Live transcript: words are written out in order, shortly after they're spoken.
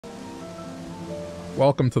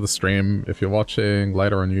welcome to the stream. If you're watching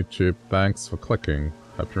later on YouTube, thanks for clicking.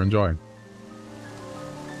 Hope you're enjoying.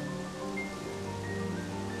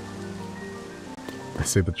 I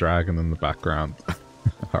see the dragon in the background.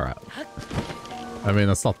 Alright. I mean,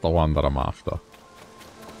 it's not the one that I'm after.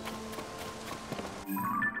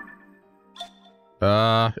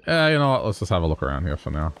 Yeah, you know what? Let's just have a look around here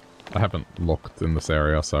for now. I haven't looked in this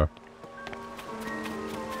area, so...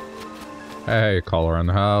 Hey,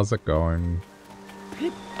 Colorin, how's it going?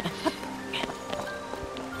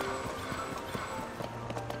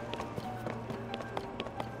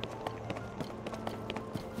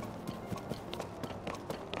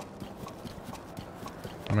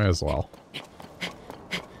 May as well.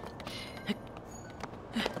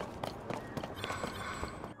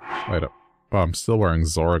 Wait up. Oh, I'm still wearing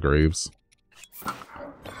Zora Greaves.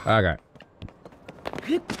 Okay.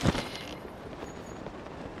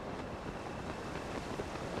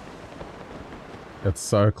 It's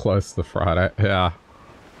so close to Friday. Yeah.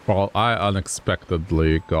 Well, I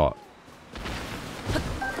unexpectedly got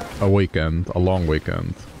a weekend, a long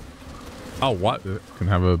weekend. Oh, what? It can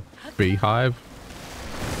have a beehive?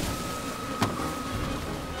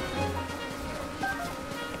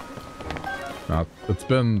 No, it's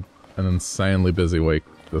been an insanely busy week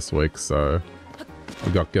this week, so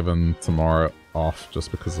we got given tomorrow off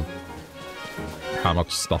just because of how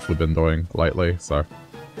much stuff we've been doing lately, so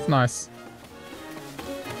it's nice.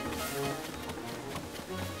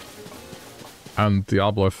 And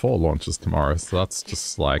Diablo 4 launches tomorrow, so that's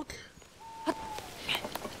just like...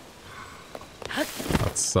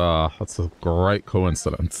 That's a great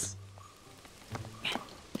coincidence.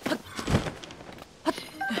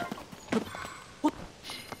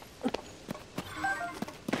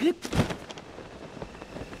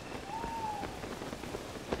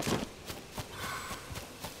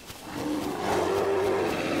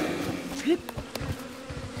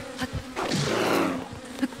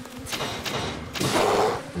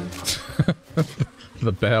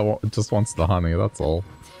 The bear just wants the honey, that's all.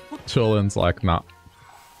 Chulin's like, nah.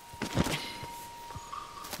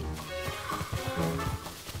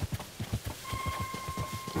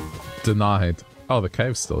 Denied. Oh, the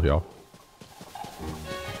cave's still here.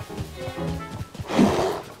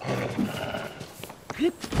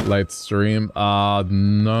 Late stream?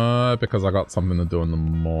 No, because I got something to do in the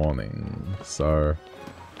morning. So,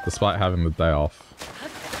 despite having the day off,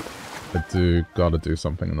 I do gotta do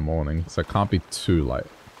something in the morning, so it can't be too late.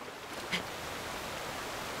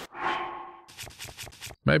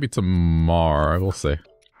 Maybe tomorrow, we'll see.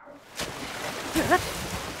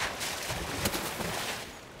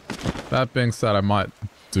 That being said, I might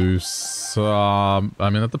do some... I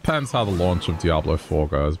mean, it depends how the launch of Diablo 4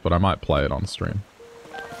 goes, but I might play it on stream.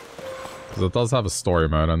 Because it does have a story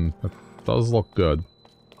mode, and it does look good.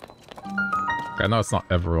 I know it's not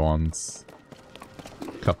everyone's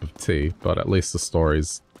cup of tea, but at least the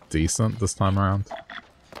story's decent this time around.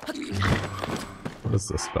 What is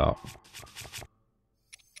this about?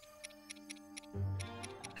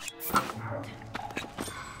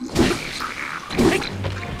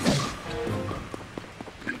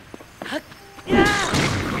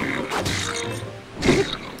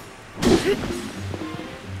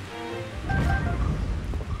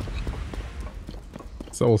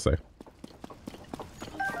 So we'll see.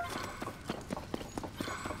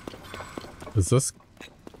 Is this...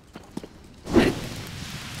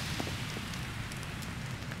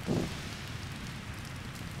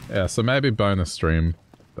 Yeah, so maybe bonus stream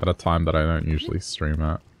at a time that I don't usually stream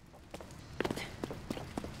at.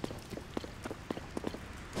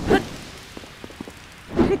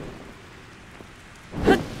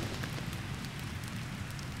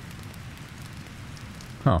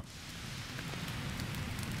 Huh.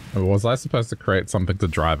 Was I supposed to create something to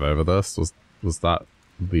drive over this? Was that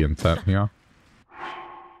the intent here?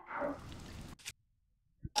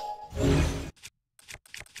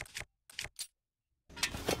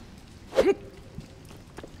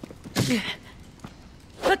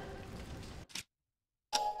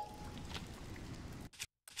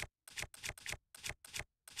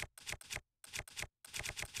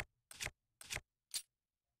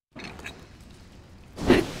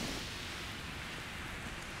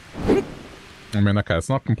 I mean, okay, it's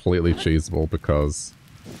not completely cheesable because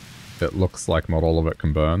it looks like not all of it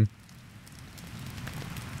can burn.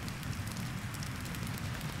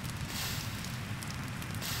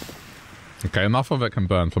 Okay, enough of it can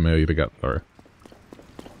burn for me to get through.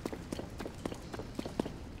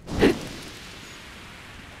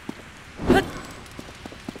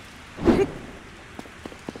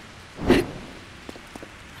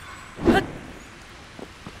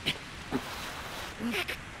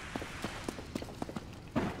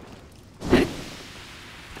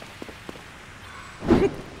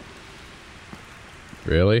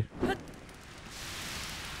 Really?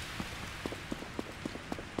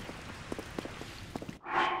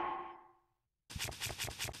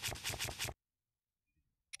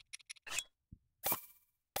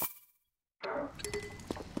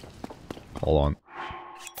 Hold on.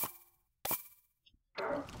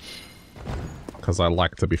 Because I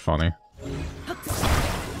like to be funny.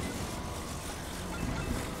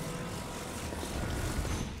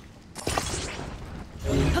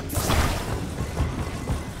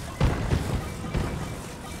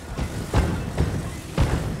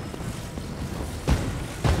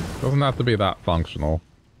 Doesn't have to be that functional.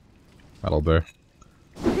 That'll do.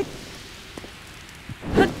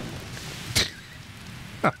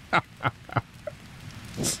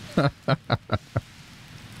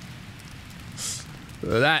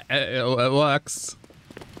 It works.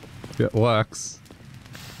 It works.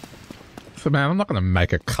 So man, I'm not gonna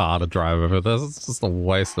make a car to drive over this. It's just a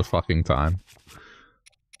waste of fucking time.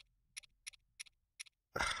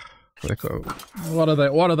 What do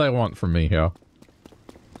they want from me here?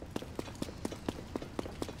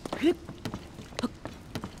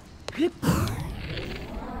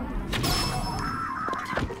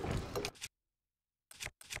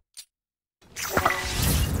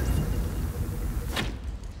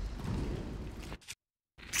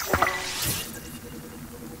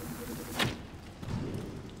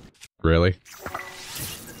 Really?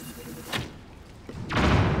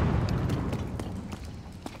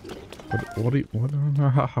 What do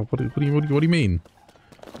you mean?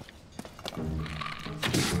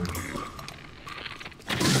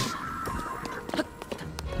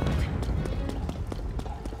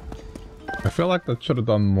 I feel like that should have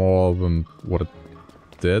done more than what it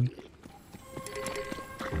did.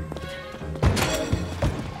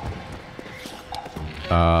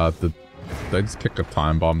 Did they just kick a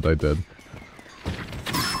time bomb? They did.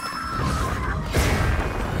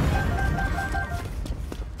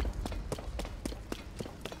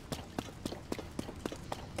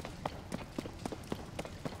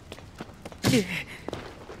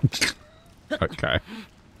 Okay.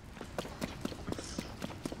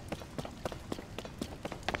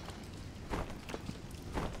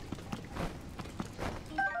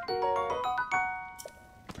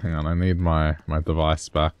 Hang on, I need my device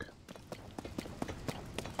back.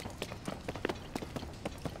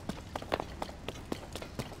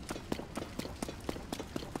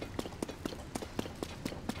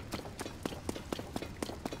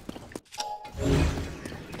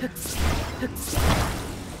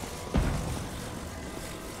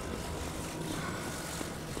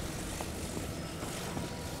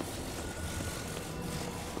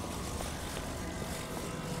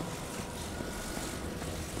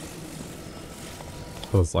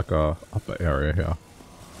 There's like a upper area here.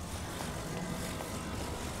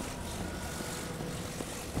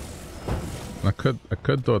 I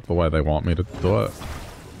could do it the way they want me to do it.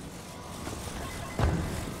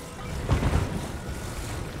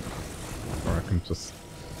 Or I can just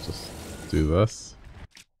do this.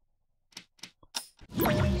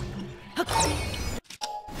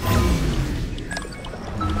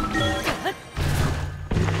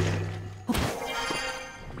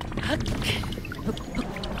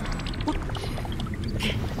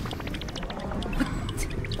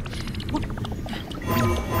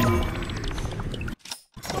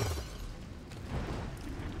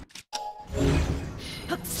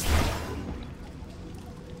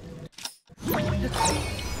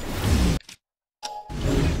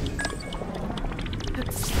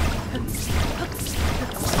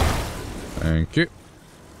 Thank you.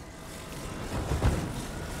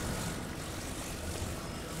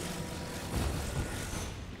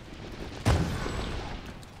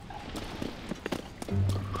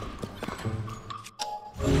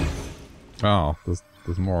 Oh,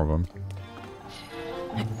 there's more of them.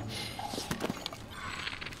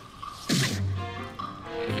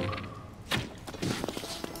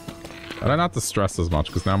 I don't have to stress as much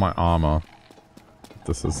because now my armor,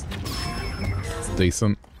 it's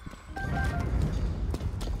decent.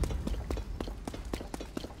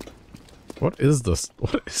 What is this?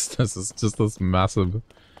 What is this? It's just this massive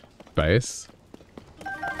base.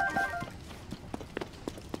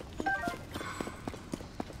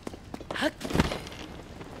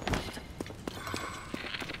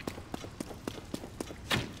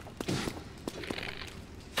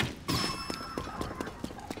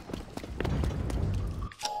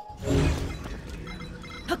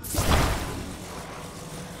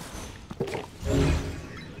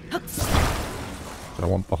 I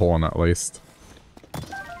want the horn at least.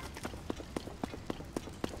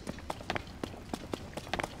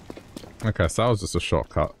 Okay, so that was just a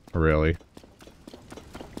shortcut, really.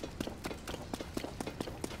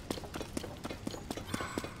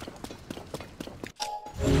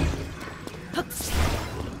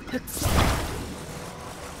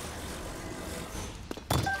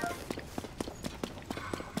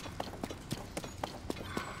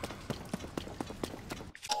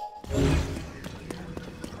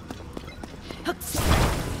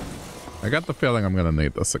 I got the feeling I'm gonna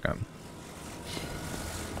need this again.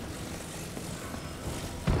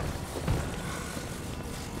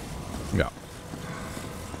 Yeah.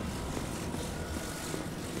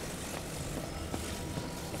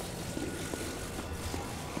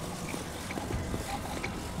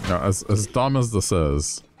 No, as dumb as this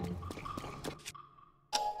is.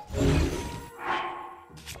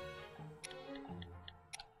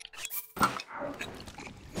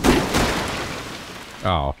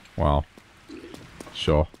 Oh, well.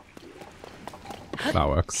 Sure. That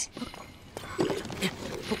works.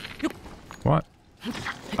 What?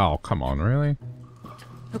 Oh, come on, really?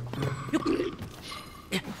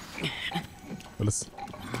 What is...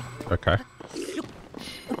 Okay.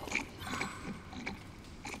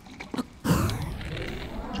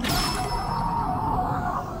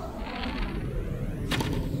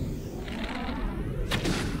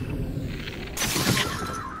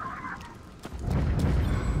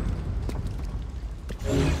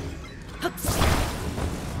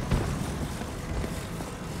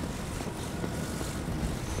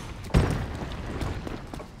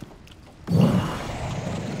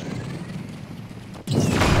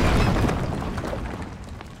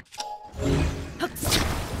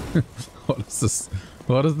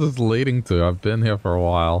 What is this leading to? I've been here for a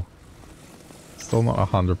while. Still not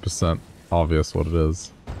 100% obvious what it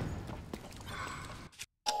is.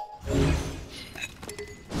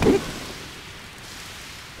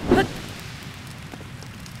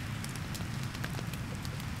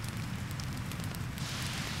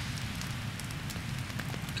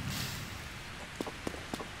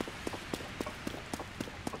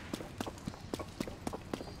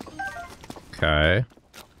 Okay.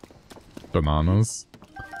 Bananas.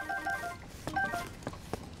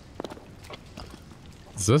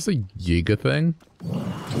 Is this a Yiga thing? I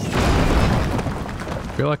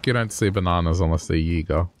feel like you don't see bananas unless they're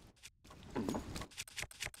Yiga.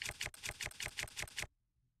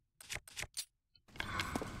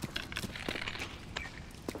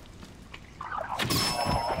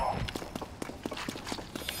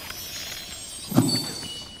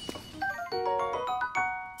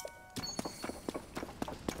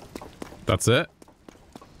 That's it?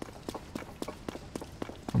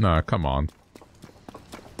 No, come on.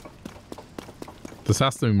 This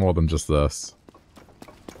has to be more than just this.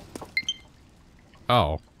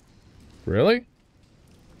 Oh. Really?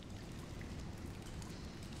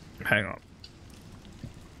 Hang on.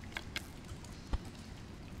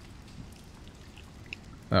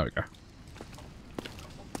 There we go.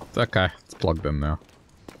 It's okay. It's plugged in now.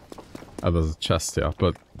 Oh, there's a chest here,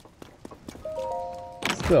 but...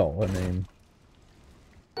 Still, I mean...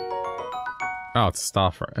 Oh, it's a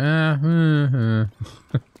star for...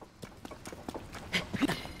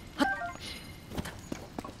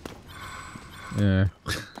 Yeah.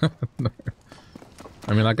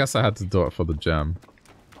 I mean, I guess I had to do it for the gem.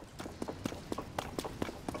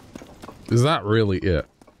 Is that really it?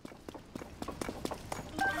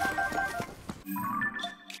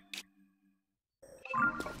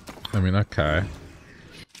 I mean, okay.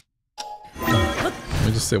 Let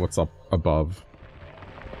me just see what's up above.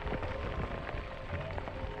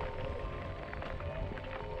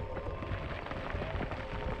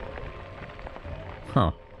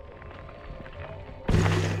 Huh.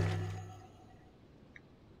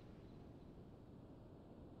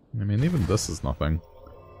 I mean, even this is nothing.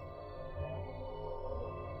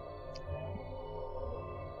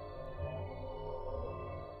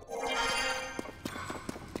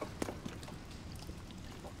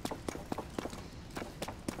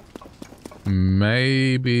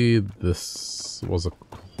 Maybe this was a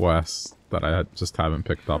quest that I just haven't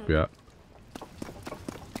picked up yet.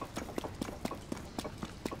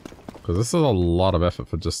 Because this is a lot of effort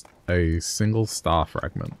for just a single star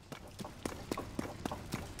fragment.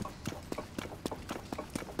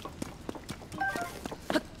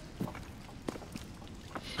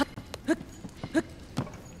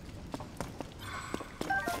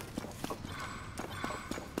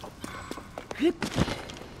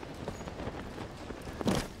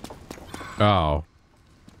 Oh.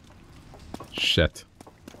 Shit.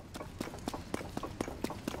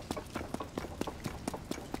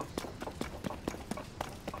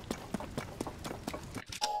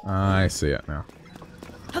 I see it now.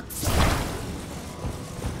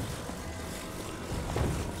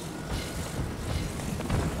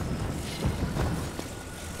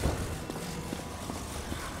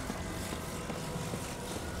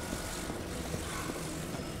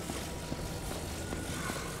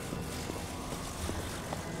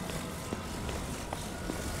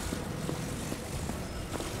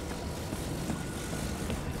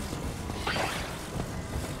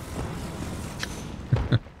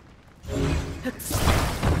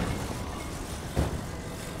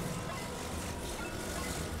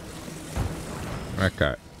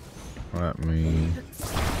 Okay. Let me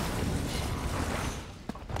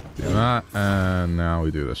do that, and now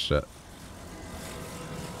we do this shit.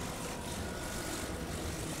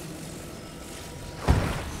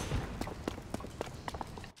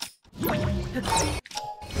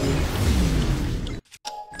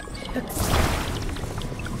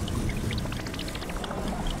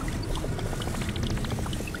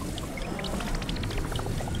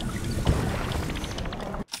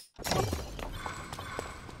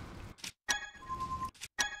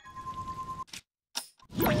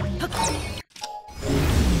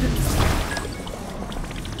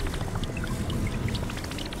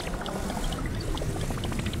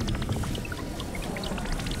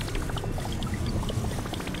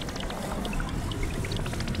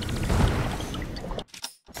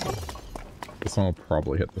 This one will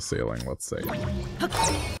probably hit the ceiling, let's see.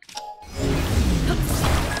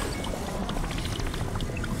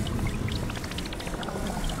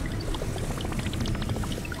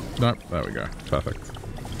 Nope, there we go. Perfect.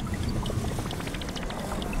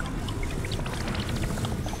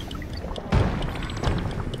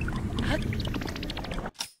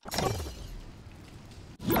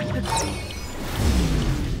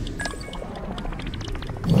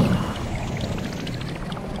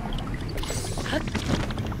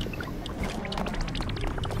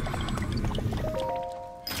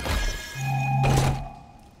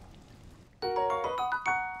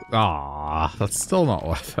 Ah, that's still not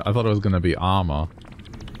worth it. I thought it was going to be armor.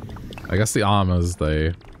 I guess the armors,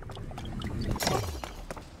 they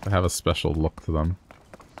have a special look to them.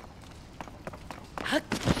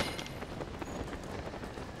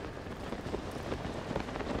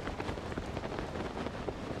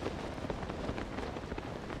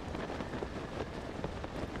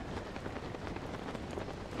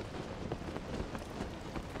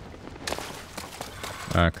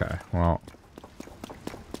 Okay, well.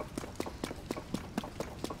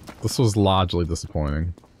 This was largely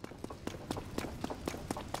disappointing.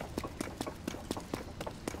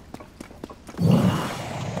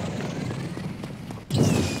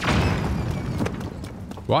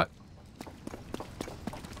 What?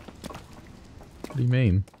 What do you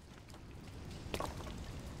mean?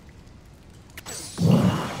 I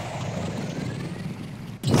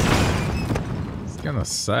was gonna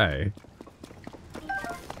say.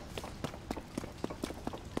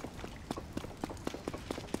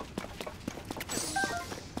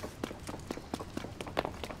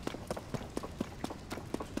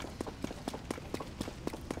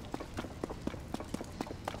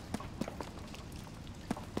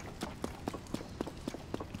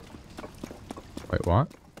 Wait, what?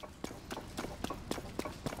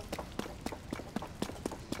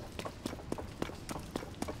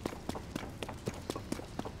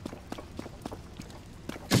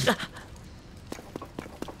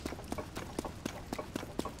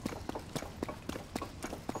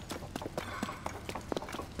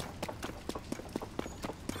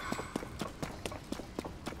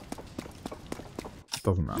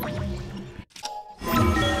 Doesn't matter.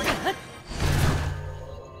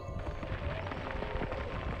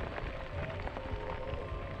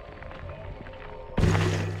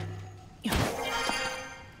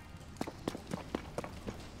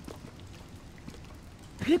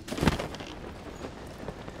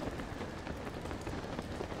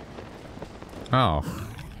 Oh.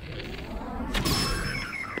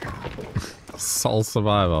 Soul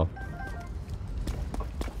Survivor.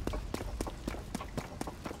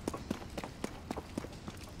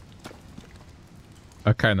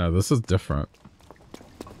 Okay, no, this is different.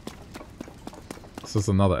 This is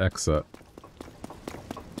another exit.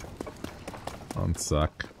 One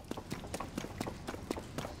sec.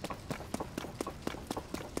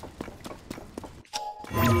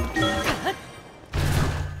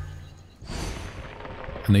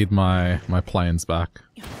 I need my planes back.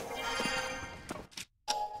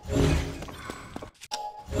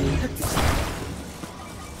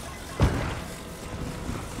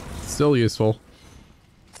 Still useful.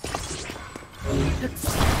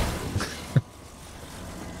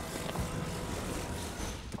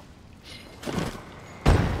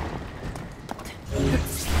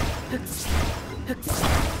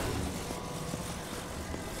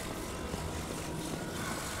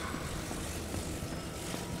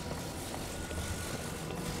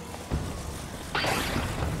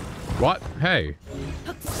 What? Hey.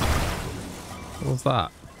 What was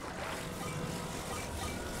that?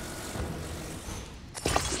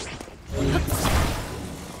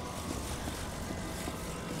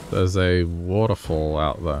 There's a waterfall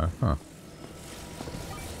out there. Huh.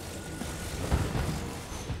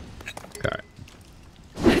 Okay.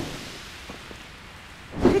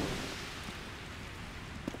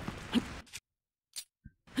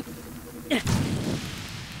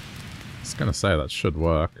 gonna say that should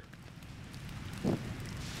work.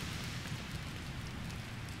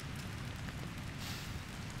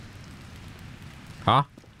 Huh?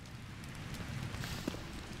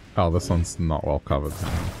 Oh, this one's not well covered.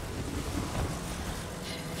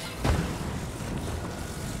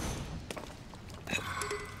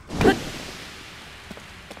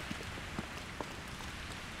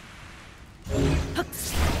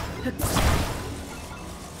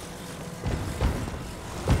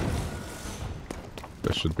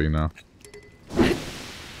 This should be now.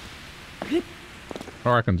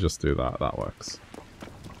 Or I can just do that. That works.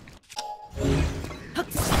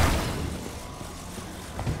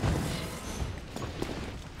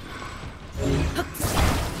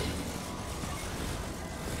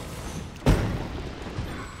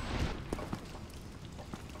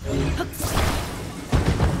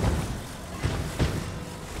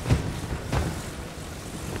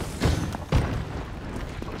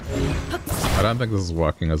 I don't think this is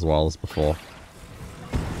working as well as before.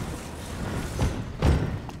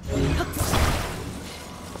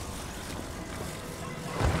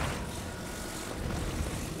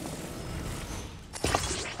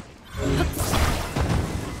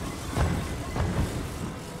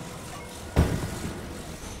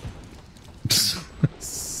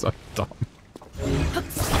 So dumb.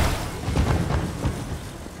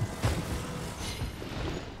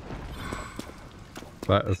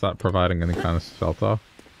 Is that providing any kind of shelter?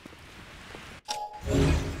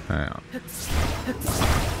 Hang on.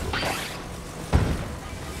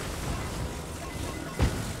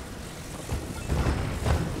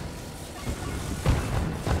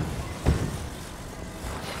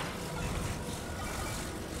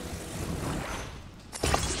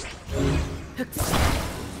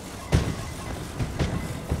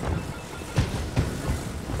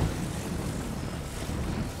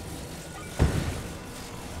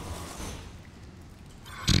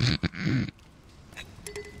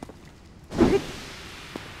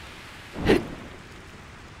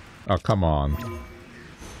 Oh, come on.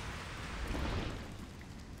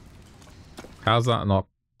 How's that not?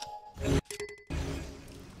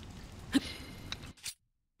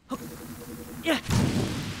 Yeah.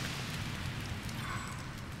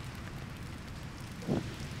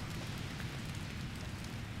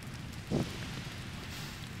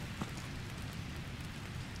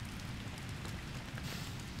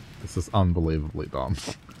 This is unbelievably dumb.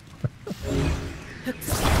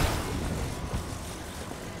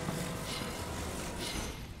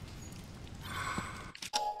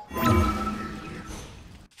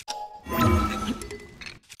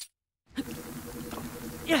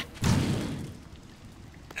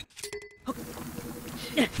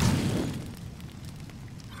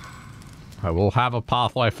 I will have a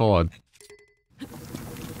pathway forward.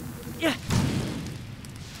 Yeah.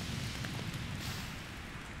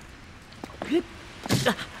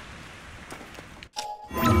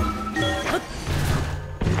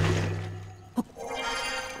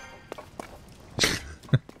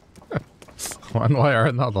 One way or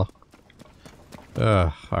another.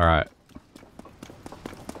 Alright.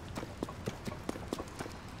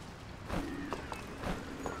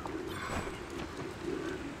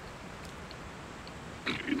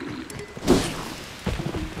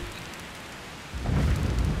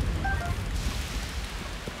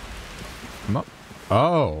 Not.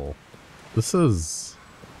 Oh. This is.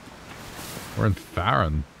 We're in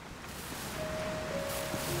Farron.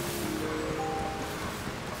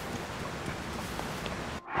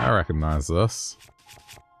 I recognize this.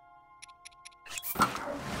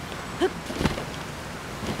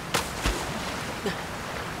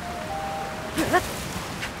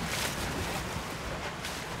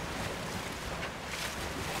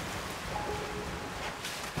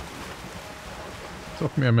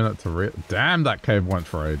 Took me a minute to read. Damn, that cave went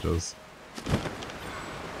for ages.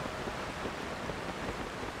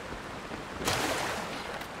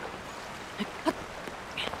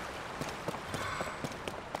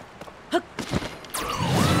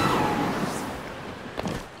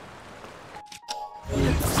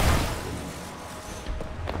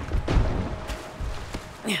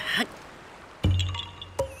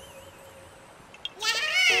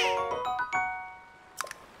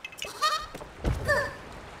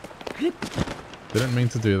 Didn't mean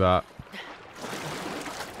to do that.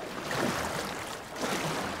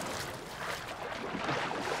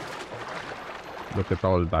 Look at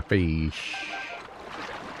all the fish.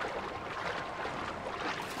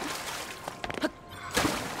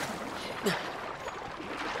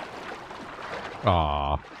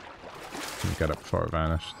 Ah, didn't get it before it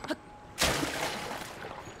vanished.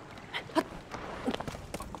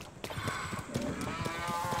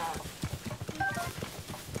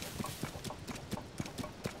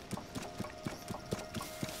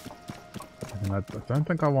 And I don't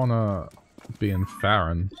think I want to be in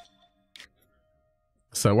Farron.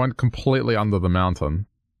 So it went completely under the mountain.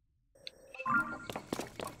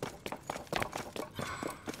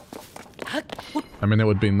 I mean, it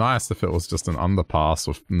would be nice if it was just an underpass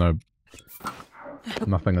with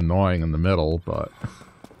nothing annoying in the middle, but...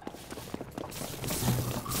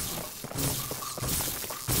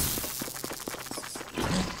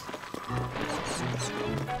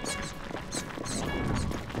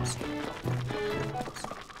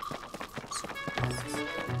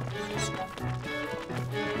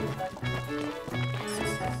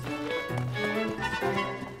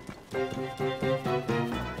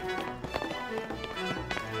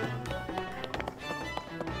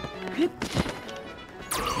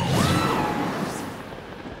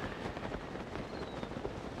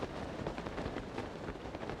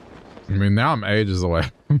 I mean, now I'm ages away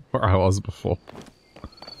from where I was before.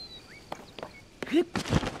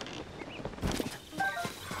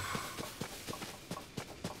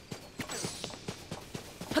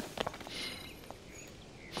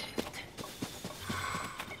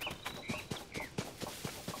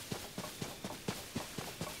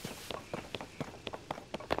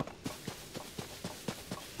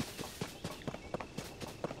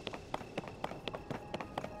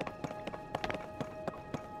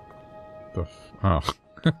 Oh.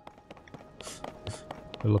 It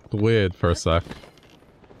looked weird for a sec.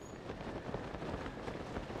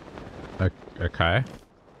 Okay.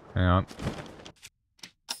 Hang on.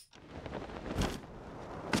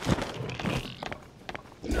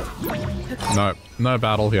 No, no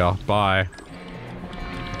battle here. Bye.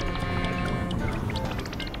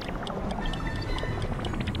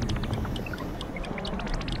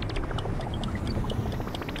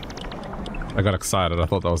 I got excited. I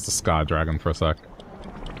thought that was the Sky Dragon for a sec.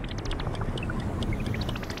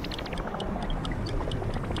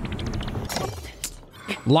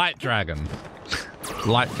 Light Dragon.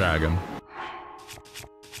 Light Dragon.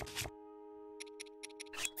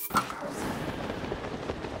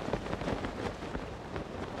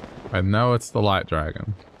 I know it's the Light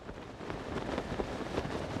Dragon.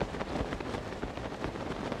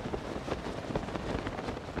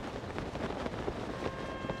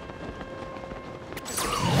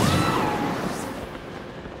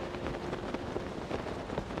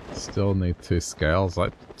 Still need 2 scales.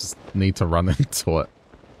 I just need to run into it.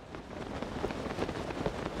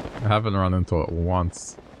 I haven't run into it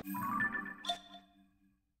once.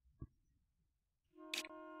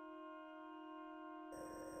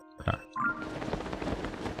 Okay.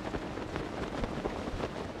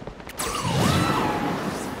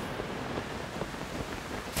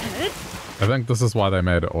 I think this is why they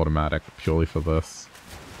made it automatic, purely for this.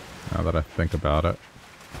 Now that I think about it.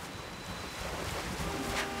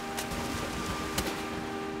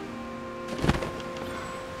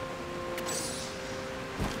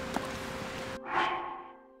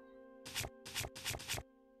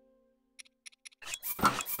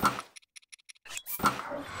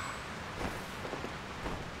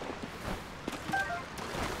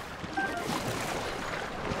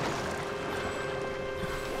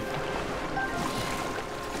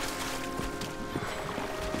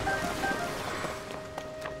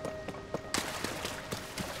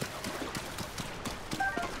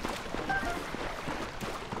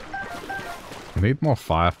 Need more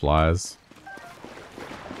fireflies.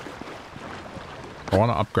 I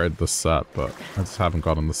want to upgrade this set, but I just haven't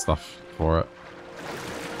gotten the stuff for it.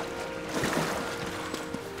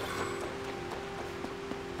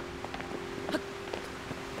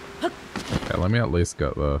 Okay, let me at least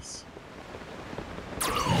get this.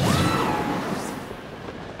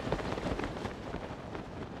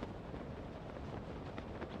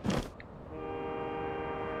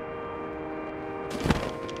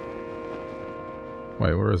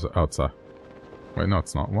 Wait, where is it? Outside. Wait, no,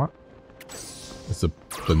 it's not. What? Is it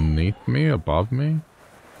beneath me? Above me?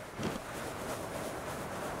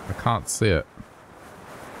 I can't see it.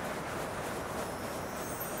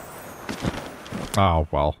 Oh,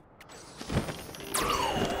 well.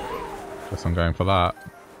 Guess I'm going for that.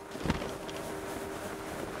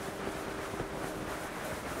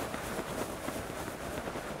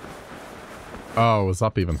 Oh, it was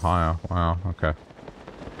up even higher. Wow, okay.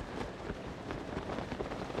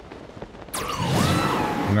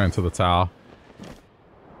 I'm going to the tower.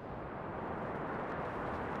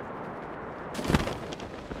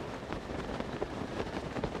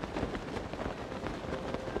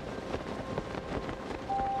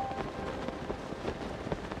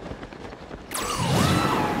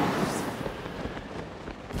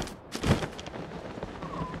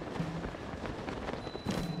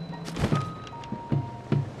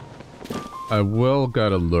 I will go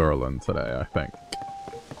to Lurelin today, I think.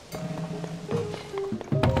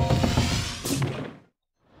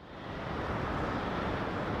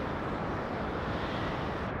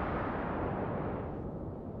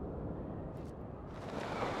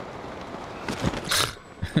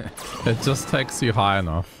 It just takes you high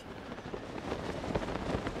enough.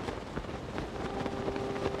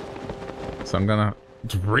 So I'm gonna...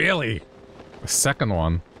 Really? The second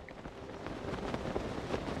one?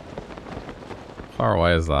 How far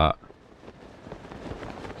away is that?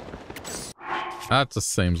 That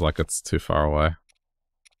just seems like it's too far away.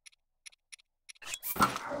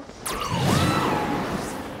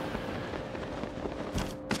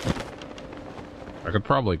 I could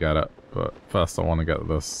probably get it, but first I want to get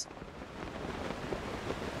this.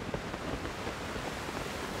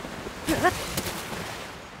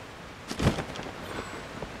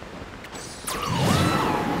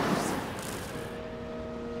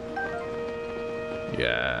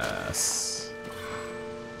 Yes.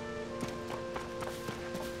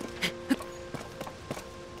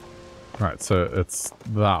 Right, so it's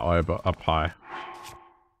that way, but up high.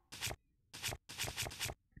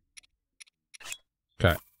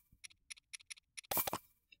 Okay.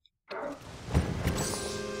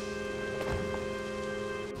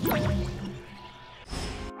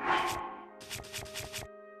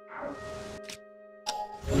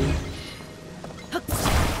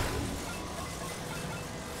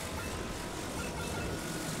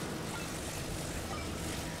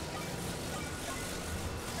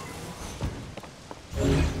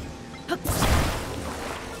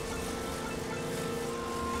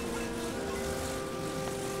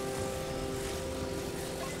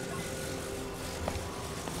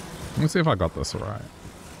 Let me see if I got this right.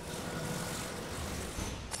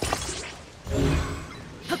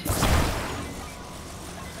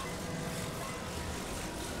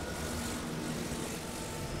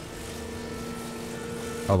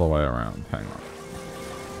 Other way around, hang on.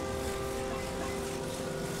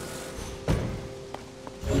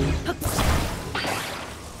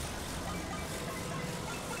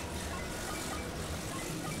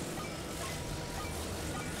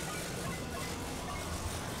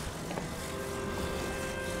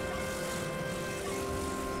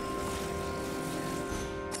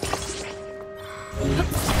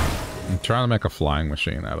 Trying to make a flying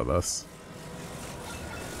machine out of this.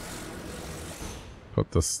 Put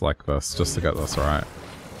this like this, just to get this right.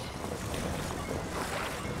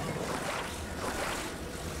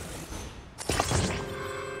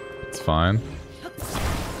 It's fine.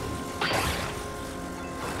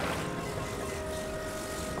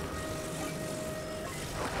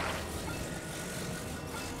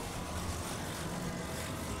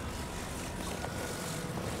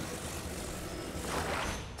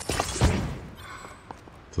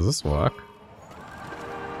 Does this work?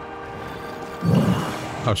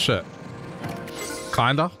 Oh shit.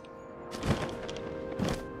 Kinda?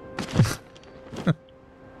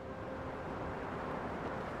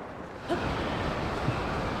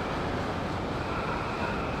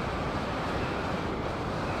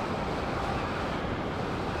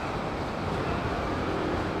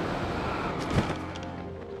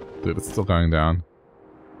 Dude, it's still going down.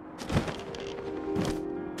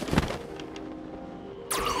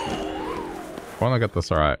 Why don't I get this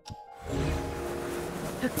right?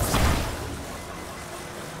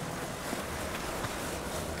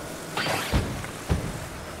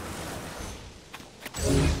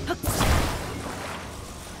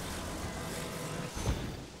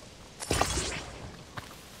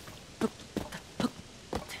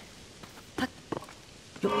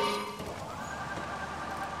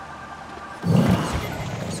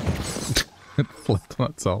 It flipped on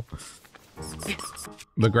itself.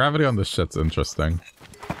 The gravity on this shit's interesting.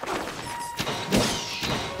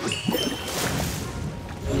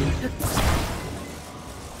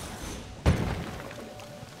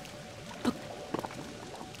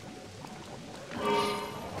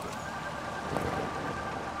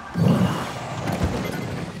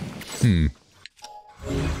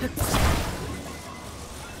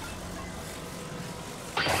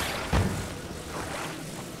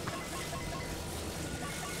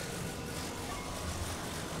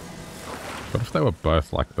 What if they were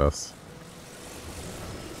both like this?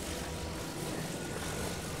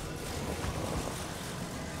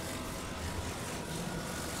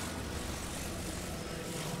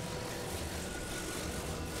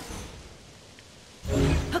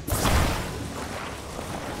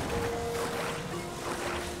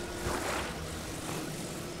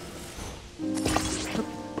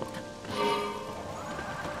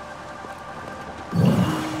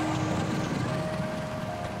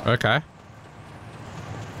 Okay.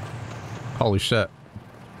 Holy shit.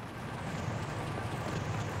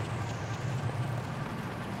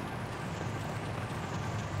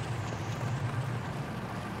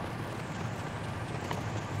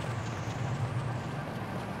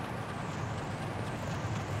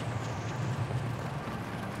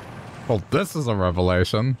 Well, this is a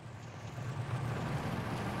revelation.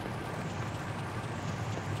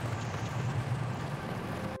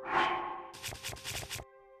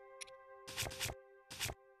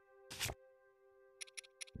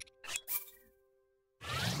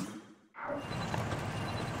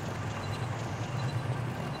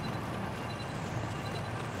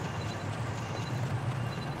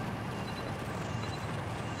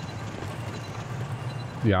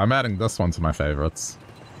 Yeah, I'm adding this one to my favorites.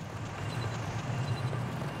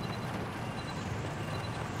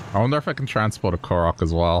 I wonder if I can transport a Korok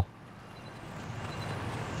as well.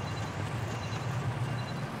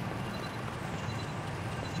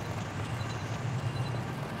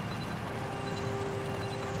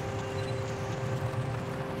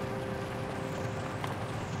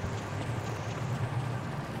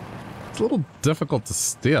 It's a little difficult to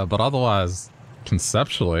steer, but otherwise,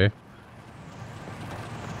 conceptually...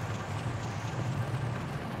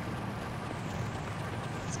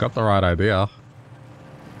 it's got the right idea.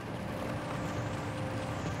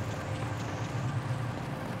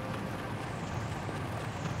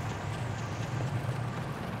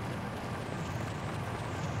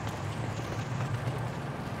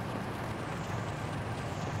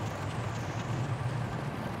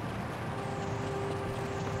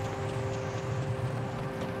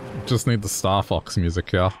 Just need the Star Fox music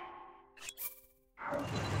here.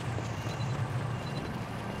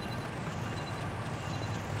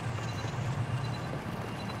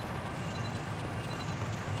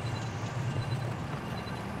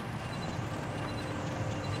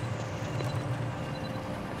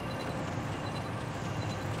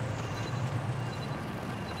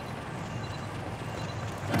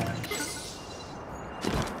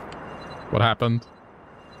 What happened?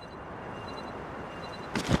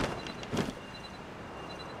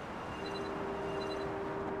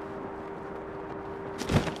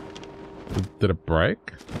 Did it break?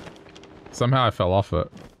 Somehow I fell off it.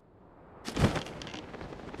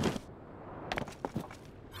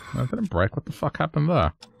 No, it didn't break. What the fuck happened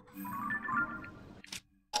there?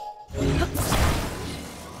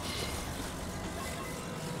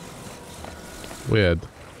 Weird.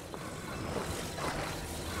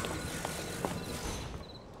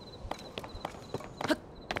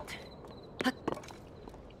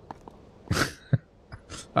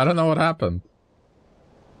 I don't know what happened.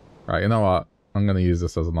 Right, you know what? I'm gonna use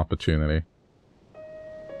this as an opportunity.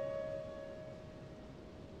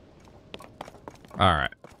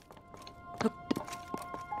 Alright.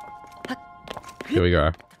 Here we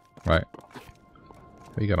go. Right.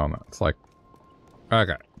 How do you get on that? It's like...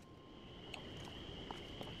 okay.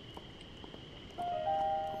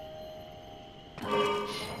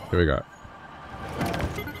 Here we go.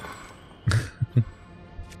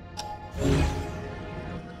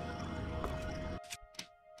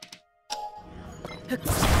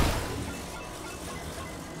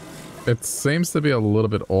 It seems to be a little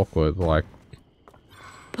bit awkward, like...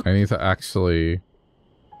 I need to actually...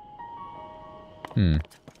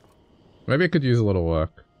 Maybe it could use a little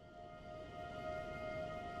work.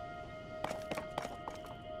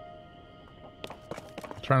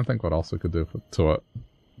 I'm trying to think what else we could do to it.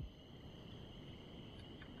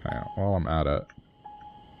 Hang on, while I'm at it.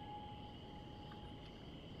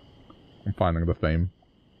 I'm finding the theme.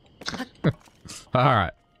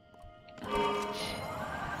 Alright.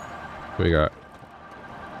 Here we go.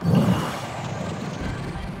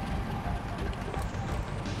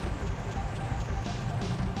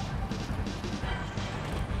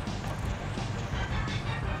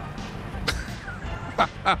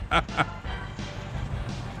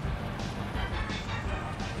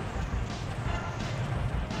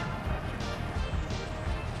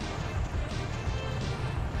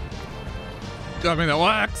 I mean, it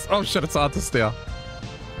works! Oh shit, it's hard to steer.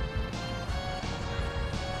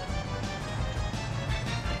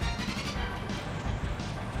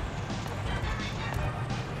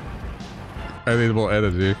 I need more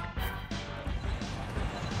energy.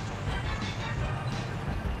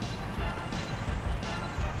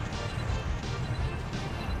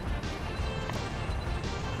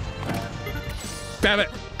 Damn it!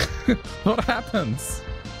 What happens?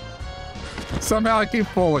 Somehow I keep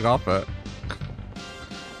falling off it.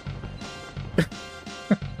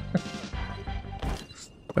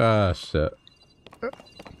 Ah, shit.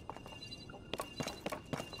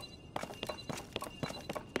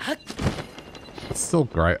 still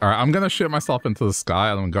great. Alright, I'm gonna shoot myself into the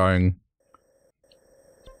sky and I'm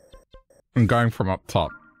going from up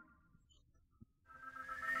top.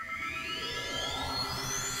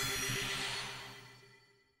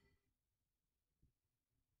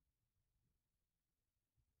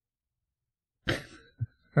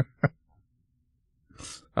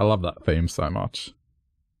 I love that theme so much.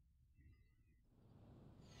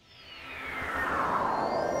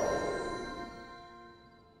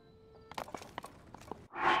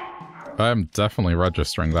 I am definitely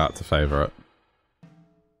registering that to favorite.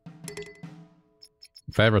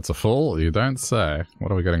 Favorites are full? You don't say.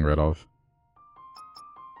 What are we getting rid of?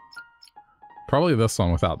 Probably this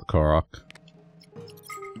one without the Korok.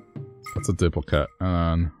 That's a duplicate.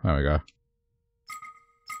 And then, there we go.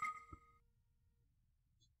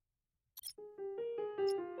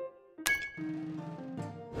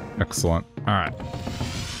 Excellent. Alright.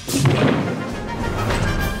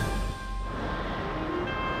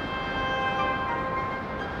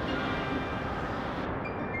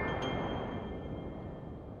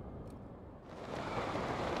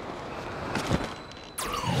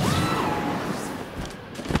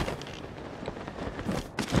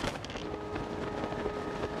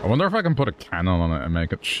 I wonder if I can put a cannon on it and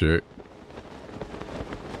make it shoot.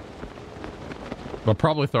 They'll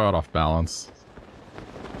probably throw it off balance.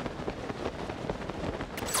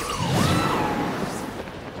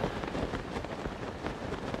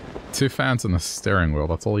 Two fans and a steering wheel,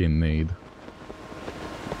 that's all you need.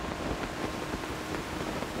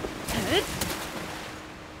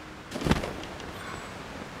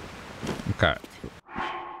 Okay.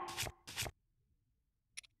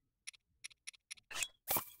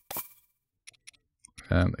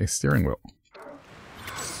 And a steering wheel.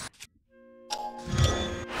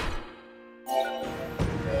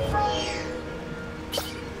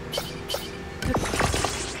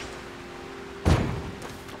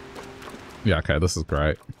 Yeah, okay, this is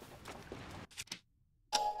great.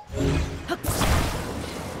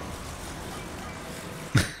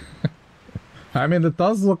 I mean, it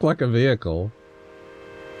does look like a vehicle.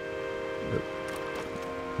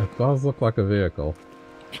 It does look like a vehicle.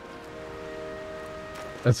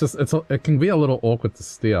 It's just, it can be a little awkward to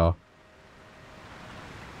steer.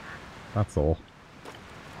 That's all.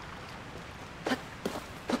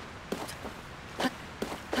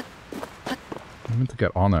 Even to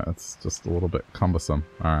get on it, it's just a little bit cumbersome.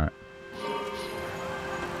 Alright.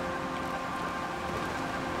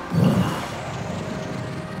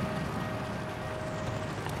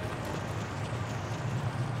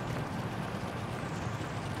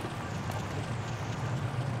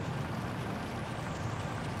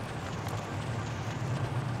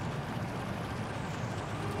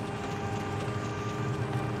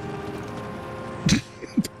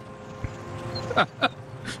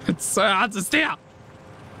 It's so hard to steer!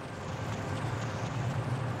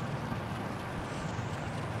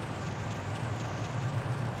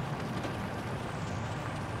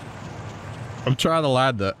 I'm trying to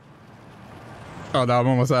land it. Oh no, I'm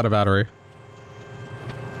almost out of battery.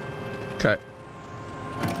 Okay.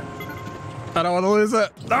 I don't want to lose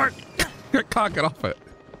it. No! I can't get off it.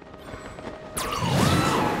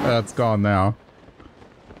 It's gone now.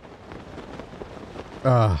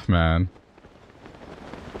 Ah, man.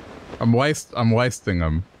 I'm wasting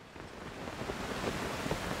them.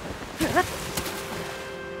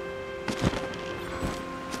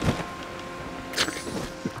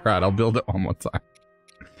 Right, I'll build it one more time.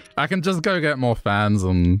 I can just go get more fans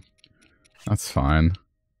and that's fine.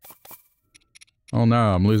 Oh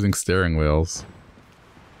no, I'm losing steering wheels.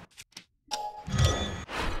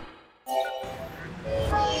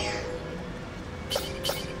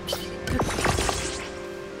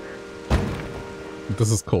 This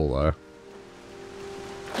is cool though.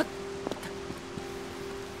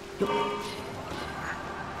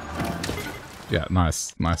 Yeah,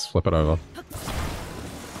 nice. Nice. Flip it over.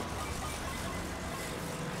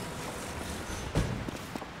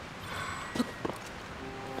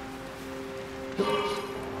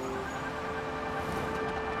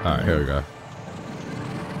 Alright, here we go.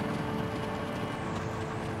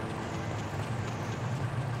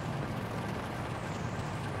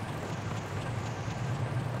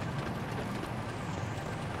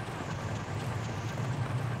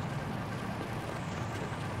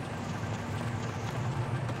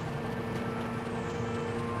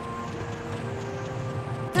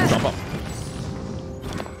 Jump up.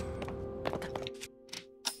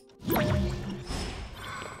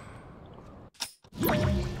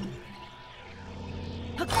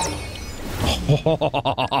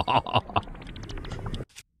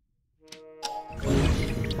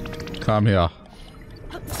 Come here.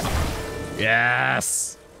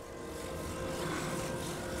 Yes!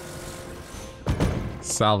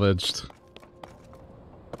 Salvaged.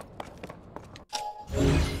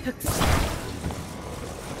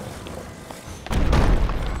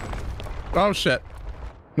 Oh shit.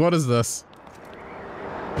 What is this?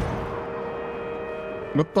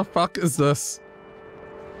 What the fuck is this?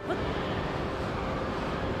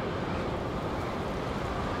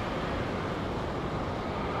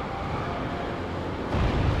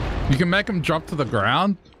 You can make him drop to the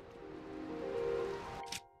ground?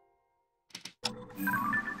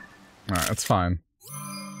 Alright, that's fine.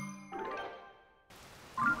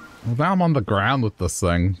 Well, now I'm on the ground with this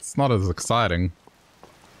thing. It's not as exciting.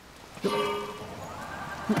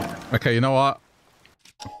 Okay, you know what?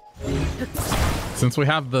 Since we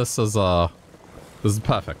have this as a... This is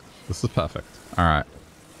perfect. This is perfect. Alright.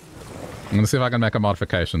 I'm gonna see if I can make a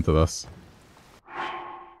modification to this.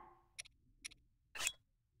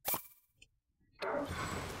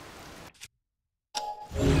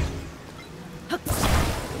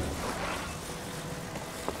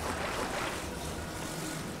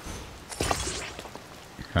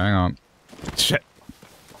 Hang on. Shit.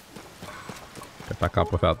 Get back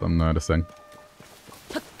up without them noticing.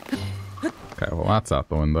 Okay, well that's out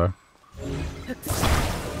the window.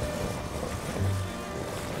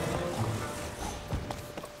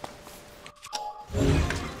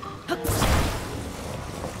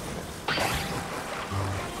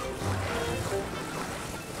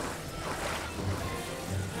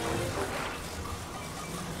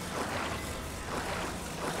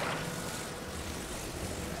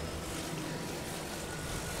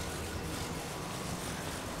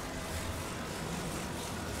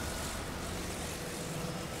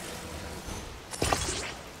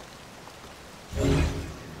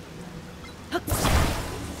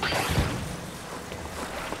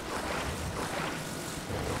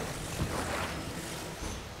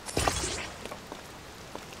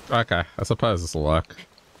 Okay, I suppose this will work.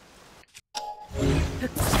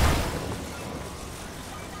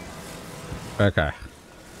 Okay.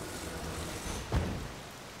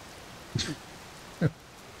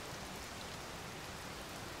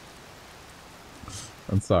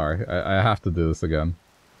 I'm sorry, I have to do this again.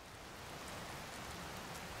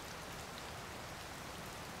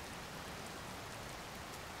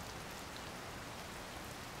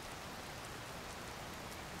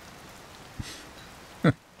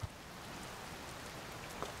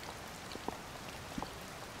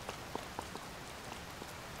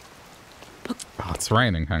 It's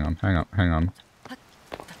raining. Hang on, hang on, hang on.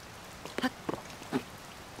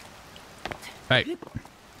 Hey.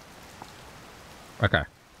 Okay.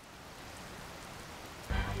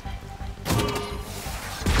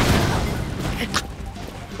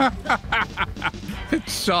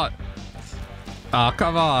 It's shot. Oh,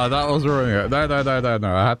 come on. That was ruining it. No, no, no, no,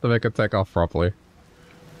 no. I have to make it take off properly.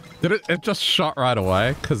 Did it? It just shot right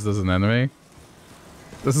away because there's an enemy.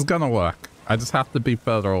 This is gonna work. I just have to be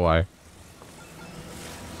further away.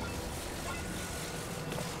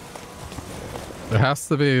 It has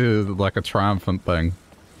to be like a triumphant thing.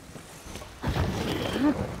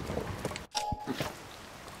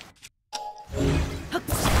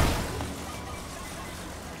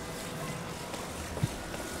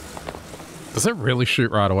 Does it really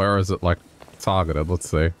shoot right away or is it like targeted? Let's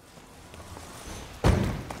see.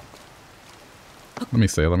 Let me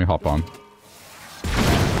see. Let me hop on.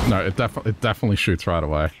 No, it definitely shoots right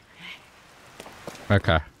away.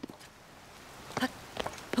 Okay.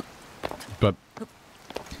 But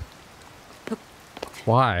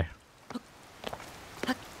why?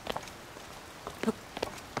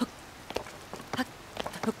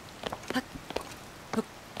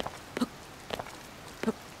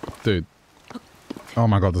 Dude. Oh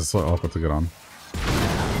my god, this is so awkward to get on.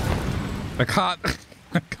 I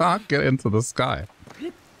can't get into the sky.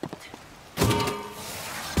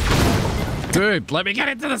 Dude, let me get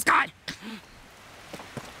into the sky!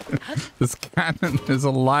 This cannon is a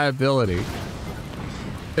liability.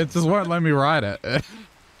 It just won't let me ride it.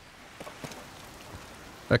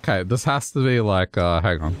 Okay, this has to be like,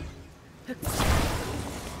 hang on.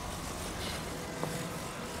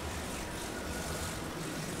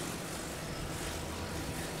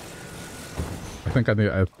 I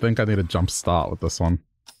think I need a jump start with this one.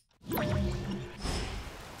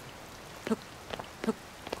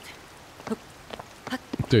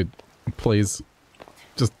 Dude, please.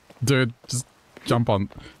 Dude, just jump on.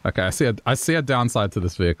 Okay, I see a downside to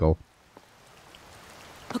this vehicle.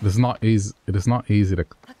 It is not easy to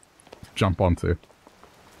jump onto.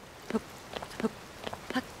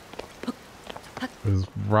 It is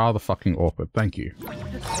rather fucking awkward. Thank you.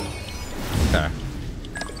 Okay.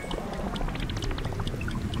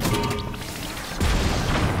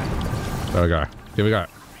 There we go. Here we go.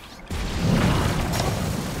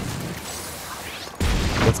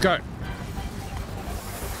 Let's go.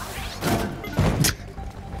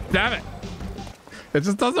 Damn it. It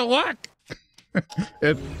just doesn't work.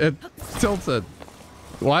 It tilted.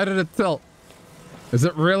 Why did it tilt? Is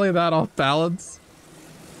it really that off balance?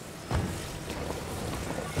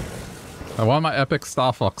 I want my epic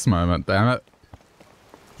Star Fox moment, damn it.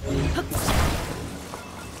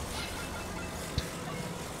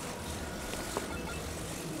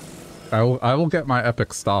 I will get my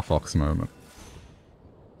epic Star Fox moment.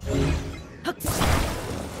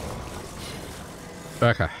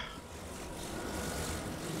 Okay.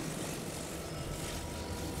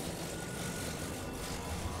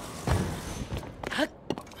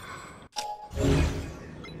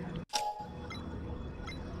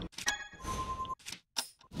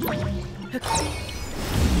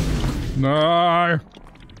 No!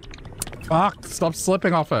 Fuck! Stop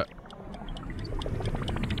slipping off it!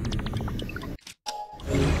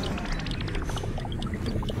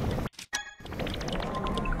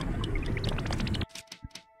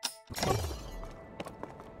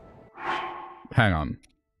 Hang on.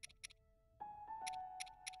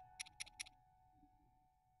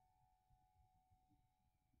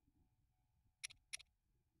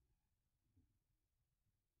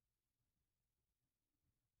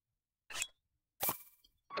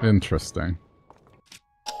 Interesting.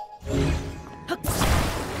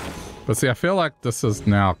 But see, I feel like this is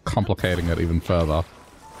now complicating it even further.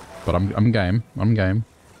 But I'm game. I'm game.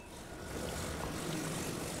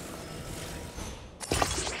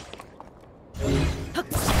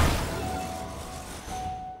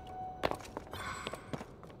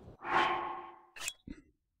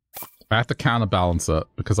 I have to counterbalance it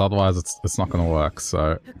because otherwise it's not going to work.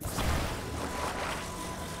 So.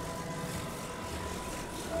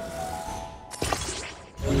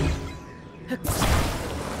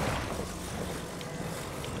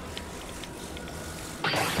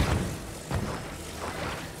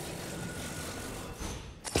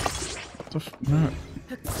 No.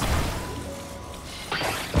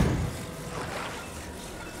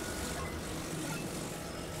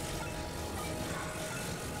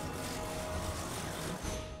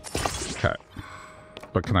 Okay.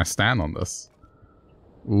 But can I stand on this?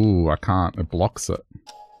 Ooh, I can't. It blocks it.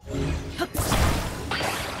 I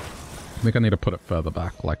think I need to put it further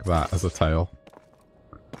back like that as a tail.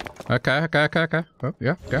 Okay. Oh,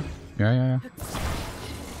 yeah.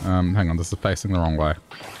 Hang on, this is facing the wrong way.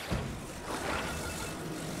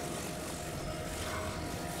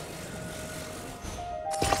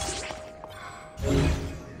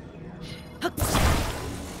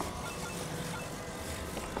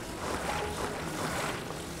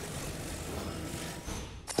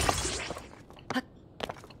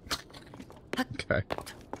 Okay.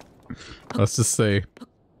 Let's just see.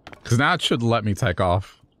 Because now it should let me take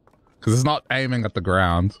off. Because it's not aiming at the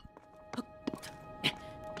ground.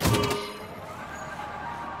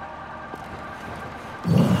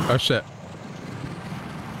 Oh shit.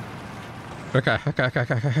 Okay.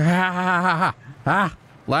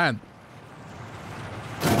 Land.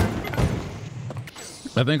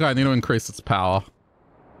 I think I need to increase its power.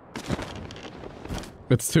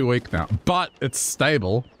 It's too weak now. But it's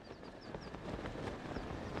stable.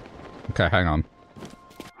 Okay, hang on.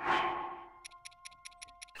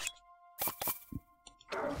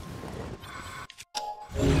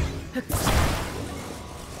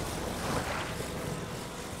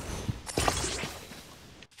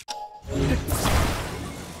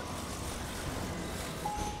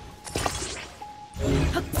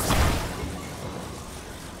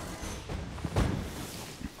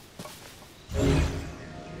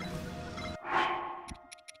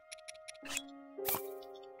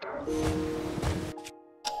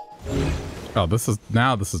 Oh, this is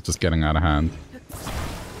just getting out of hand.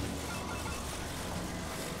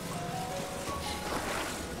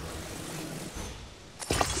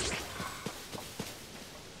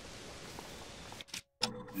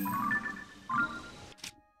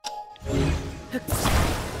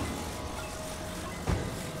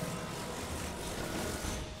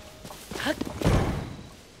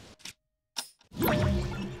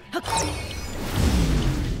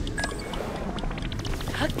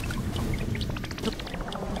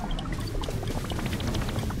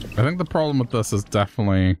 I think the problem with this is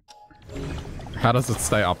definitely how does it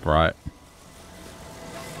stay upright?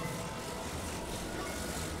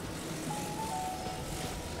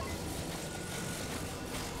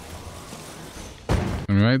 I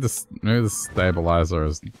mean, maybe the stabilizer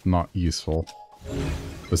is not useful.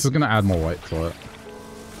 This is gonna add more weight to it.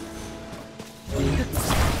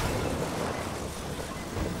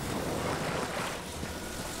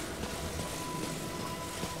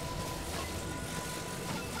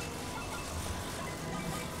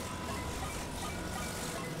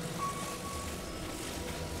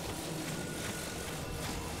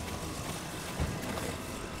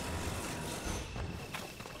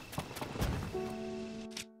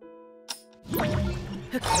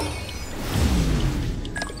 Okay,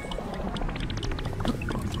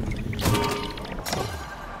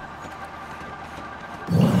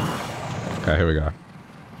 here we go.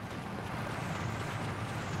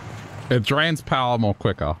 It drains power more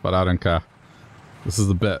quicker, but I don't care. This is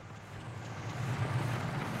the bit.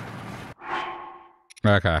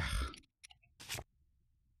 Okay.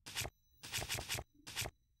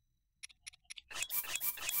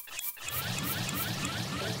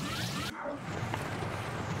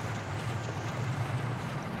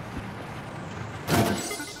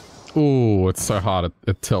 Ooh, it's so hard.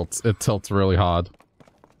 It tilts. It tilts really hard.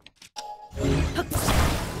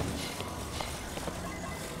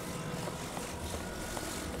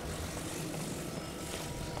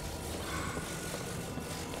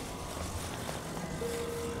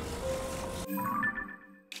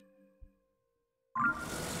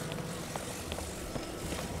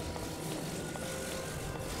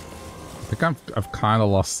 I think I've kind of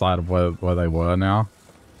lost sight of where they were now.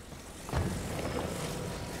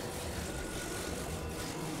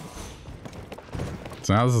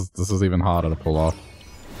 So now this is even harder to pull off.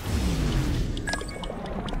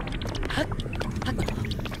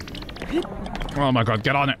 Oh my god,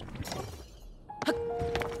 get on it!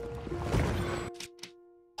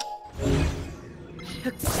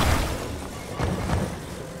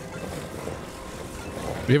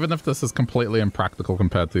 Even if this is completely impractical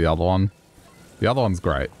compared to the other one, the other one's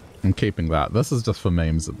great. I'm keeping that. This is just for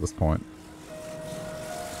memes at this point.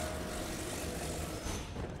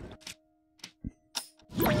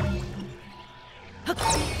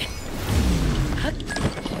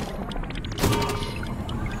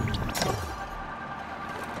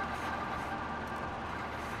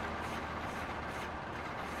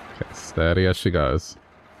 Steady as she goes.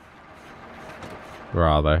 Where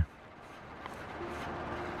are they?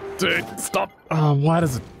 Dude, stop! Oh, why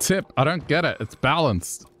does it tip? I don't get it. It's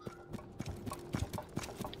balanced.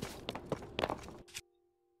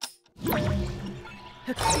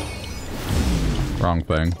 Wrong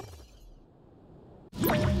thing.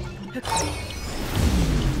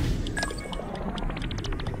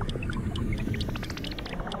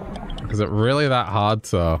 Is it really that hard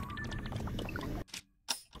to...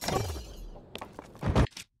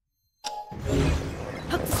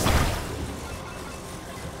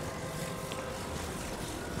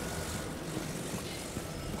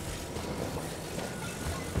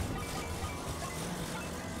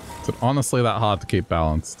 Is it honestly that hard to keep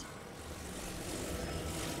balanced?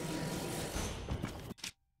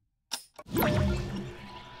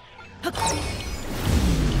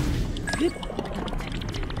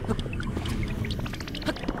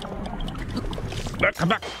 Come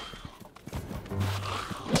back!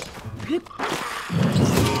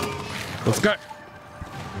 Let's go!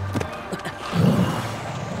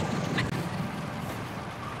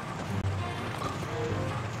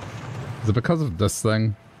 Is it because of this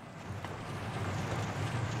thing?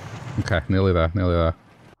 Okay, nearly there, nearly there.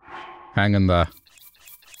 Hang in there.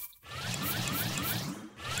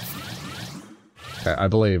 Okay, I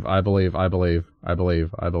believe.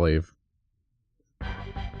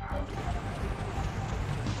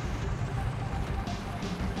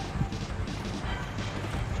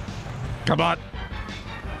 Come on!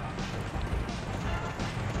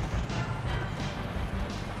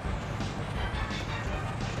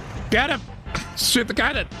 Get him! Shoot the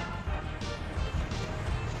cannon!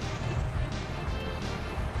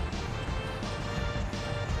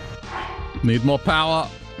 Need more power.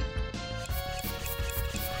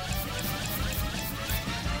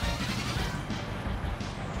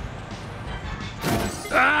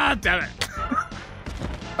 Ah, damn it!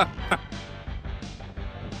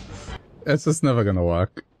 It's just never gonna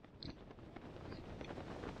work.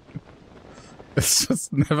 It's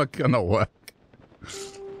just never gonna work.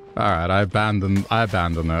 Alright, I abandon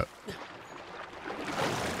it.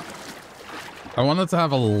 I wanted to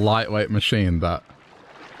have a lightweight machine that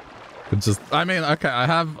could just... I mean, okay, I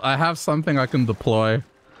have something I can deploy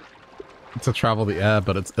to travel the air,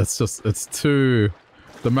 but it's too...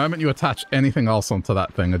 The moment you attach anything else onto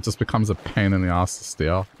that thing, it just becomes a pain in the ass to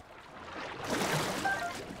steer.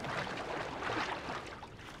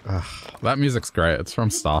 Ugh, that music's great. It's from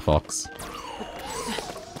Star Fox.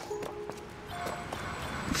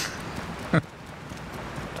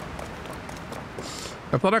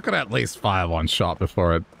 I thought I could at least fire one shot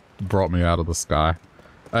before it brought me out of the sky.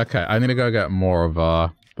 Okay, I need to go get more of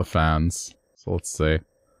the fans. So let's see.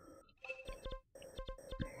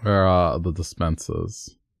 Where are the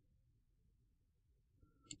dispensers?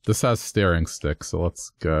 This has steering sticks, so let's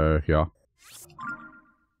go here.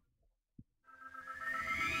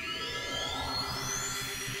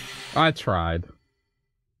 I tried.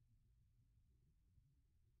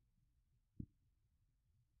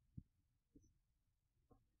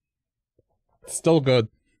 Still good.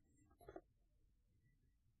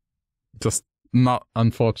 Just not,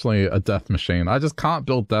 unfortunately, a death machine. I just can't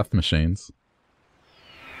build death machines.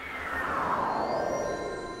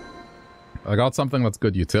 I got something that's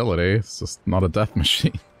good utility. It's just not a death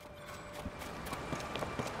machine.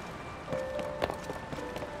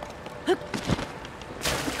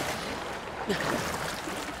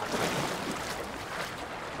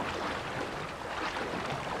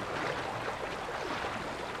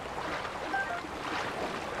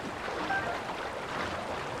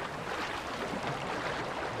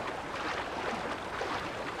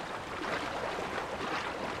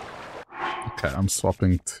 Okay, I'm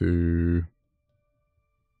swapping to...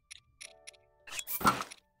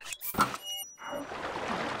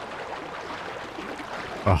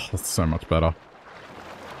 Oh, that's so much better.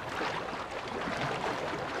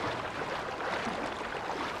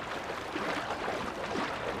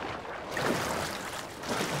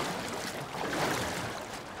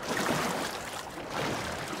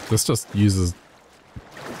 This just uses...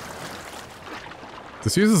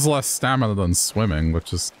 This uses less stamina than swimming,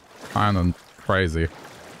 which is kind of crazy.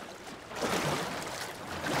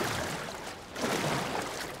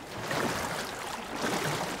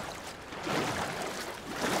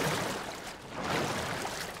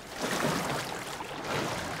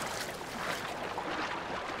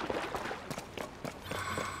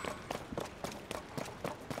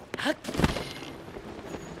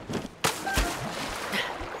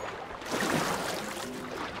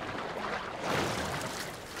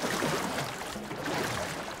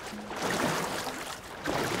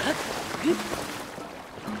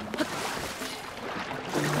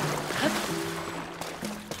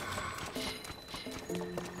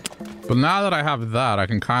 But now that I have that, I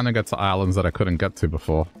can kind of get to islands that I couldn't get to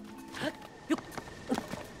before.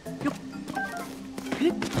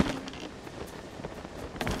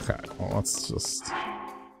 Okay, well, let's just...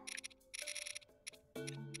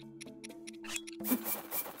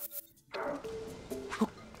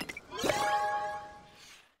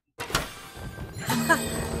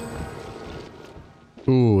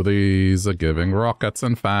 Ooh, these are giving rockets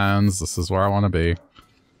and fans. This is where I want to be.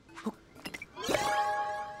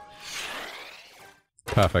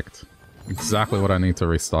 Perfect. Exactly what I need to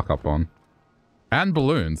restock up on. And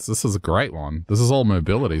balloons. This is a great one. This is all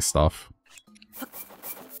mobility stuff.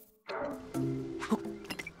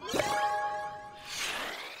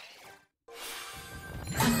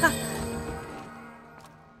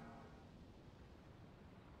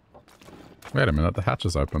 Wait a minute, the hatch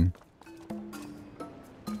is open.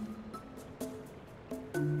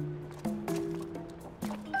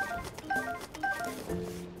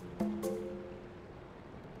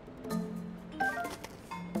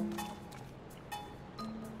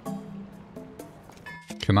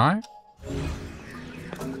 Can I?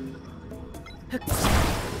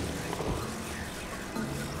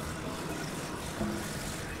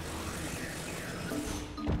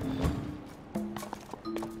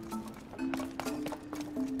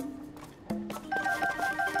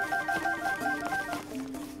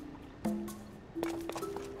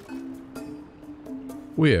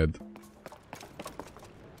 Weird.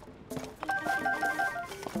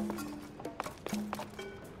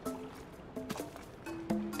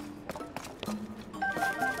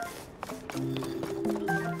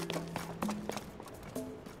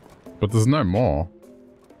 But there's no more.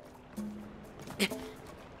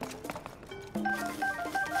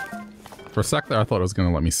 For a sec there, I thought it was going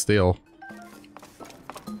to let me steal.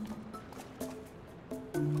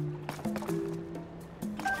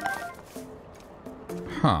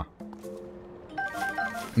 Huh.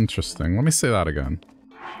 Interesting. Let me say that again.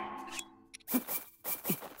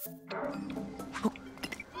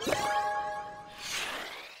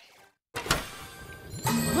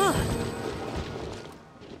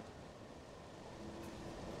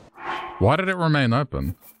 Why did it remain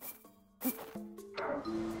open?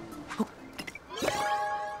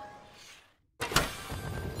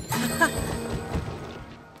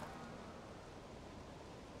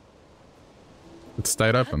 It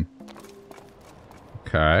stayed open.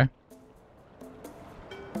 Okay.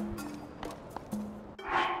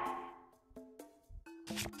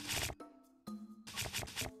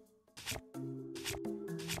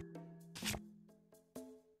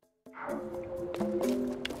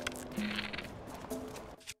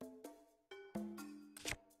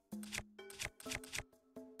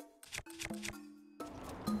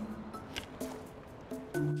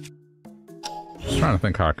 Just trying to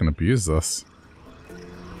think how I can abuse this.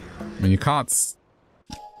 I mean, you can't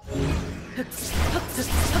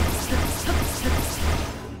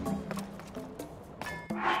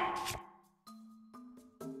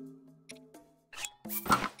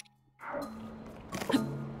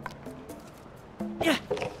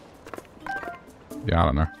Yeah, I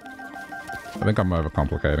don't know. I think I'm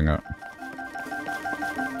overcomplicating it.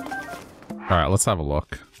 Alright, let's have a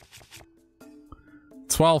look.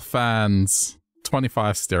 12 fans,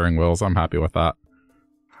 25 steering wheels. I'm happy with that.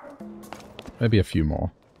 Maybe a few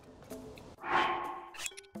more.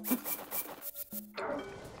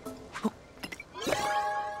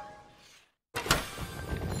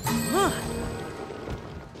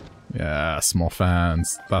 Yes, more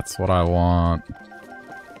fans. That's what I want.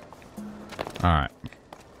 Alright.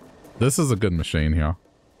 This is a good machine here.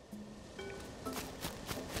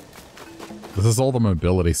 This is all the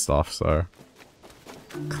mobility stuff, so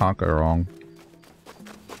can't go wrong.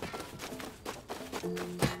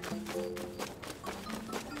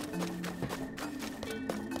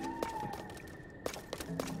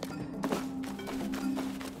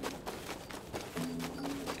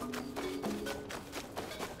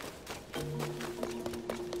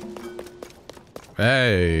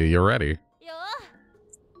 Hey, you're ready.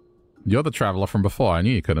 You're the traveler from before. I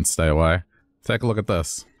knew you couldn't stay away. Take a look at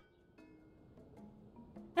this.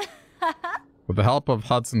 With the help of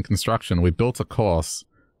Hudson Construction, we built a course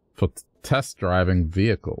for test driving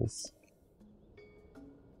vehicles.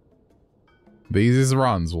 These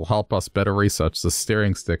runs will help us better research the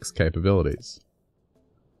steering stick's capabilities.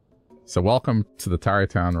 So welcome to the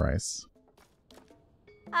Tarrytown race.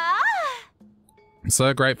 I'm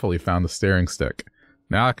so grateful you found the steering stick.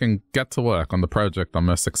 Now I can get to work on the project I'm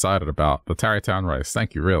most excited about, the Tarrytown race.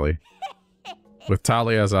 Thank you, really. With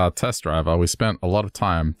Tali as our test driver, we spent a lot of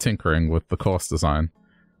time tinkering with the course design,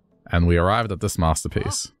 and we arrived at this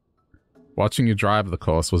masterpiece. Watching you drive the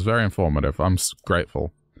course was very informative. I'm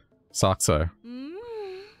grateful. Sakso.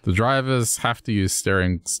 The drivers have to use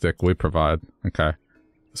steering stick we provide. Okay.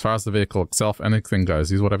 As far as the vehicle itself, anything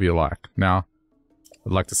goes. Use whatever you like. Now,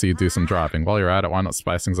 I'd like to see you do some driving. While you're at it, why not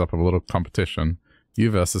spice things up with a little competition? You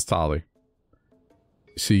versus Tali.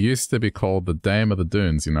 She used to be called the Dame of the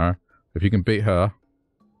Dunes, you know? If you can beat her,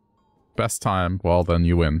 best time, well, then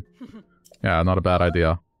you win. Yeah, not a bad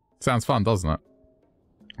idea. Sounds fun, doesn't it?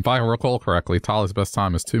 If I recall correctly, Tali's best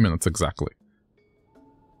time is 2 minutes exactly.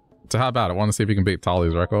 So how about it? Want to see if you can beat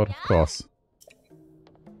Tali's record? Of course.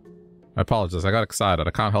 I apologize, I got excited.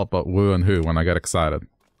 I can't help but woo and hoo when I get excited.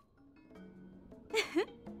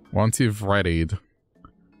 Once you've readied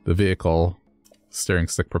the vehicle, steering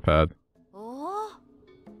stick prepared.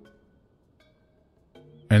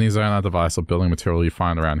 Any Zonar device or building material you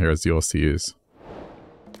find around here is yours to use.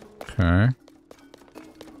 Okay.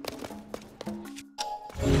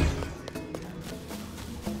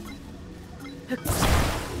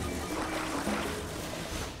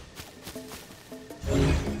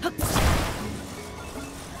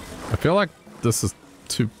 I feel like this is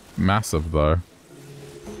too massive, though.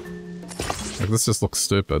 Like, this just looks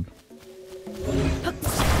stupid.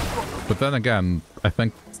 But then again, I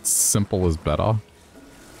think simple is better.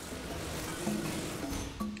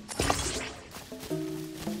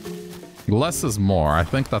 Less is more. I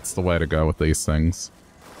think that's the way to go with these things.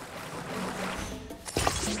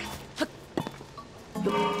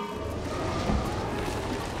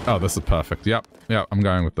 Oh, this is perfect. Yep, I'm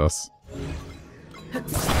going with this.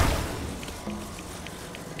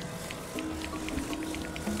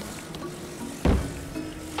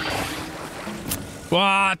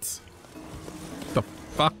 What? The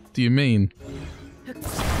fuck do you mean?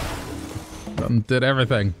 Did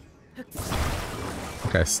everything.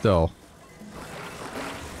 Okay, still.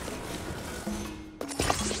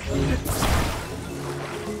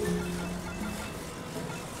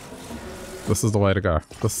 This is the way to go.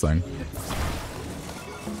 This thing.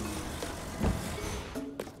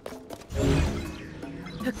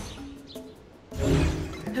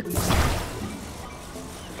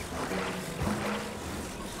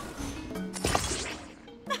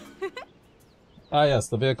 Ah yes,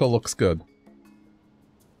 the vehicle looks good.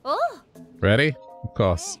 Oh. Ready? Of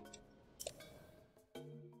course.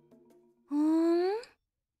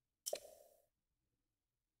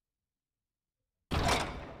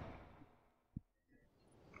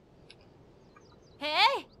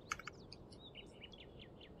 Hey.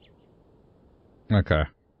 Okay.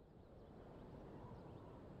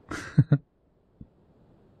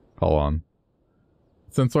 Hold on.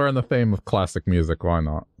 Since we're in the theme of classic music, why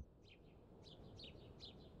not?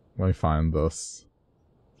 Let me find this.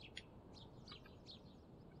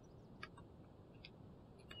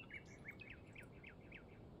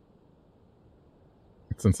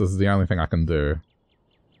 Since this is the only thing I can do.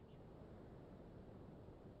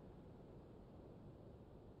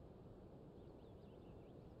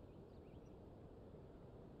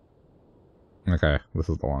 Okay, this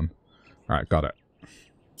is the one. Alright, got it.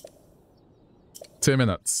 2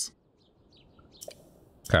 minutes.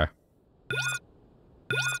 Okay.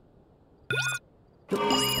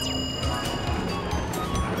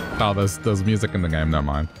 Oh, there's music in the game, never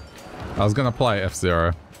mind. I was gonna play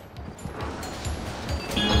F-Zero.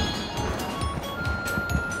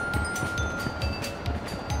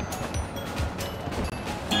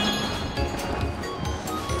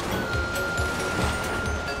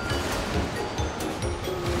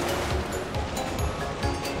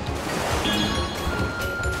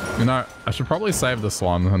 You know, I should probably save this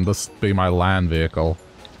one and this be my land vehicle.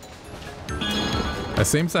 I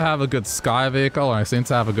seem to have a good sky vehicle and I seem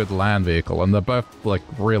to have a good land vehicle, and they're both, like,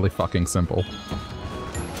 really fucking simple.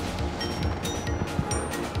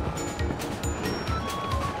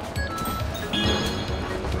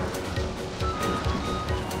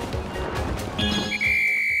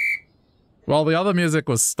 Well, the other music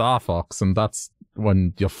was Star Fox, and that's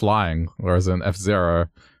when you're flying, whereas in F-Zero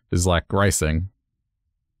is, like, racing.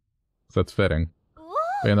 So it's fitting.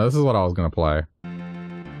 But, you know, this is what I was gonna play.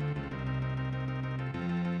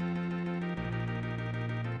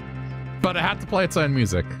 But it had to play its own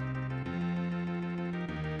music.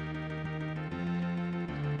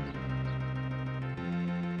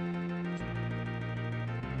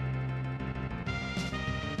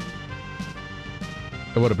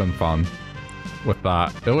 It would have been fun with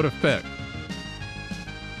that. It would have fit.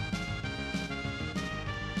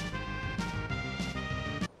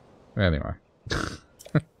 Anyway.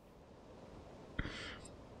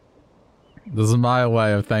 This is my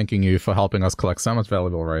way of thanking you for helping us collect so much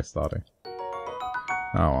valuable race starting.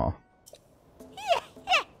 Oh well.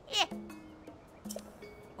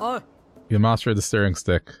 Oh. Your mastery of the steering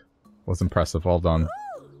stick was impressive. Well done.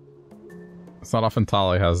 It's not often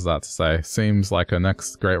Tali has that to say. Seems like her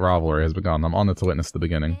next great rivalry has begun. I'm honored to witness the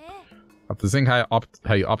beginning. After seeing how you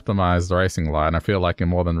optimized the racing line, I feel like you're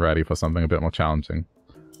more than ready for something a bit more challenging.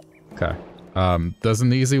 Okay. There's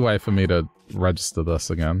an easy way for me to register this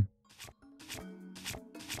again.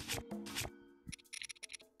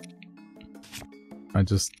 I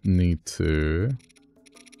just need to...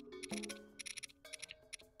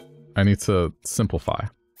 I need to simplify.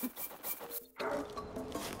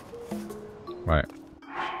 Right.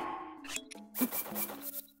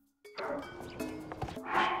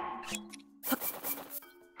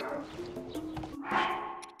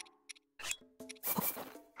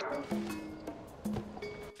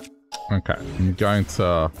 Okay, I'm going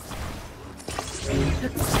to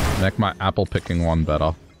make my apple picking one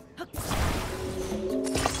better.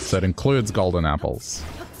 So it includes golden apples.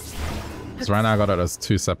 Because right now I got it as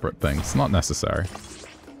two separate things. Not necessary.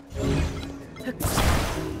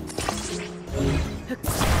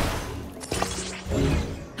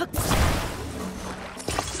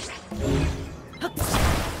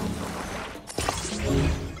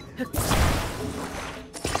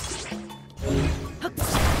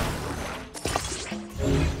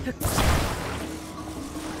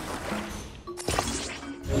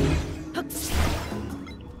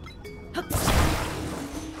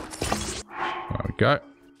 Go.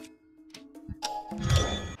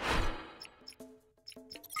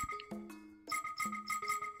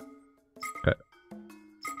 Okay.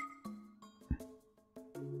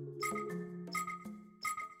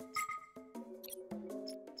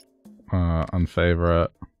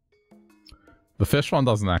 Unfavorite. The fish one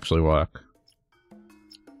doesn't actually work.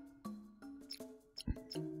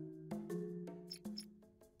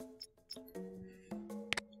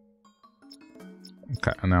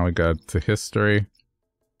 Okay, and now we go to history.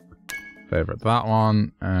 Favorite that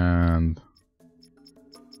one, and...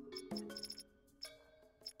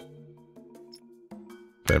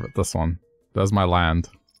 favorite this one. There's my land.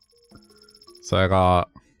 So I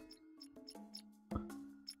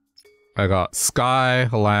got sky,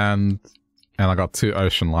 land, and I got two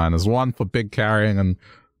ocean liners. One for big carrying and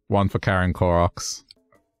one for carrying Koroks.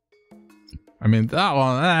 I mean, that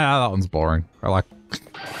one, that one's boring. I like...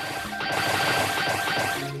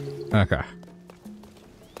 Okay.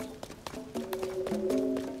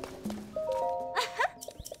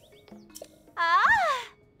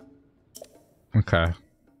 Okay.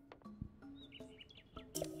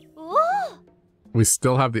 Ooh. We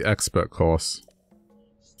still have the expert course.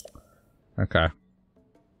 Okay.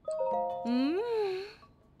 Mm.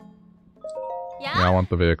 Yeah, I want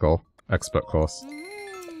the vehicle. Expert course.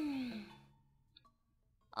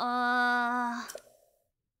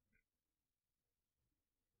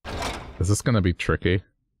 Is this gonna be tricky?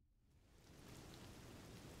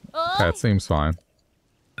 Okay, it seems fine.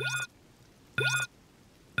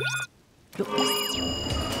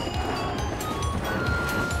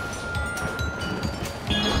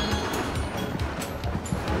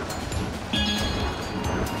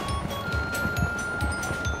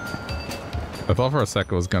 I thought for a sec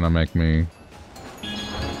it was gonna make me...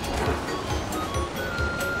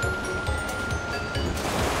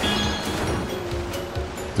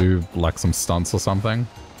 do like some stunts or something.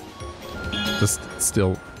 This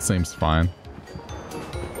still seems fine.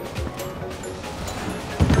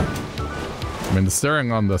 I mean, the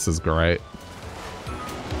steering on this is great.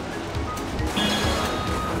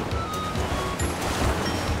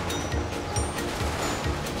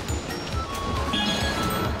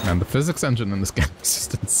 And the physics engine in this game is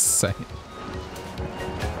just insane.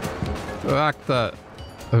 The fact that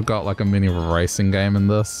they've got like a mini racing game in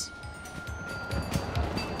this.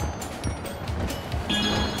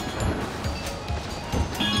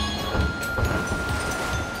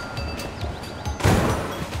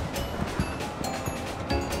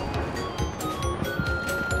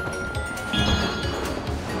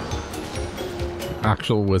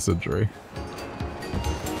 Actual wizardry.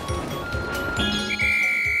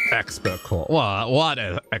 Expert course. What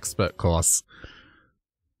an expert course.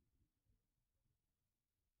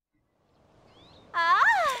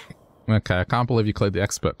 Okay, I can't believe you cleared the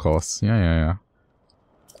expert course. Yeah.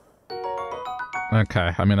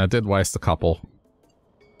 Okay, I mean, I did waste a couple.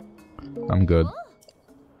 I'm good.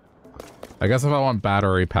 I guess if I want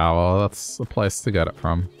battery power, that's the place to get it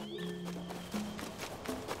from.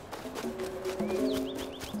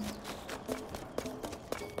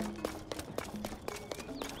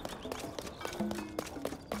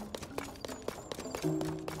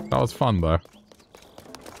 That was fun, though.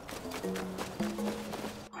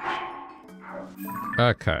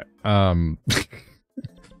 Okay,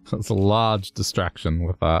 that's a large distraction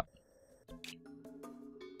with that.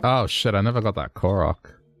 Oh shit, I never got that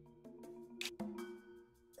Korok.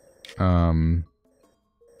 I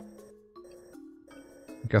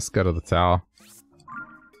guess go to the tower.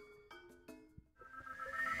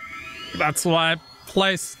 That's why I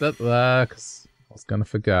placed it there, because I was gonna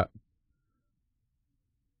forget.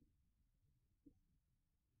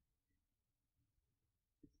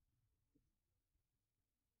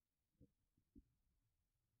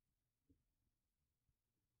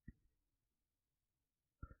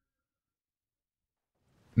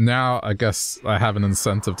 Now, I guess I have an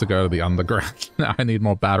incentive to go to the underground. Now I need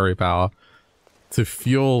more battery power to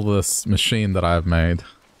fuel this machine that I've made.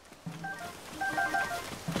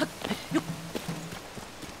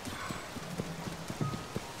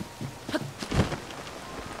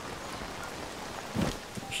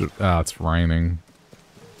 It's raining.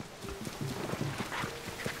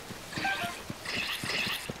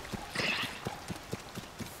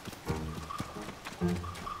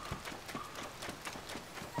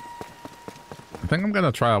 I think I'm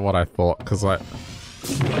gonna try what I thought, because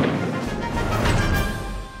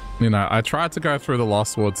you know, I tried to go through the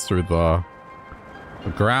Lost Woods through the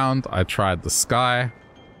ground. I tried the sky.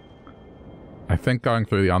 I think going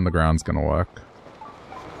through the underground's gonna work.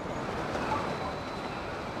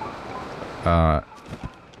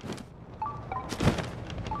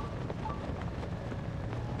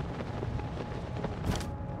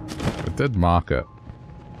 It did mark it.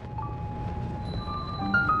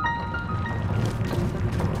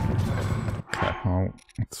 Okay, well,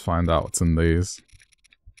 let's find out what's in these.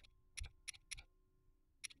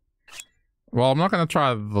 Well, I'm not going to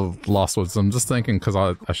try the Lost Woods. I'm just thinking because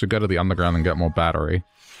I should go to the underground and get more battery.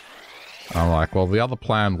 I'm like, well, the other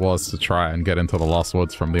plan was to try and get into the Lost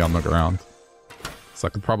Woods from the underground. So I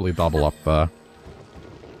could probably double up there.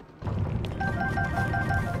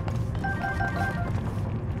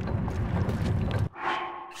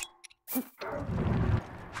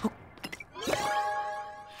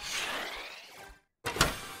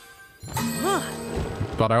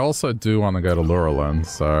 But I also do want to go to Lurelin,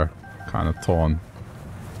 so kind of torn.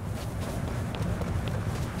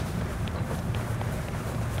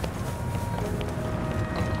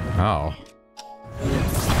 Oh.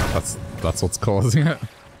 That's what's causing it.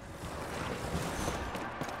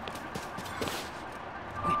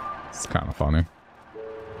 It's kind of funny.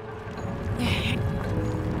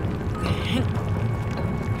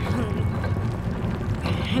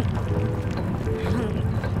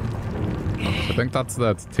 I think that's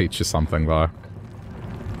there to teach you something, though.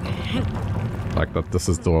 Like that this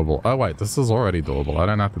is doable. Oh wait, this is already doable. I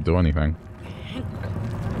don't have to do anything.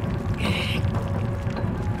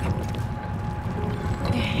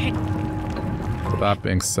 But that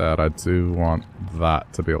being said, I do want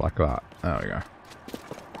that to be like that. There we go.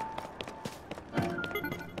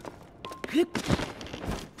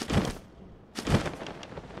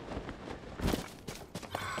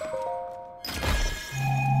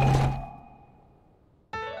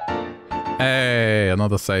 Hey,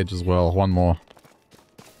 another sage as well. One more.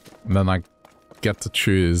 And then I get to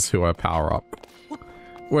choose who I power up.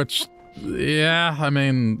 Which, yeah, I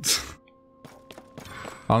mean...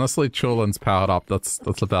 honestly, Chulin's powered up. That's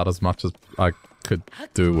about as much as I could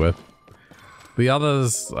do with. The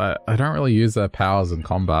others, I don't really use their powers in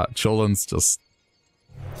combat. Chulin's just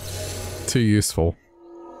too useful.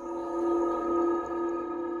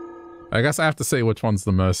 I guess I have to see which one's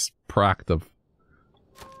the most proactive.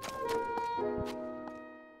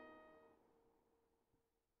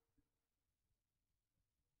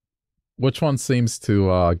 Which one seems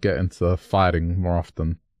to get into fighting more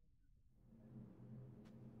often?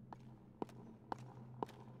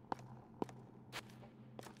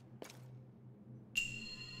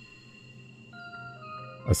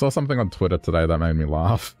 I saw something on Twitter today that made me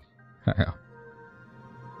laugh. Hang on.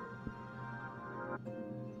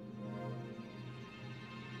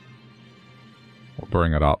 We'll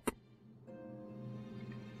bring it up.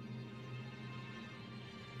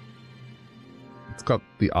 It's got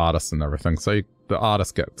the artist and everything, so the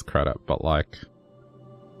artist gets credit, but like...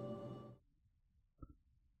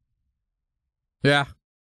 yeah,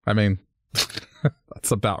 I mean,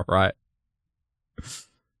 that's about right.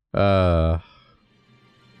 That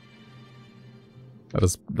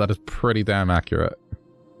is pretty damn accurate.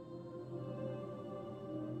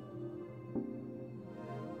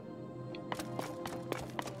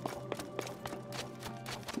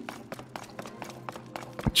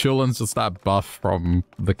 Chulin's just that buff from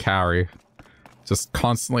the carry. Just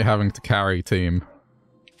constantly having to carry team.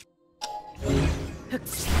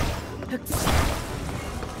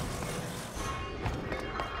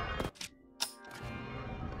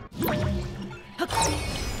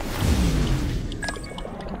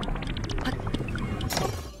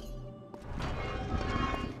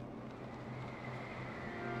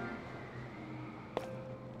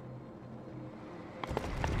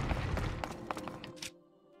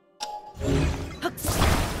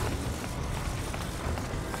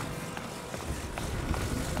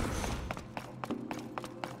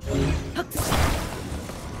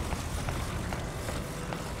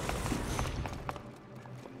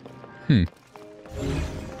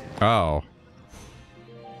 Oh.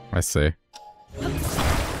 I see.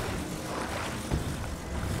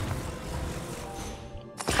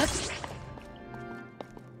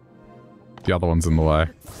 The other one's in the way.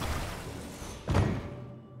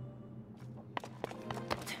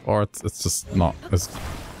 Or it's just not as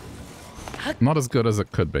good as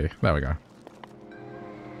it could be. There we go.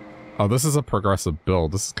 Oh, this is a progressive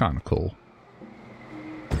build. This is kind of cool.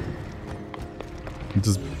 I'm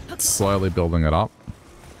just slowly building it up.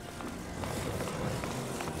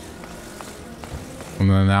 And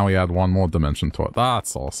then now we add one more dimension to it.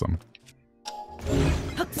 That's awesome.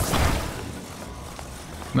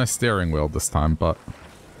 No steering wheel this time, but...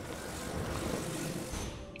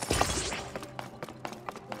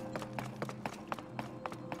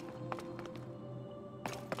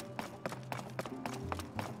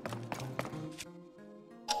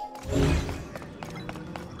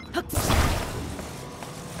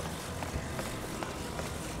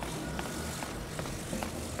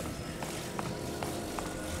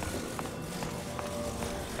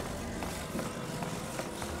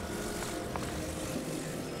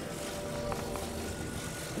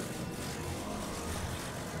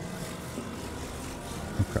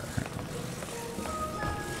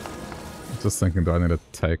 just thinking, do I need to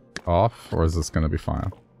take off, or is this going to be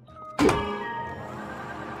fine?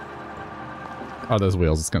 Oh, there's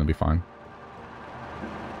wheels. It's going to be fine.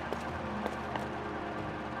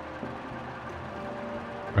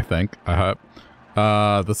 I think. I hope.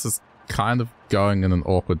 This is kind of going in an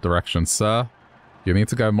awkward direction, sir. You need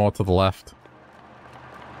to go more to the left.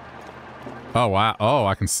 Oh, wow. Oh,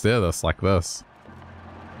 I can steer this like this.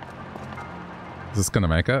 Is this going to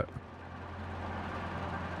make it?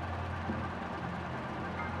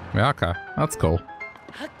 Yeah, okay. That's cool.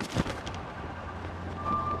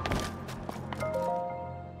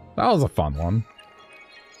 That was a fun one.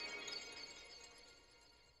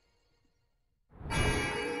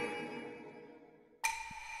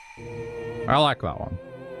 I like that one.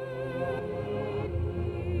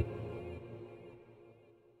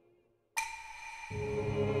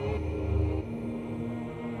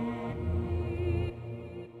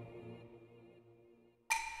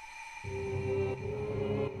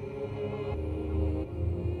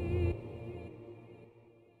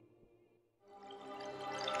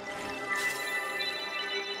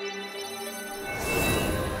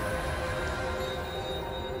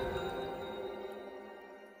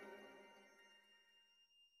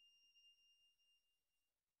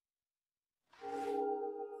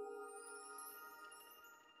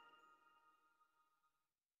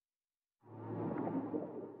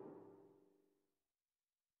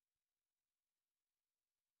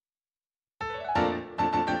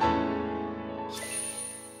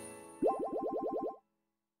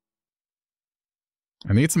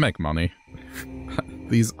 I need to make money.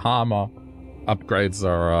 These armor upgrades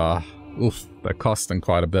are, oof, they're costing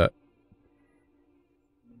quite a bit.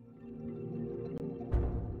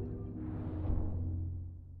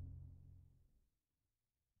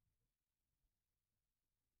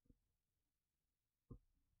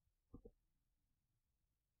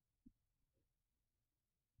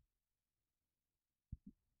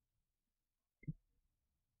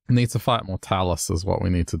 Need to fight Mortalis is what we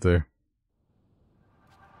need to do.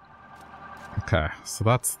 Okay, so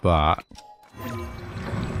that's that.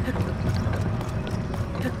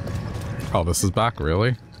 Oh, this is back,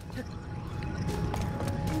 really?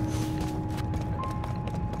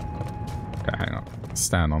 Okay, hang on.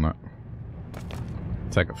 Stand on it.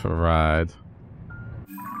 Take it for a ride.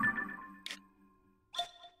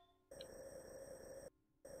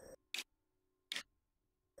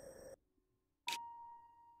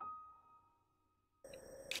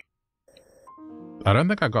 I don't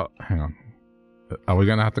think I got... Hang on. Are we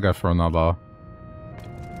gonna have to go for another...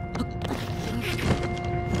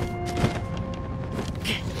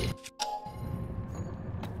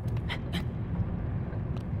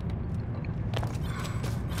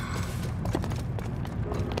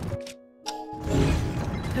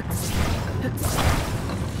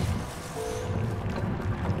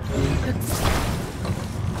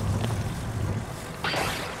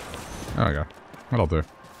 There we go. That'll do.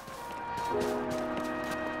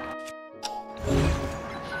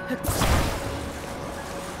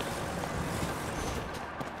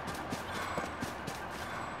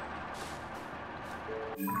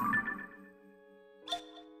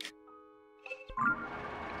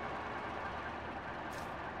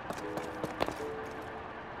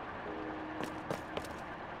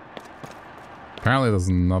 Apparently there's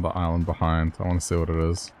another island behind. I want to see what it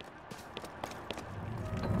is.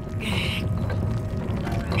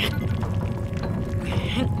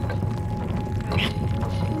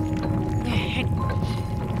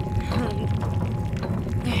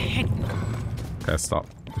 Okay, stop.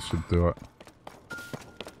 This should do it.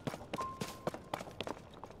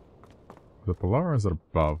 Is it below or is it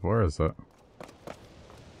above? Where is it?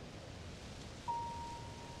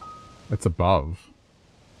 It's above.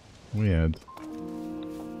 Weird.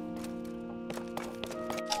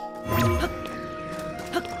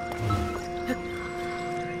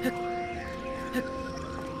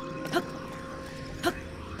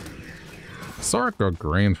 I saw it go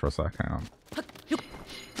green for a second. Hang on.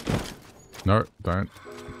 No, don't.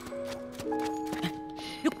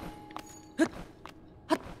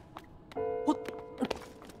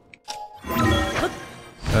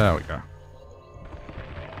 There we go.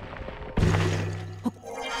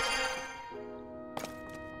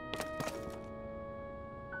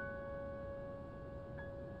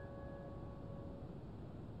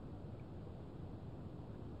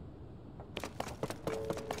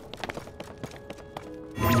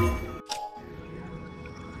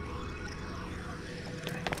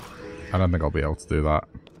 I don't think I'll be able to do that.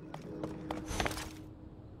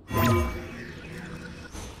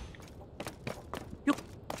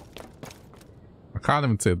 I can't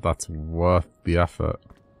even see if that's worth the effort.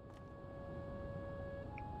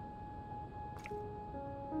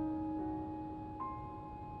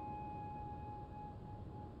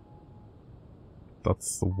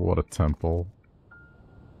 That's the water temple.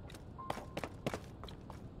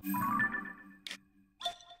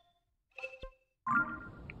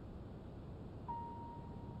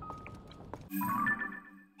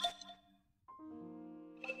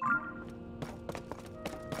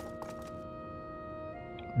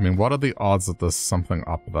 I mean, what are the odds that there's something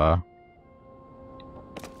up there?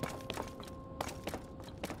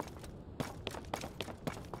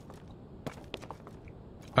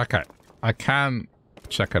 Okay, I can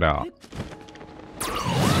check it out. So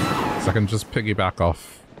I can just piggyback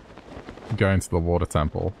off going to the water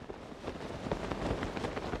temple.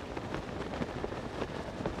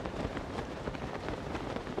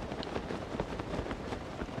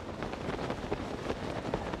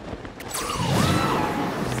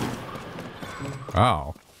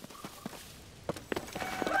 Oh.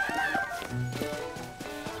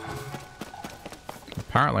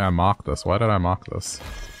 Apparently I marked this. Why did I mark this?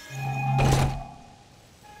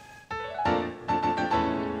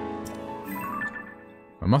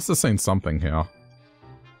 I must have seen something here.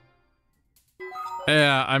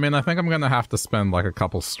 Yeah, I mean, I think I'm gonna have to spend like a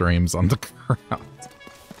couple streams underground.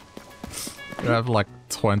 I have like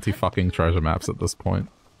 20 fucking treasure maps at this point.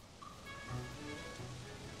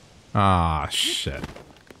 Ah, shit.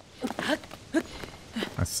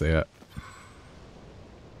 I see it.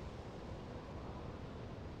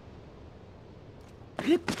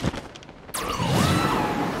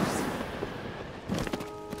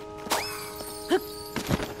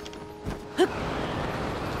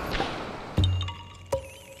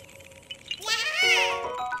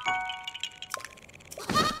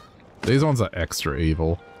 These ones are extra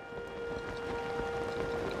evil.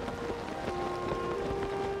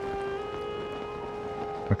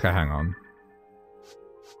 Okay, hang on.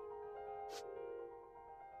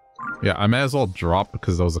 Yeah, I may as well drop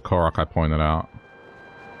because there was a Korok I pointed out.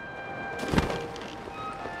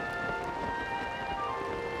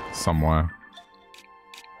 Somewhere.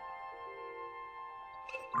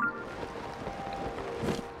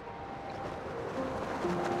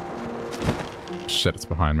 Shit, it's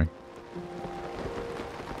behind me.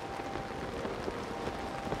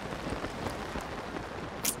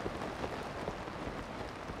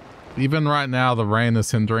 Even right now, the rain is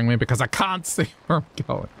hindering me because I can't see where I'm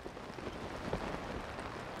going.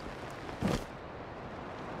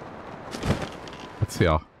 It's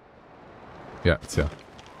here. Yeah, it's here.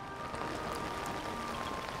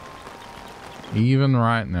 Even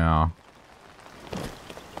right now.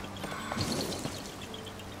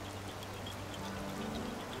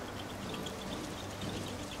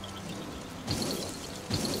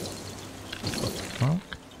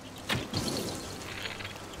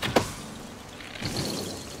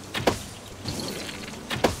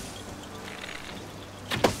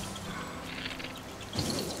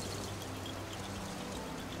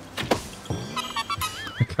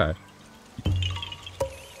 Okay.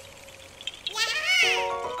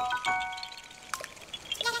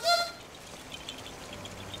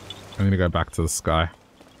 I need to go back to the sky.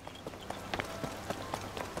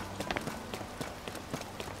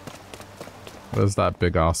 Where's that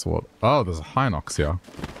big ass what? Oh, there's a Hinox here.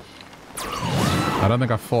 I don't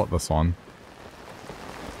think I fought this one.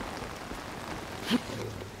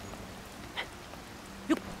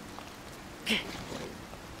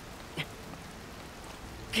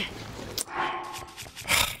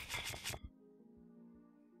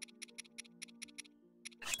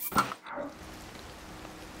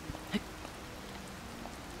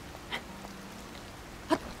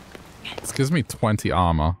 This gives me 20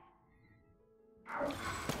 armor.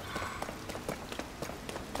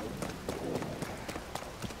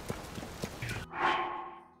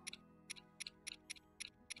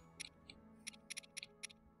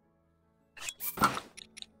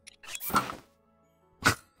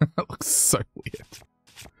 That looks so weird.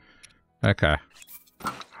 Okay.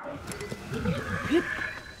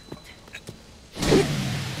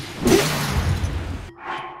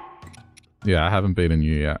 Yeah, I haven't beaten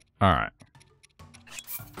you yet. Alright.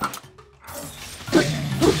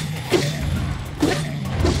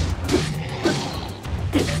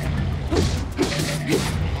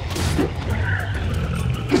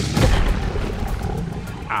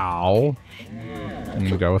 Ow. I'm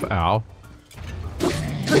gonna go with ow.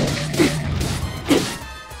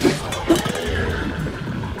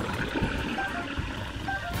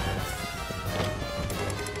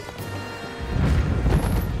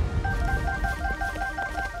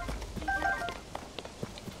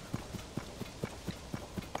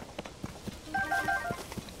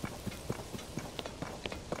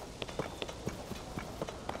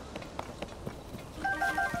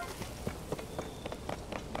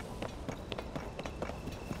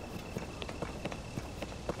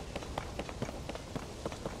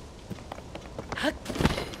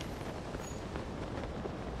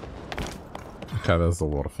 Okay, there's the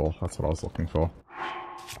waterfall. That's what I was looking for.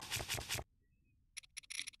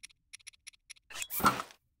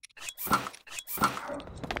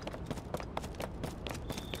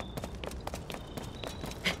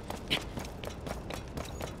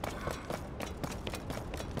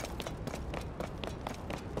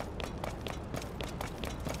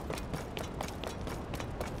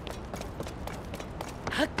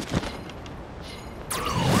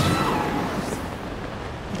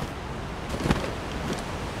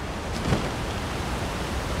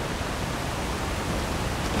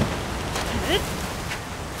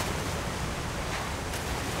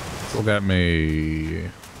 Will get me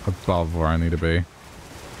above where I need to be.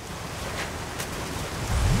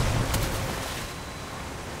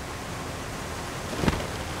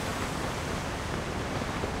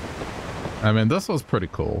 I mean, this was pretty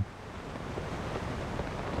cool.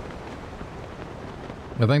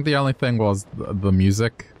 I think the only thing was the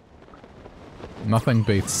music. Nothing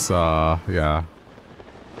beats, yeah,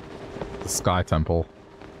 the Sky Temple.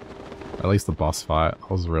 At least the boss fight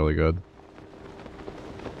was really good.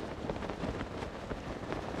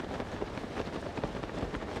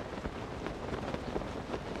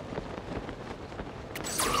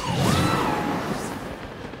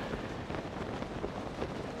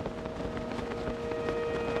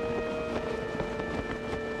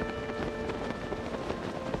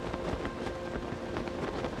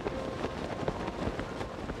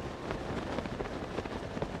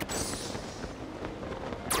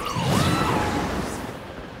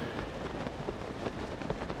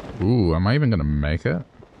 Ooh, am I even gonna make it?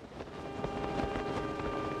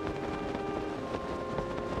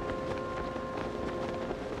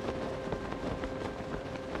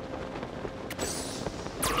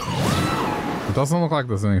 It doesn't look like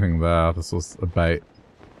there's anything there. This was a bait.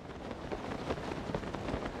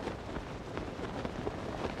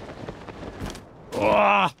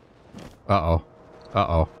 Uh-oh.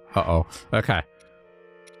 Uh-oh. Uh-oh. Okay.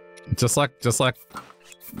 Just like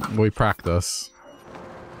we practice.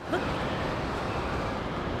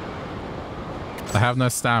 I have no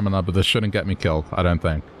stamina, but this shouldn't get me killed, I don't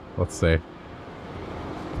think. Let's see.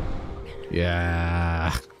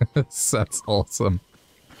 Yeah. That's awesome.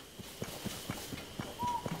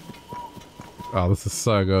 Oh, this is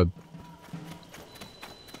so good.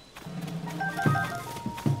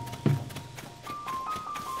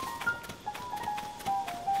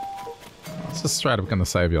 It's just straight up gonna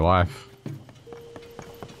save your life.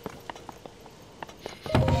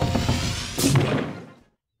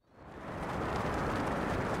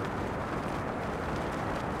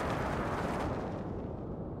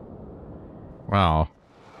 Wow.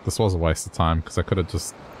 This was a waste of time, because I could have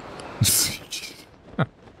just...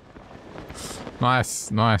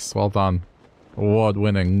 Nice, well done.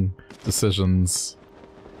 Award-winning decisions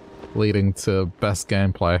leading to best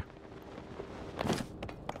gameplay.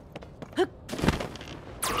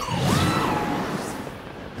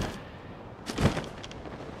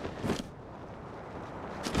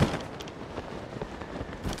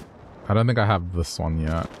 I don't think I have this one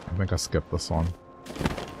yet. I think I skipped this one.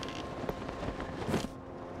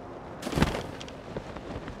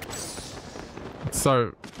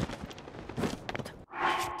 So...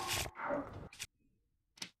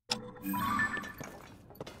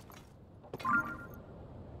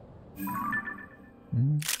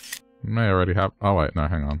 May already have... Oh wait, no,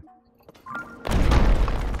 hang on.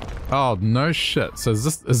 Oh, no shit. So is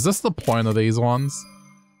this the point of these ones?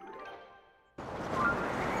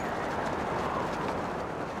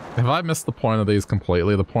 Have I missed the point of these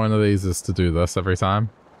completely? The point of these is to do this every time?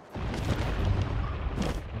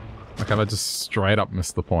 Like, have I just straight up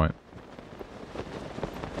missed the point?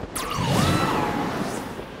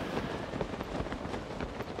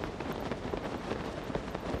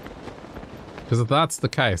 Because if that's the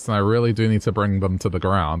case, then I really do need to bring them to the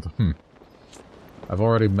ground. I've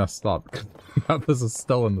already messed up. This is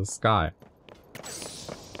still in the sky.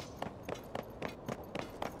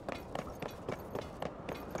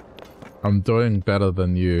 I'm doing better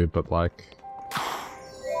than you, but like...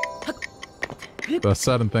 There are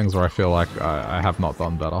certain things where I feel like I have not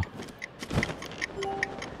done better.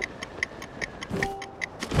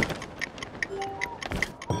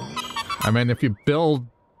 I mean, if you build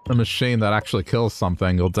a machine that actually kills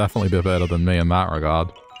something, you'll definitely be better than me in that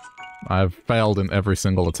regard. I've failed in every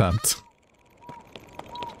single attempt.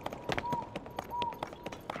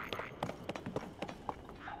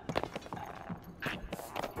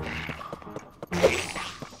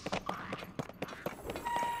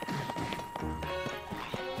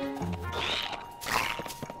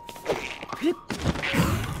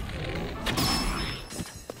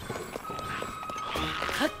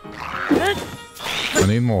 I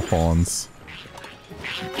need more horns.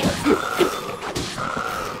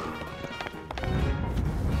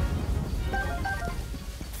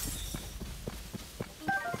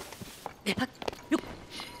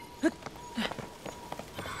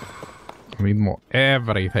 I need more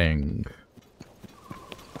everything.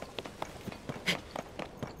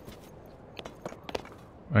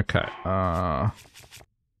 Okay,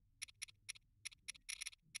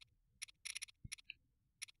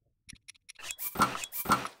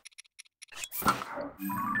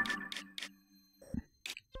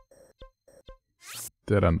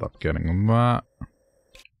 did end up getting that.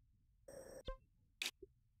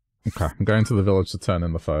 Okay, I'm going to the village to turn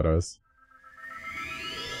in the photos.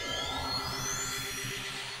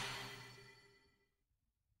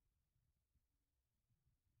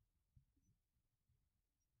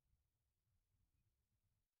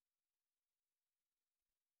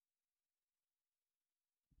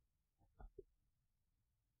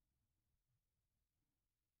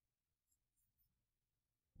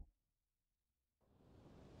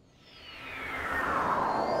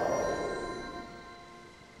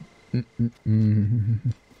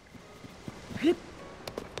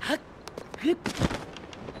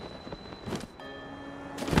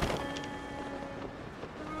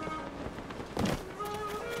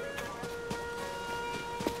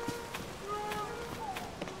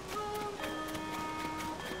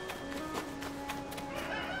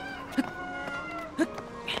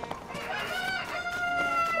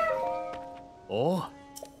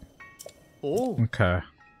 Okay.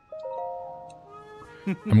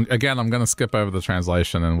 Again, I'm going to skip over the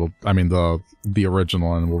translation and the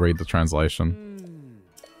original, and we'll read the translation.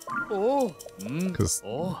 Because,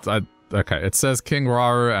 okay, it says King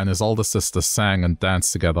Rauru and his older sister sang and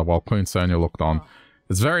danced together while Queen Sonia looked on.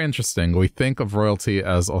 It's very interesting. We think of royalty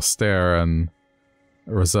as austere and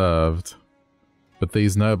reserved, but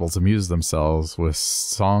these nobles amused themselves with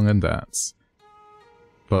song and dance.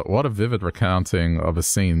 But what a vivid recounting of a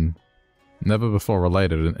scene never before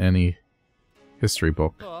related in any history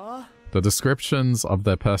book. The descriptions of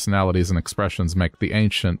their personalities and expressions make the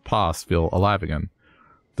ancient past feel alive again.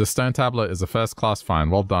 The stone tablet is a first-class find.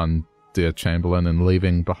 Well done, dear Chamberlain, in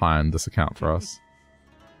leaving behind this account for us.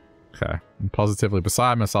 Okay. I'm positively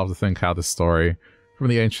beside myself to think how this story from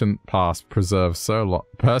the ancient past persevered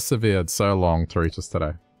so long to reach us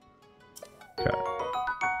today. Okay.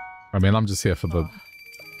 I mean, I'm just here for the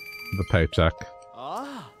paycheck.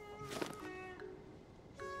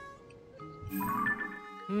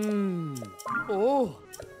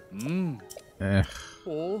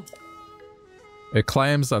 It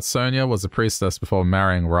claims that Sonia was a priestess before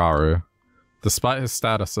marrying Rauru. Despite his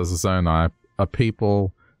status as a Zonai, a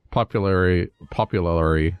people popularly,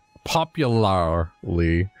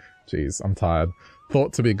 jeez, I'm tired,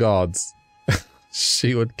 thought to be gods,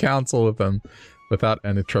 she would counsel with them without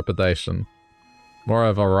any trepidation.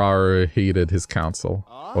 Moreover, Rauru heeded his counsel,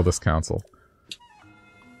 or this counsel.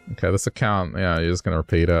 Okay, this account, yeah, you're just gonna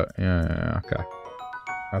repeat it. Yeah, okay.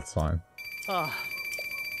 That's fine.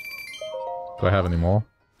 Do I have any more?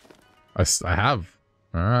 I have.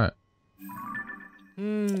 Alright.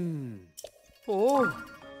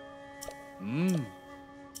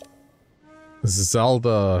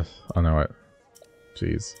 Zelda... Oh, no, wait.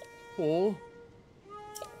 Jeez.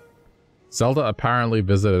 Zelda apparently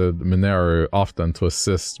visited Mineru often to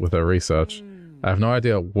assist with her research. I have no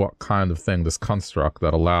idea what kind of thing this construct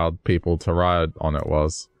that allowed people to ride on it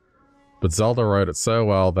was. But Zelda wrote it so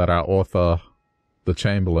well that our author, the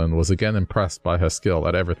Chamberlain, was again impressed by her skill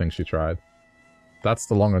at everything she tried. That's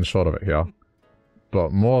the long and short of it here.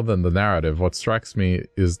 But more than the narrative, what strikes me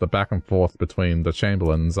is the back and forth between the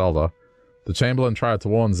Chamberlain and Zelda. The Chamberlain tried to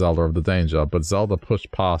warn Zelda of the danger, but Zelda pushed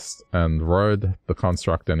past and rode the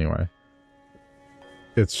construct anyway.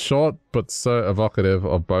 It's short, but so evocative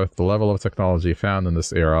of both the level of technology found in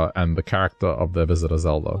this era and the character of their visitor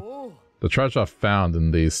Zelda. The treasure found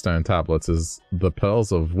in these stone tablets is the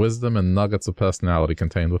pearls of wisdom and nuggets of personality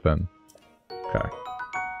contained within. Okay.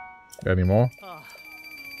 Any more?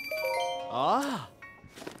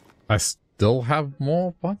 I still have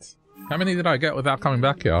more? What? How many did I get without coming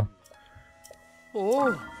back here?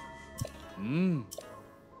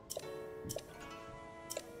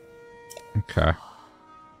 Okay.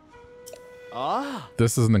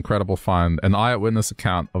 This is an incredible find. An eyewitness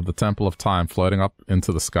account of the Temple of Time floating up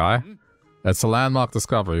into the sky. It's a landmark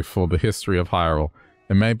discovery for the history of Hyrule.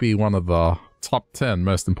 It may be one of the top 10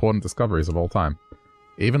 most important discoveries of all time.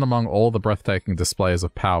 Even among all the breathtaking displays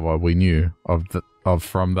of power we knew of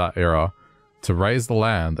from that era, to raise the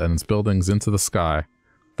land and its buildings into the sky,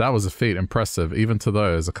 that was a feat impressive even to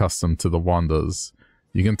those accustomed to the wonders.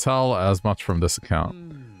 You can tell as much from this account.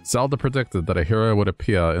 Zelda predicted that a hero would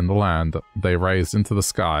appear in the land they raised into the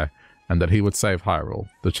sky, and that he would save Hyrule.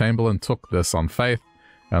 The Chamberlain took this on faith,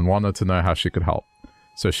 and wanted to know how she could help.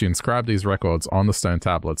 So she inscribed these records on the stone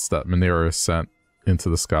tablets that Mineru sent into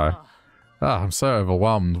the sky. I'm so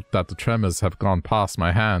overwhelmed that the tremors have gone past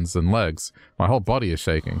my hands and legs. My whole body is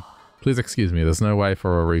shaking. Please excuse me, there's no way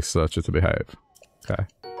for a researcher to behave. Okay.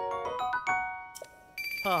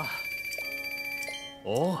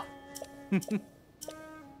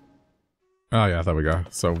 Oh yeah, there we go.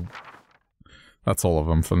 So, that's all of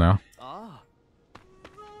them for now.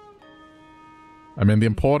 I mean, the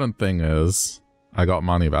important thing is, I got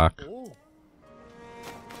money back.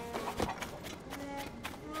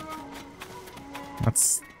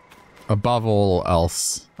 That's, above all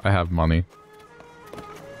else, I have money.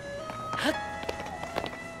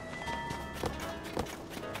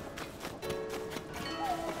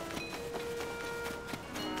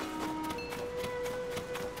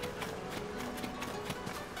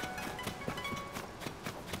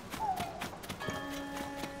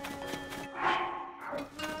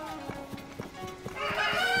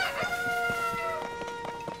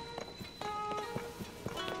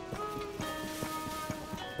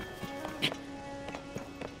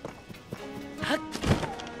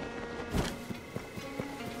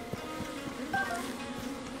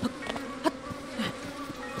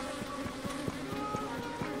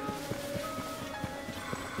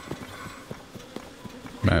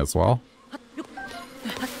 May as well.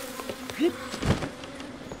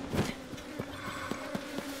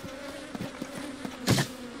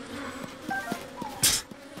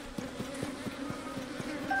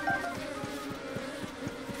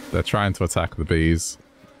 They're trying to attack the bees.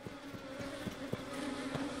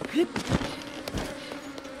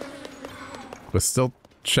 They're still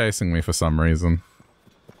chasing me for some reason.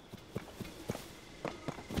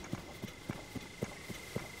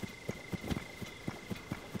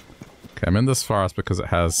 Okay, I'm in this forest because it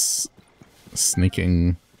has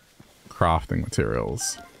sneaking crafting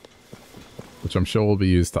materials, which I'm sure will be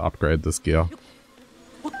used to upgrade this gear.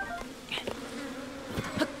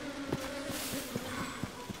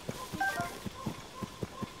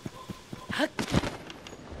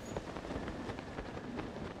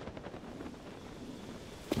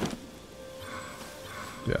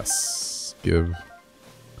 Yes, give.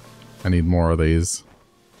 I need more of these.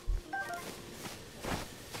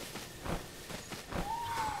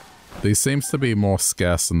 These seems to be more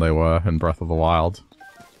scarce than they were in Breath of the Wild.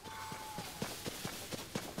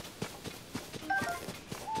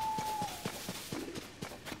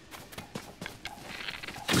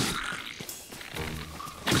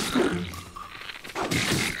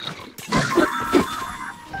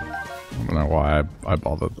 I don't know why I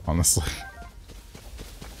bothered, honestly.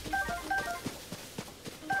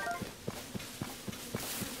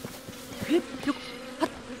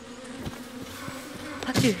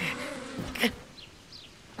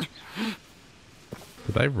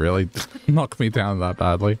 Did they really knock me down that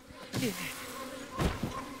badly?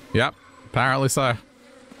 Yep, apparently so.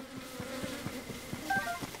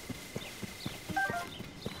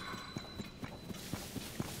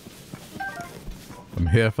 I'm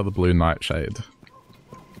here for the blue nightshade.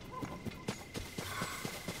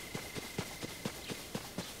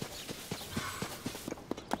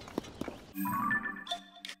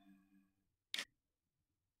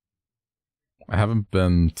 I haven't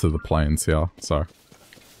been to the plains here, so...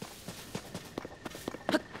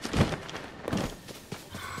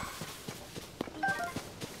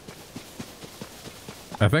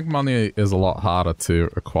 I think money is a lot harder to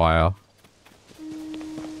acquire.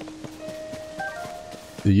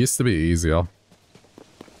 It used to be easier.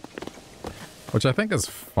 Which I think is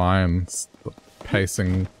fine. The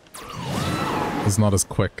pacing is not as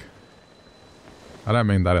quick. I don't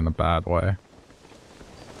mean that in a bad way.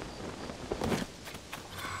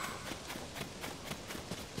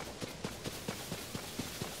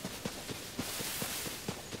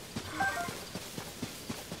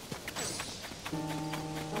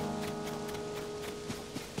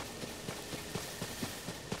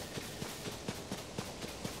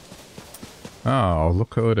 Oh,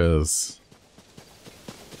 look who it is.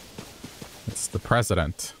 It's the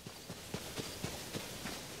president.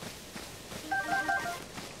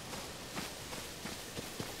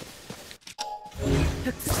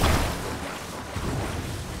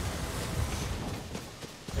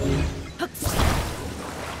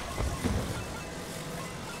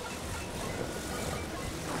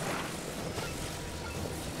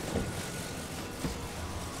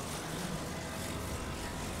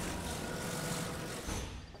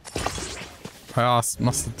 I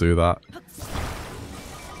must do that.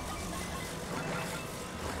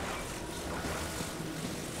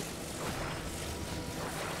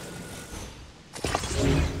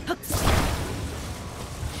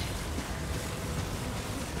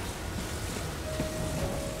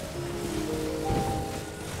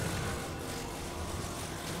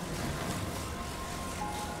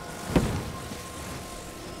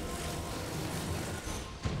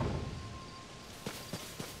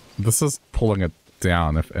 This is pulling it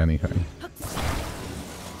down, if anything.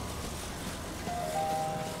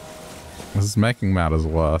 This is making matters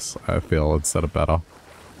worse, I feel, instead of better.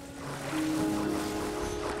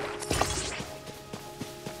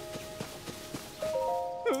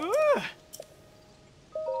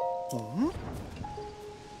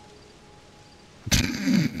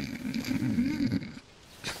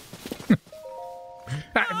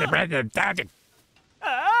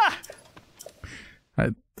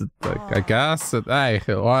 I guess it, hey,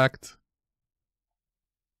 it worked.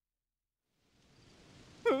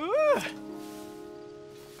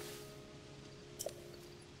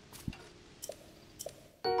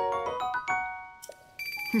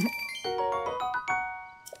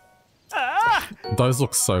 Those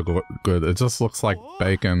look so good. It just looks like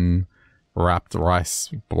bacon wrapped rice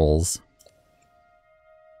balls.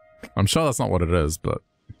 I'm sure that's not what it is, but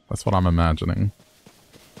that's what I'm imagining.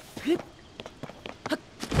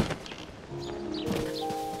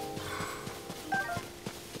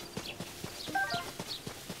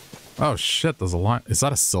 Oh shit, there's a line. Is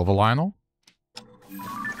that a silver Lionel?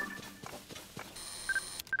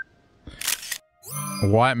 A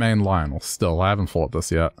white mane Lionel. Still, I haven't fought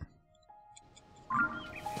this yet.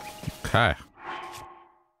 Okay.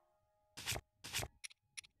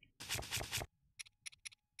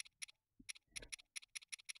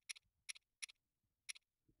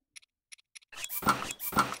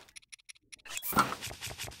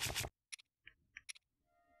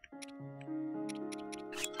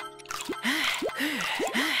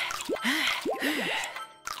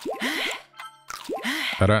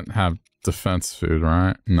 I don't have defense food,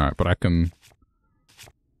 right? No, but I can...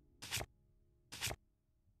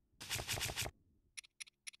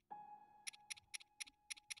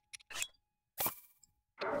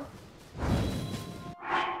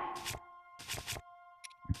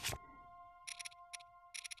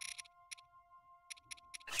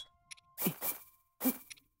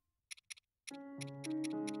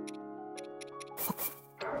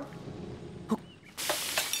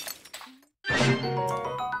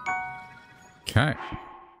 Okay.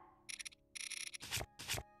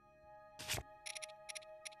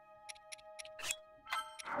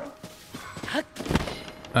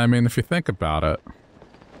 I mean, if you think about it,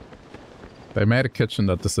 they made a kitchen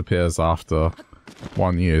that disappears after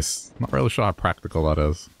one use. Not really sure how practical that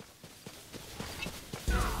is.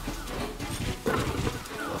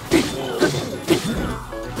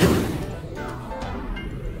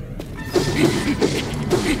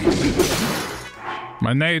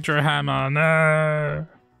 My nature hammer, no!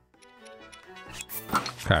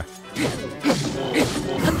 Okay.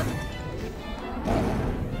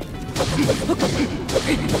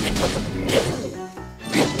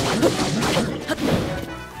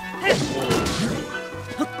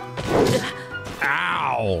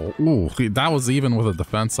 Ow! Ooh, that was even with a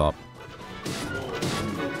defense up.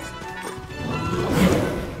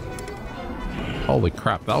 Holy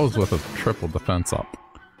crap, that was with a triple defense up.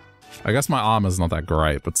 I guess my armor's not that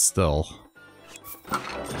great, but still.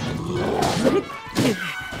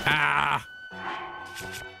 Ah!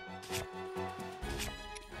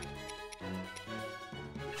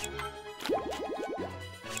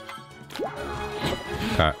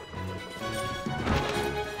 Okay.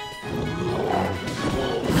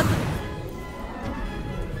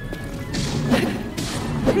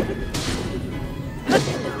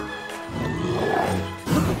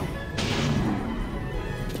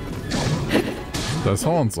 Those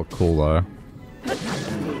horns look cool though.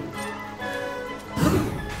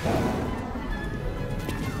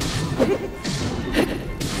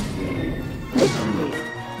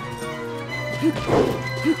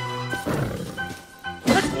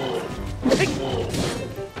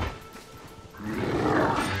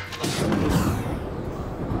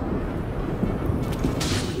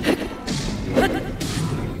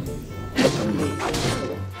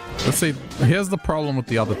 But see, here's the problem with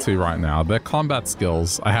the other two right now. Their combat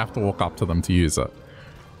skills, I have to walk up to them to use it.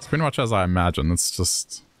 It's pretty much as I imagine. It's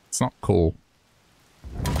just, it's not cool.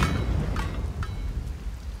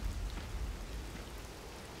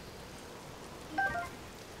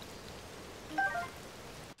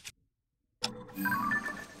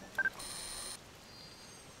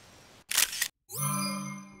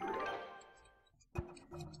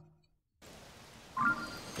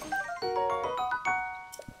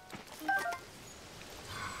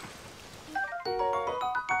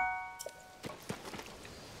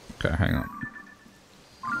 Okay, hang on.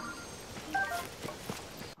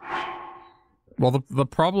 Well, the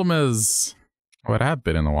problem is... Oh, I had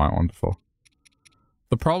been in the white one before.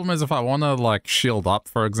 The problem is if I want to, like, shield up,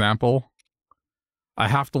 for example, I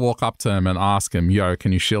have to walk up to him and ask him, yo,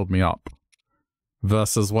 can you shield me up?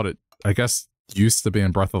 Versus what it, I guess, used to be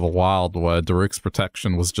in Breath of the Wild, where Daruk's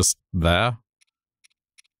protection was just there.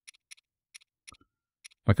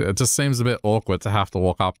 Like, it just seems a bit awkward to have to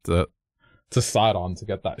walk up to Sidon to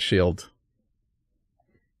get that shield.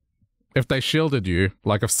 If they shielded you,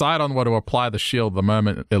 like if Sidon were to apply the shield the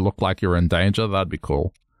moment it looked like you were in danger, that'd be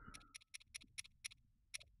cool.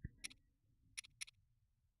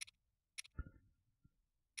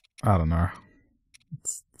 I don't know.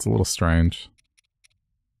 It's a little strange.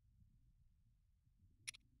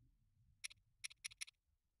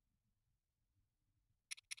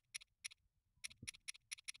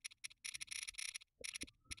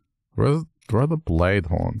 Where are the blade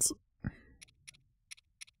horns?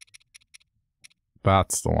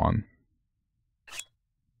 That's the one.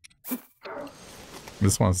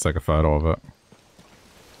 Just wanted to take a photo of it.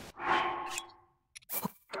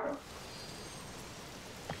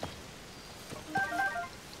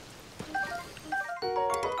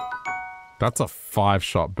 That's a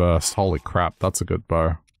 5-shot burst. Holy crap, that's a good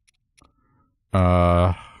bow.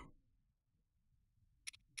 Well,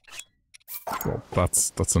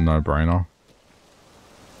 that's a no-brainer.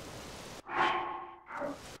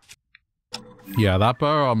 Yeah, that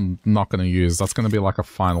bow I'm not going to use. That's going to be like a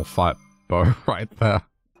final fight bow right there.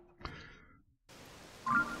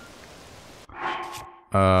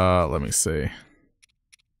 Let me see.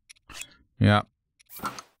 Yeah.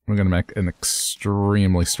 We're going to make an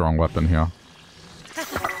extremely strong weapon here.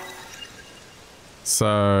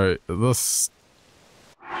 So, this...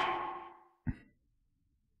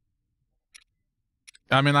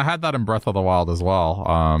 I mean, I had that in Breath of the Wild as well.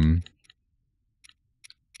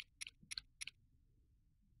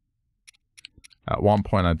 At one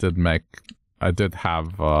point I did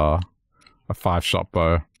have a 5-shot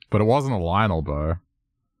bow, but it wasn't a Lionel bow.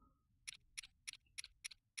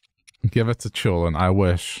 Give it to Chulin. I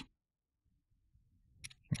wish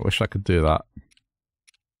I could do that.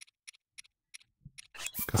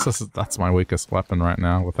 Because that's my weakest weapon right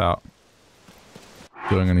now without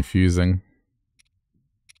doing any fusing.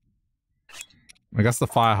 I guess the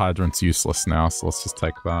fire hydrant's useless now, so let's just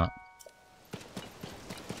take that.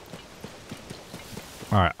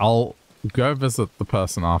 Alright, I'll go visit the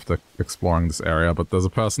person after exploring this area, but there's a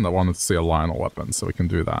person that wanted to see a Lionel weapon, so we can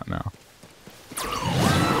do that now.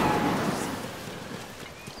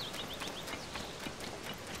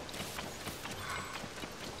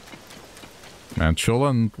 Man,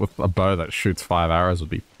 Chulin with a bow that shoots 5 arrows would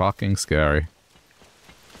be fucking scary.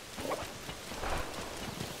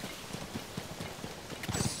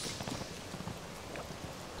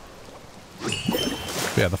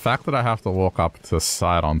 But yeah, the fact that I have to walk up to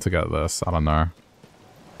Sidon to get this, I don't know.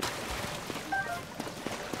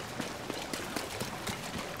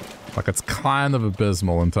 Like, it's kind of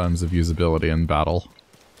abysmal in terms of usability in battle.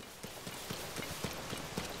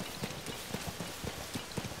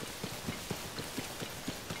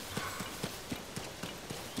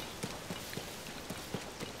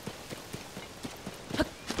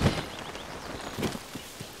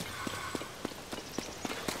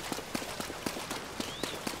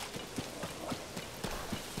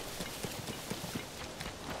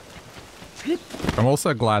 I'm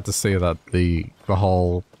also glad to see that the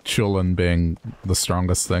whole Chulin being the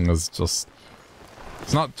strongest thing is just...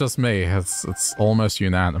 It's not just me, it's almost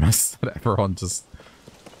unanimous that everyone just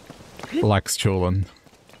likes Chulin.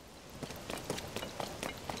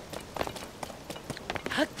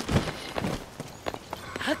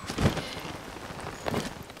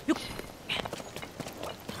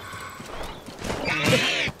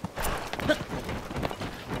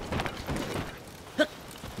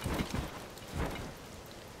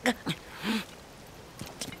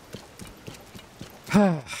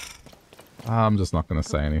 I'm just not going to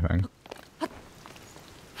say anything.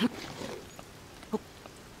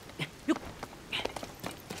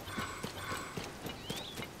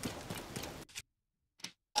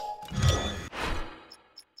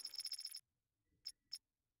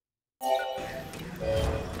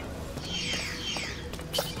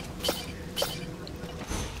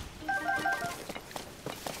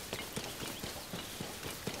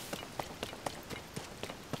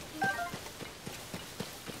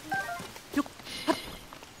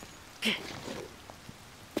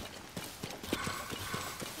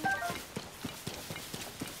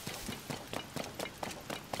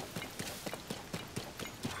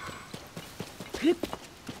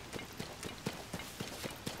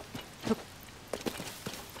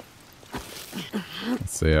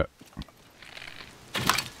 See it.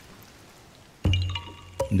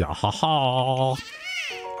 Yeah, haha.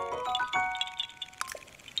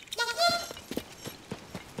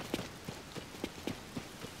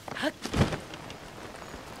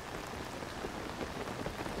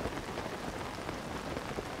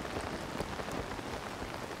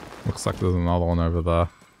 Looks like there's another one over there.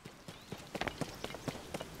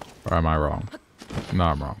 Or am I wrong? No,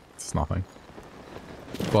 I'm wrong. It's nothing.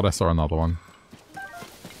 Thought I saw another one.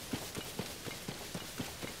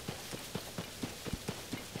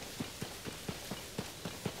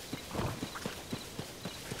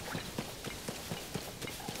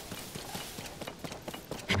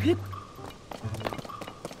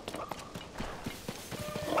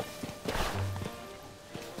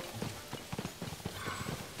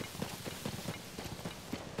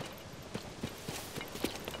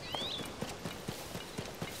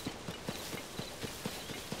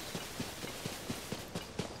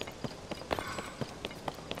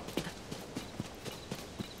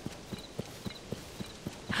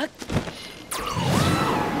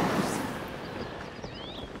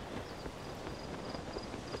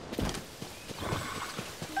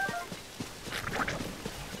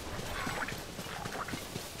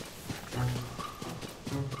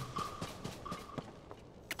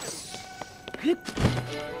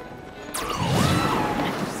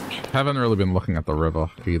 Haven't really been looking at the river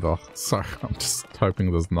either, so I'm just hoping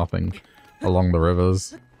there's nothing along the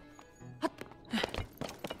rivers.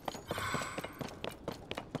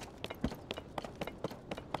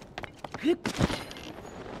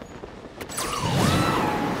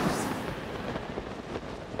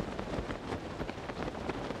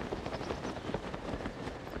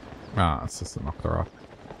 Ah, it's just a knocker off.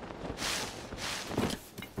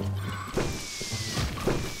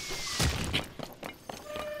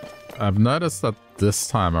 I've noticed that this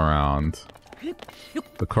time around,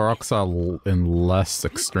 the Koroks are in less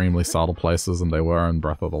extremely subtle places than they were in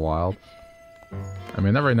Breath of the Wild. I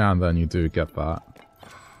mean, every now and then you do get that.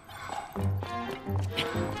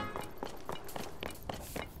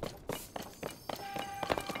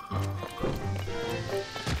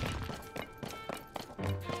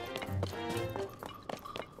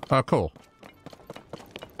 Oh, cool.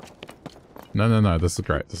 No, no, no, this is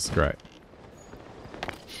great, this is great.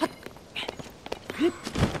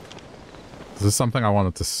 This is something I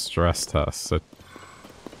wanted to stress test, so...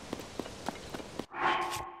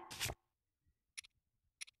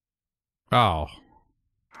 Oh.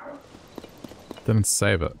 Didn't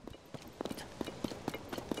save it.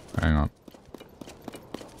 Hang on.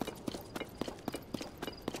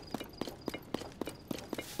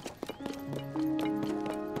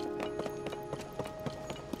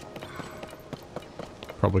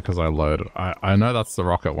 Probably because I loaded. I know that's the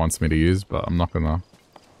rock it wants me to use, but I'm not gonna...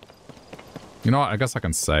 You know what? I guess I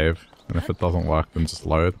can save. And if it doesn't work, then just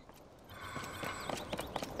load.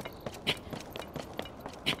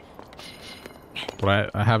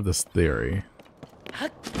 But I have this theory.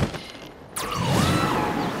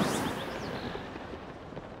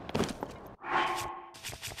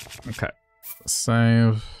 Okay.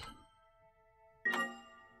 Save.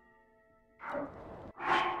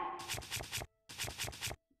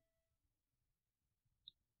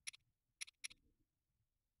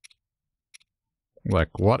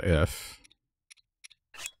 Like, what if...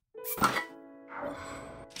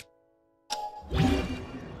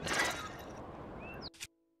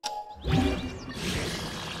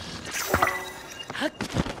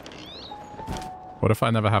 What if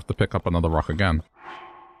I never have to pick up another rock again?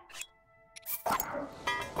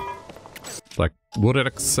 Like, would it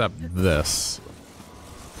accept this?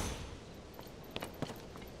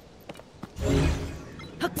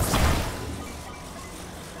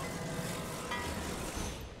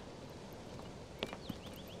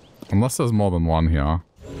 Unless there's more than one here.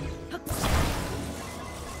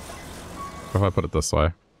 If I put it this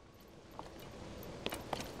way.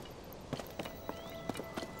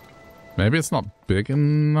 Maybe it's not big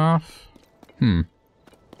enough? I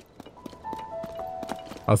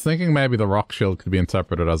was thinking maybe the rock shield could be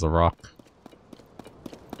interpreted as a rock.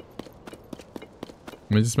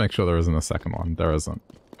 Let me just make sure there isn't a second one. There isn't.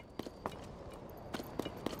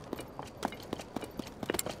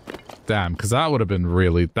 Damn, because that would have been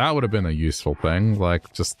really... That would have been a useful thing.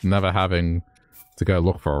 Like, just never having to go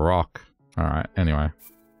look for a rock. Alright, anyway.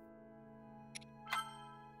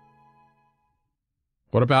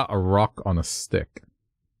 What about a rock on a stick?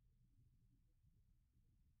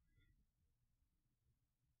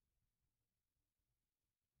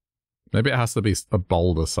 Maybe it has to be a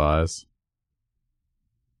boulder size.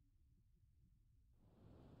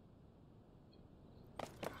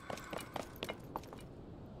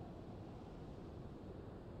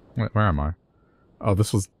 Wait, where am I? Oh,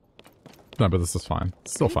 this was... No, but this is fine.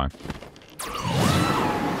 It's still fine.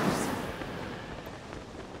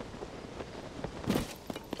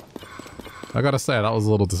 I gotta say, that was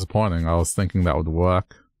a little disappointing. I was thinking that would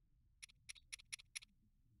work.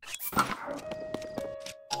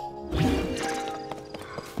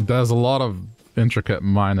 There's a lot of intricate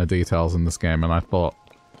minor details in this game, and I thought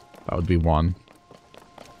that would be one.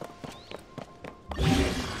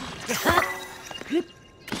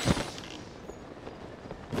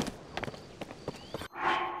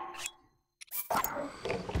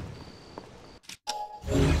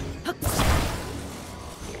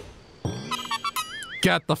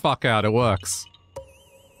 Get the fuck out, it works.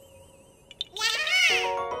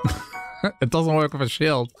 It doesn't work with a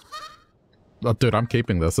shield. Oh, dude, I'm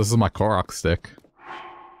keeping this. This is my Korok stick.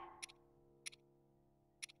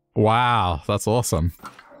 Wow, that's awesome.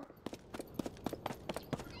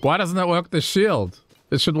 Why doesn't it work with the shield?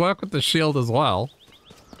 It should work with the shield as well.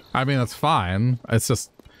 I mean, it's fine. It's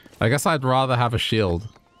just... I guess I'd rather have a shield.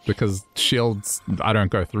 Because shields, I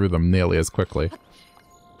don't go through them nearly as quickly.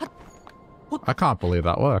 I can't believe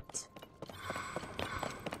that worked.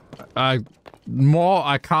 I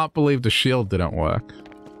can't believe the shield didn't work.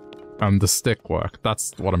 And the stick worked.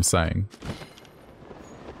 That's what I'm saying.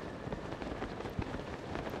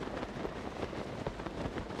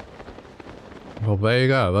 Well, there you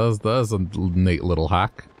go. There's a neat little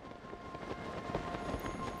hack.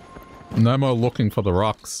 No more looking for the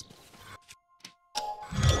rocks.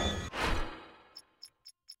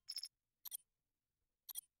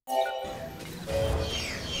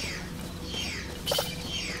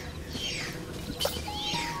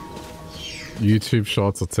 YouTube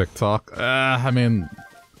Shorts or TikTok? I mean...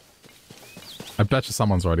 I bet you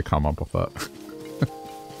someone's already come up with it.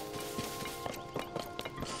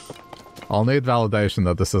 I'll need validation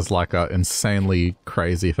that this is like a insanely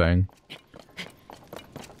crazy thing.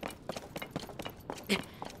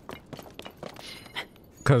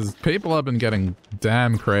 Because people have been getting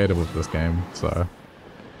damn creative with this game, so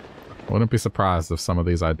I wouldn't be surprised if some of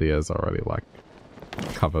these ideas are already, like,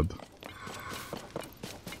 covered.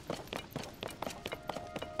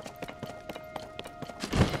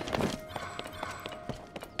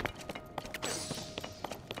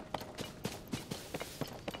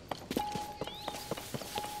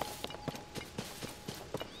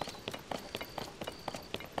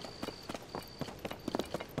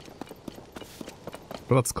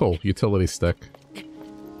 But that's cool. Utility stick.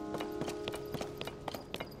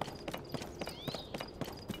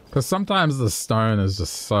 Because sometimes the stone is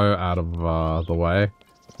just so out of the way.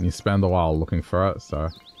 And you spend a while looking for it, so...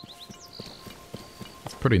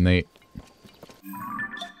 It's pretty neat.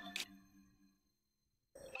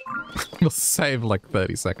 It'll save like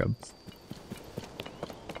 30 seconds.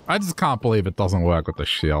 I just can't believe it doesn't work with the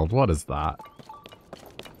shield. What is that?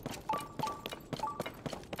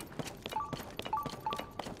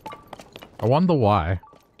 I wonder why.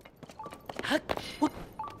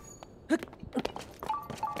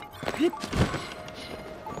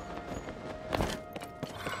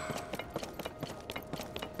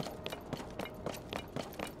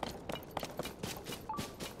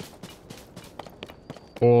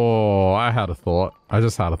 Oh, I had a thought. I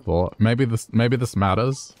just had a thought. Maybe this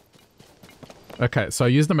matters. Okay, so I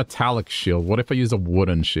used a metallic shield. What if I use a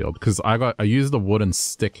wooden shield? Because I used a wooden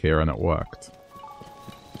stick here and it worked.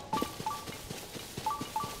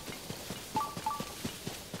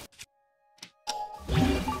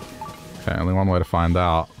 Okay, only one way to find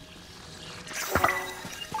out.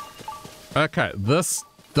 Okay,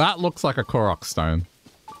 that looks like a Korok stone.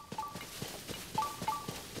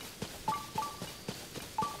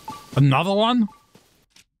 Another one?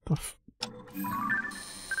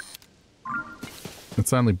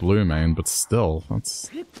 It's only blue main, but still, that's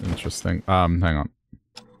interesting. Hang on.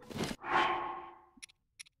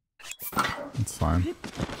 It's fine.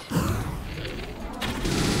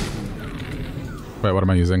 Wait, what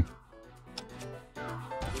am I using?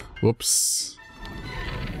 Whoops.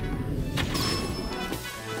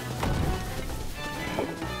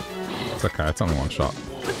 It's okay, it's only one shot.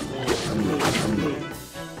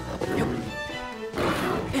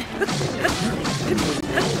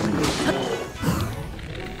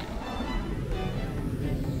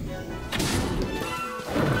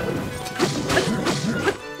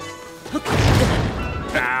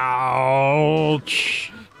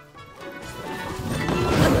 Ouch!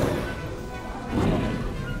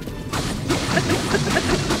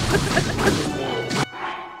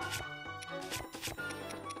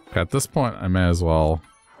 Okay, at this point, I may as well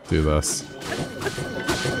do this.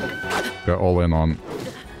 Go all in on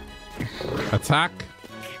attack.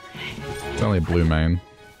 It's only a blue main.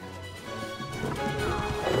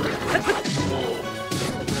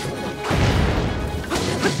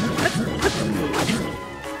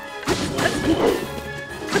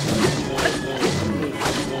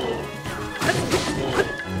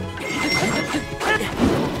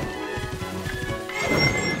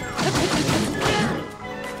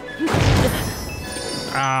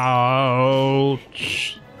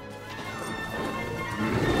 Ouch.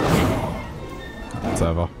 It's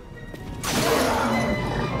over.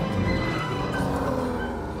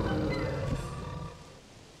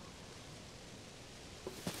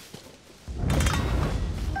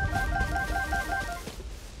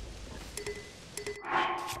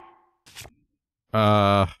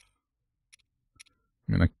 I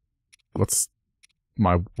mean, what's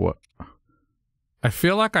my what? I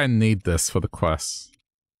feel like I need this for the quest.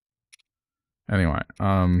 Anyway,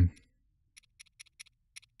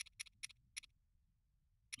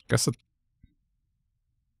 guess a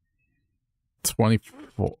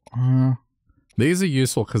 24. These are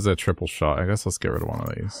useful because they're triple shot. I guess let's get rid of one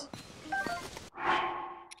of these.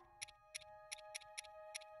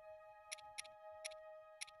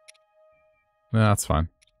 Yeah, that's fine.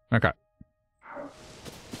 Okay.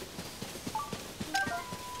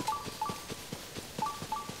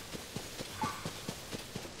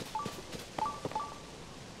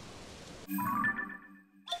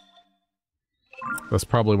 There's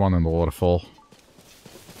probably one in the waterfall.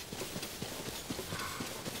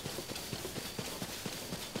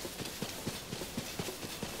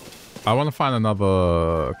 I want to find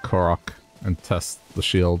another Korok and test the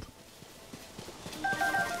shield.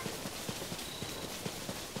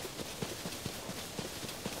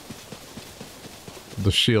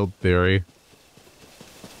 The shield theory.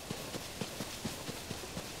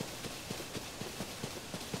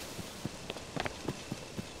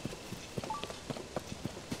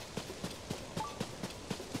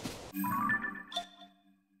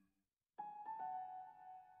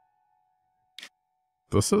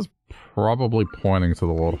 This is probably pointing to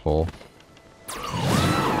the waterfall.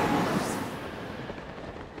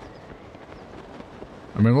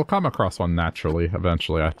 I mean, we'll come across one naturally,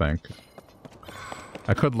 eventually, I think.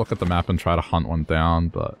 I could look at the map and try to hunt one down,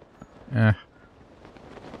 but... eh.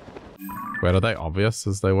 Wait, are they obvious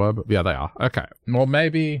as they were? Yeah, they are. Okay. Well,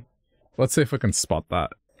 maybe... let's see if we can spot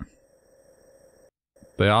that.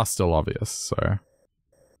 They are still obvious, so...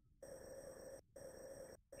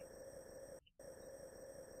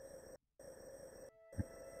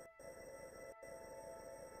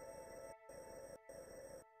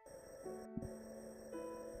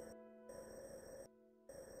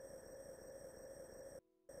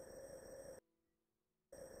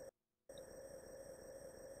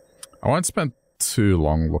 I won't spend too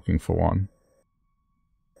long looking for one.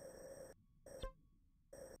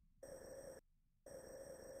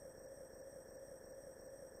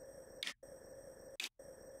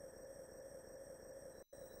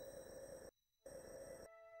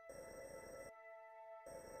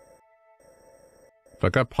 If I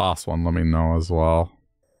go past one, let me know as well.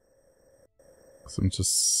 Because I'm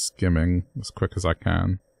just skimming as quick as I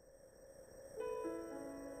can.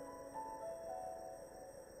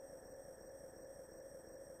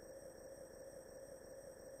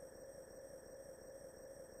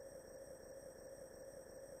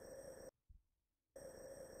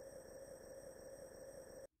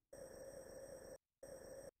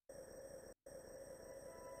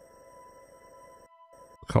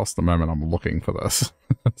 Cost the moment I'm looking for this.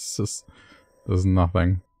 It's just... there's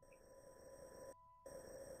nothing.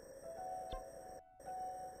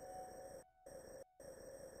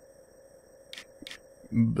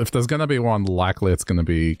 If there's gonna be one, likely it's gonna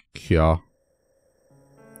be here.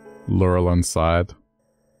 Lurelin side.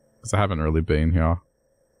 Because I haven't really been here.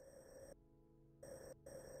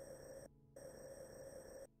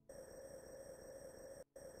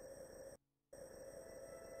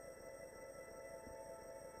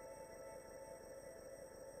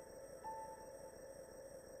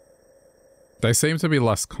 They seem to be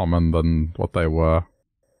less common than what they were.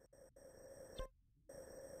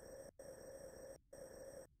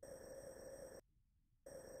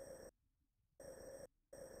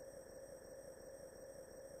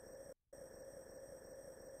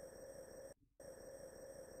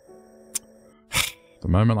 The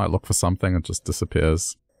moment I look for something, it just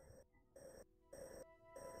disappears.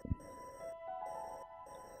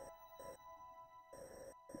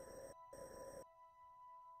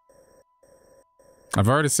 I've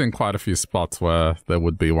already seen quite a few spots where there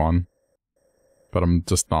would be one. But I'm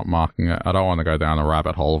just not marking it. I don't want to go down a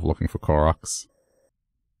rabbit hole of looking for Koroks.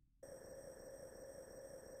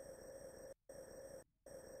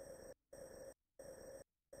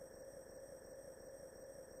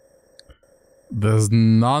 There's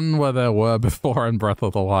none where there were before in Breath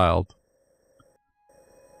of the Wild.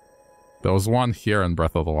 There was one here in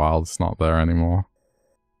Breath of the Wild. It's not there anymore.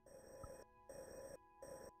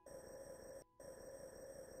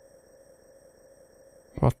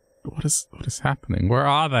 What is happening? Where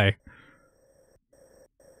are they?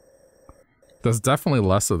 There's definitely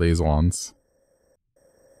less of these ones.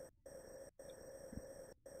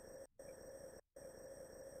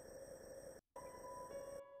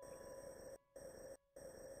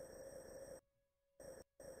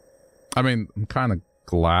 I mean, I'm kind of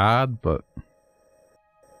glad, but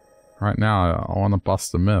right now I want to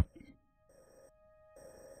bust a myth.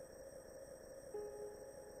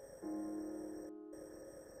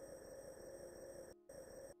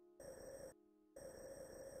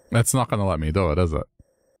 It's not going to let me do it, is it?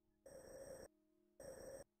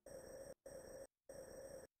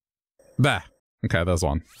 There. Okay, there's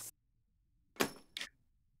one.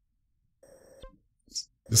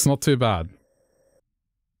 It's not too bad.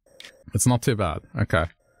 It's not too bad. Okay.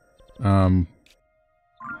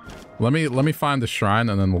 Let me find the shrine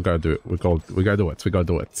and then we'll go do it. We go do it. We go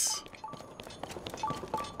do it.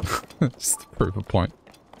 Just to prove a point.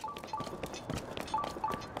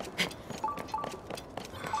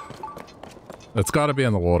 It's got to be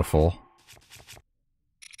in the waterfall.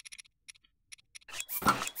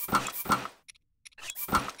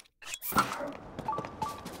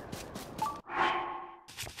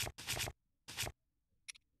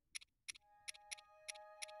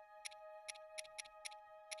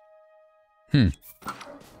 I'm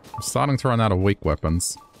starting to run out of weak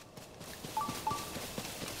weapons.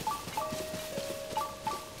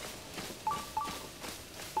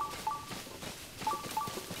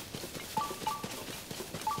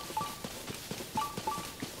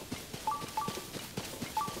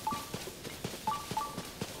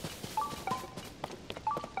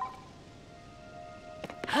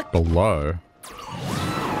 Below.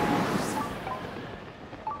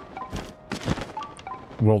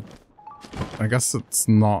 Well, I guess it's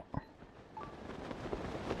not...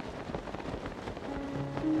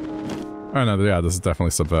 Oh no, yeah, this is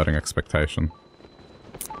definitely subverting expectation.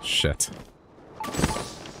 Shit.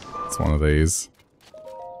 It's one of these.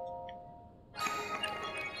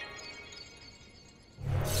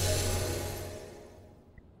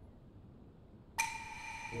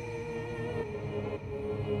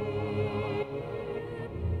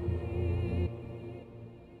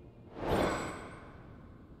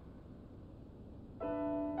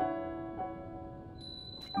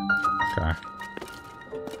 Okay.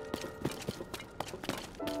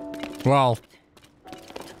 Well,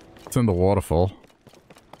 it's in the waterfall.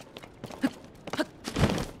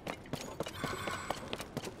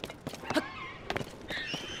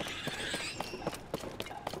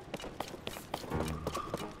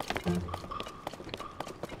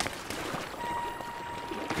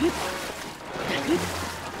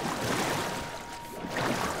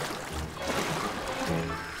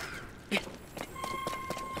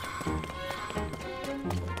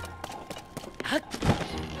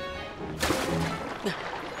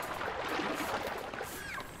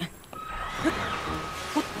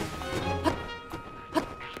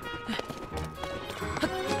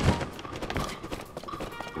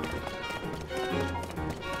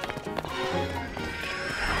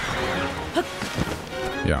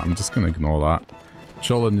 Yeah, I'm just gonna ignore that.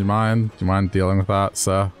 Children, do you mind? Do you mind dealing with that,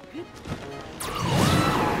 sir?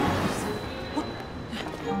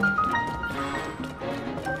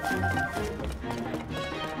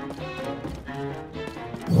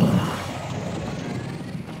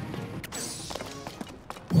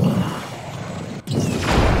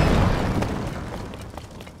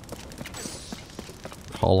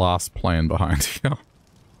 Whole ass plane behind you.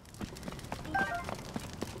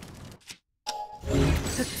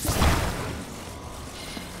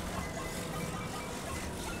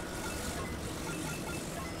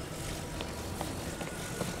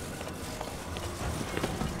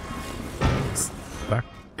 Is that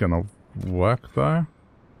gonna work though?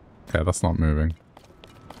 Okay, that's not moving.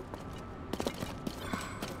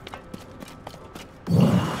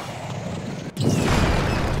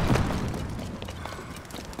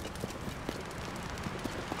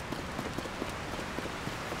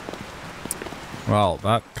 Well,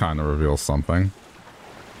 that kind of reveals something.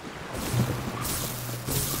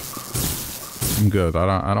 I'm good.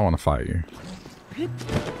 I don't want to fight you.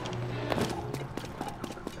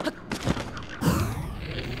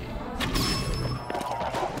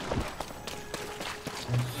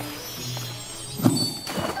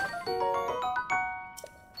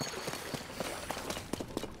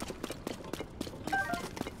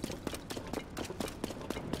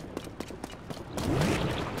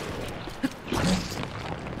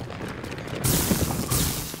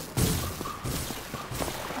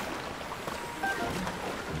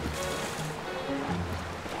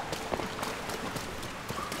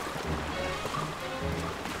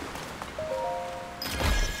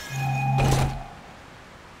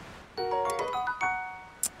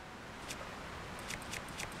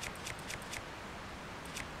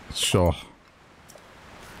 Sure.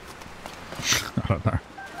 I don't know.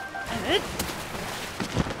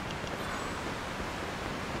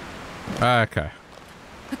 Okay.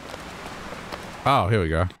 Oh, here we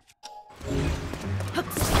go.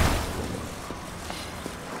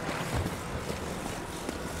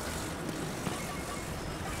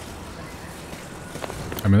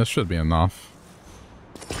 I mean, this should be enough.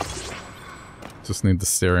 Just need the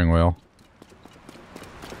steering wheel.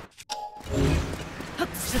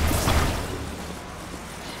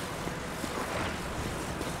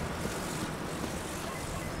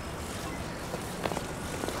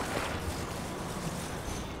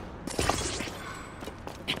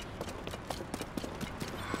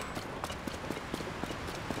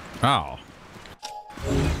 Oh.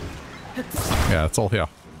 Yeah, it's all here.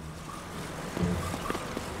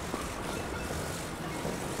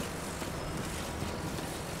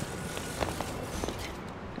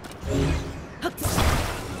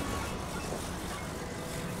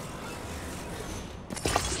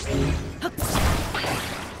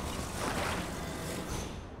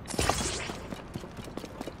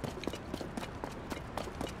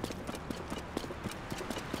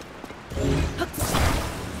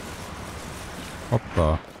 What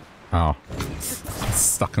the? Oh. It's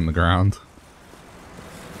stuck in the ground.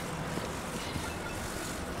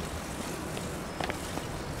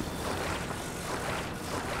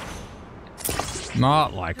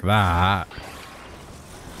 Not like that.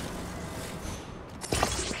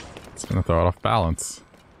 It's gonna throw it off balance.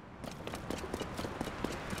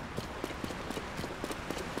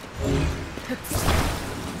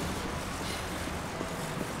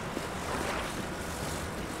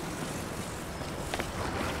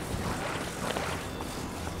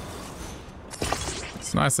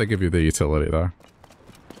 nice they give you the utility, though.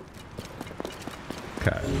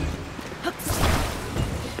 Okay.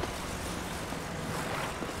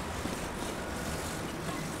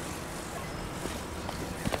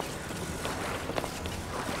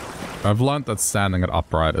 I've learned that standing it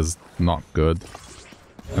upright is not good.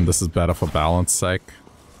 And this is better for balance sake.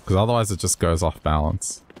 Because otherwise it just goes off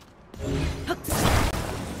balance.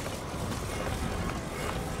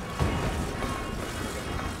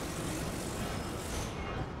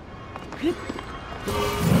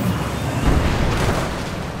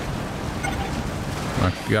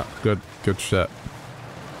 Like, yeah, good shit.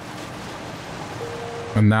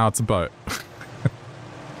 And now it's a boat.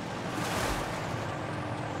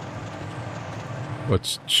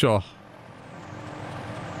 Which, sure.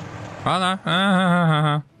 Oh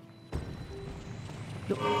no.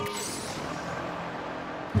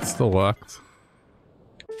 It still worked.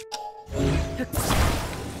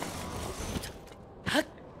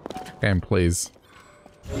 Game, please.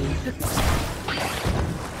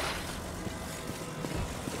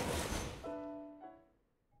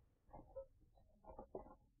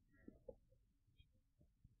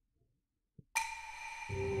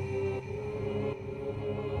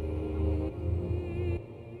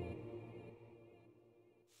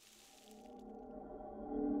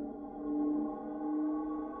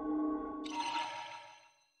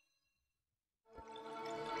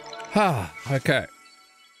 Okay.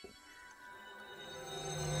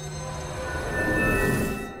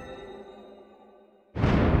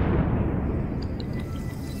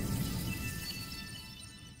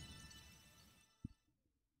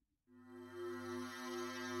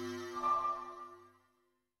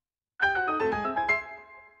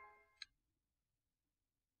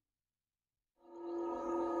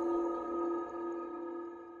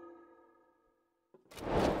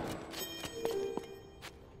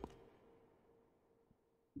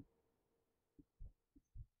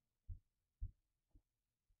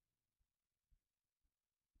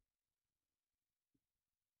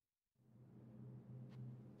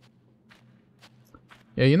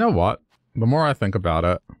 Yeah, you know what? The more I think about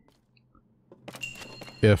it,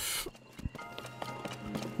 if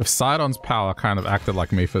Sidon's power kind of acted like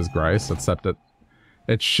Mipha's Grace, except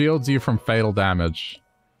it shields you from fatal damage.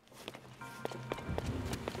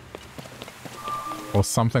 Or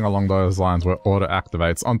something along those lines where auto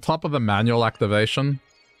activates. On top of the manual activation,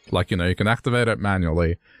 like, you know, you can activate it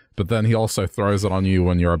manually, but then he also throws it on you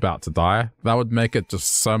when you're about to die. That would make it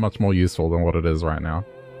just so much more useful than what it is right now.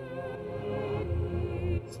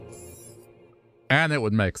 And it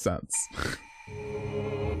would make sense.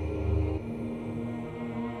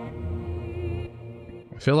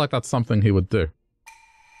 I feel like that's something he would do.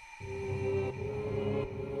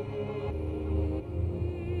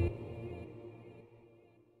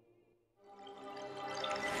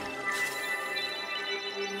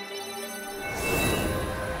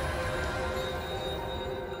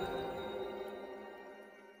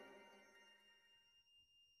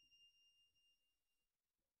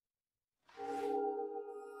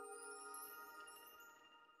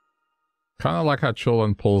 Kind of like how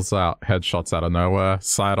Chulin pulls out headshots out of nowhere,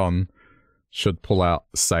 Sidon should pull out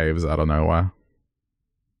saves out of nowhere.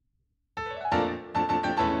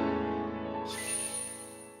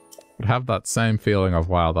 Would have that same feeling of,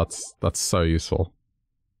 wow, that's so useful.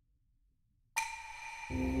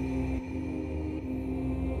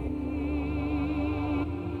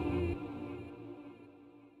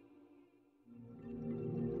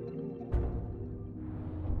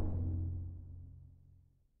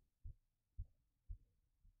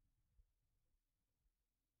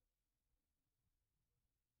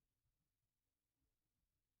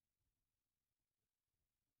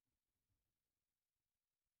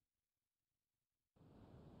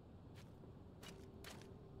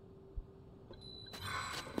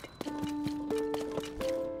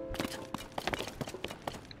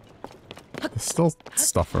 There's still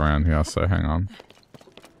stuff around here, so hang on.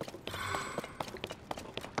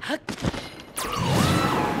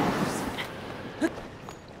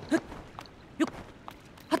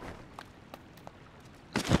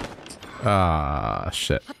 Ah,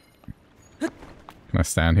 shit. Can I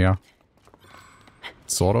stand here?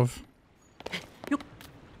 Sort of.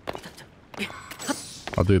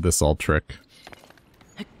 I'll do this old trick.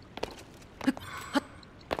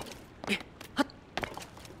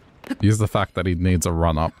 Use the fact that he needs a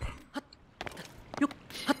run up.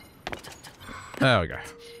 There we go.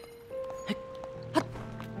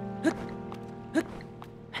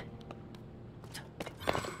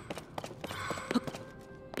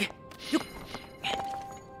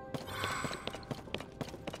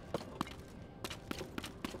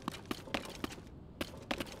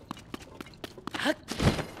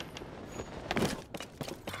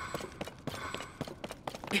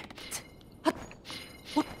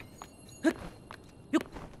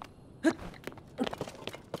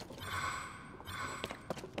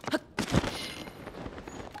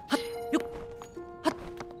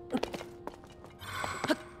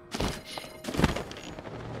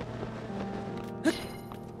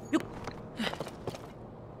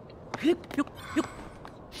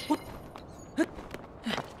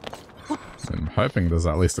 hoping there's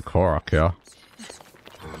at least a Korok here.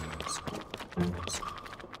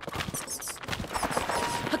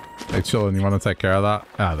 Hey, chillin', you want to take care of that?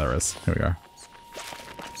 Ah, there is. Here we go.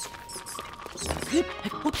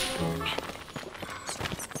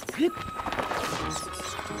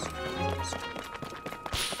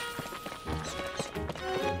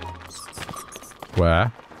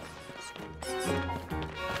 Where?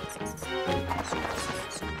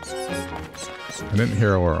 I didn't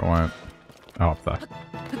hear where it went. Oh, up there.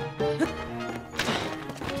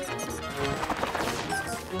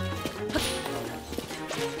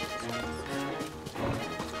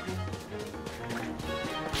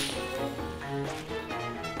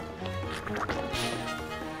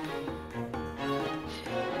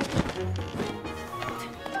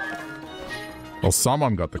 Well,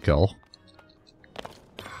 someone got the kill.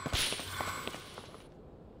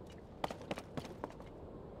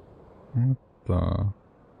 What the...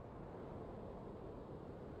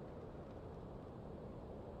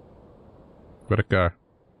 Where'd it go?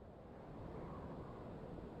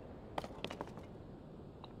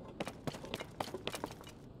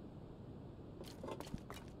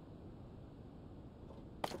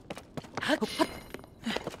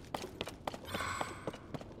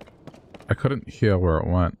 I couldn't hear where it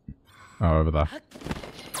went. Oh, over there.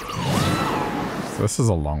 So this is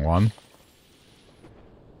a long one.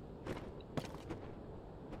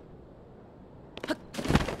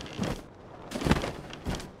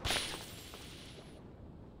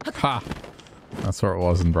 Ha! That's where it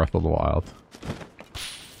was in Breath of the Wild.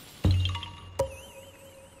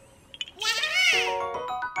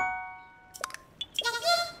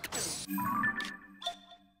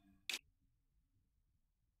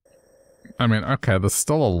 I mean, okay, there's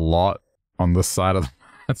still a lot on this side of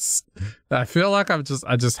the... I feel like I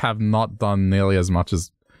just have not done nearly as much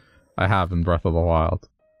as I have in Breath of the Wild.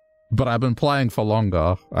 But I've been playing for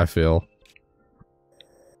longer, I feel.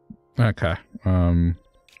 Okay,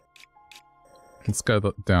 let's go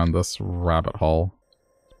down this rabbit hole.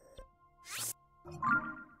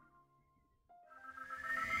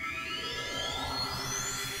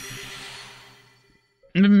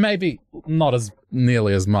 Maybe not as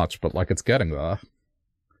nearly as much, but like it's getting there.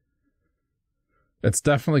 It's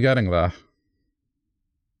definitely getting there.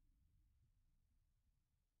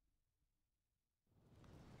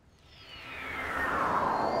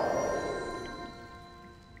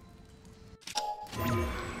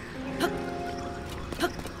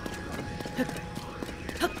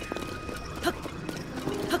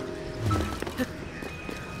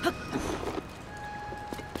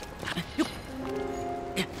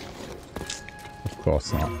 Of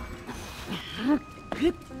course not.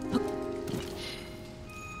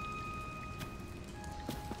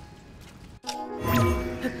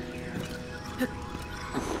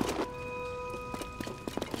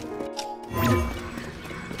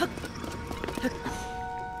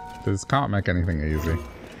 This can't make anything easy.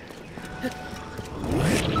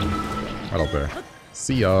 That'll do.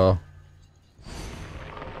 See ya.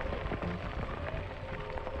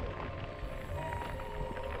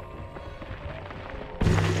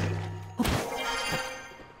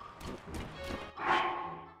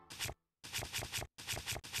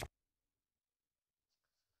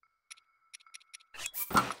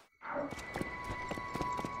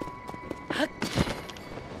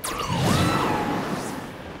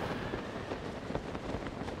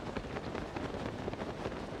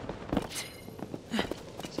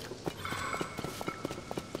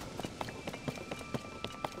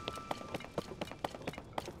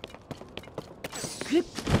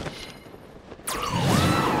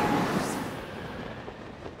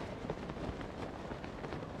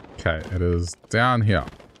 Okay, it is down here.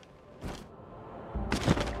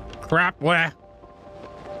 Crap, where?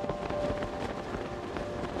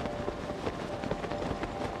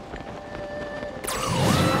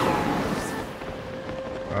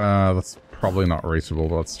 That's probably not reachable,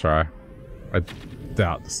 but let's try. I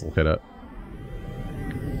doubt this will hit it.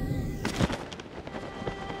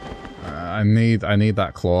 I need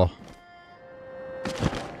that claw.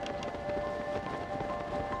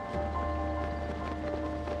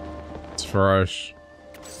 It's Ferosh.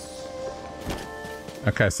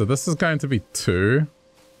 Okay, so this is going to be 2,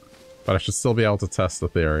 but I should still be able to test the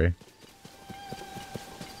theory.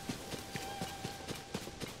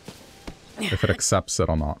 If it accepts it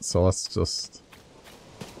or not. So let's just...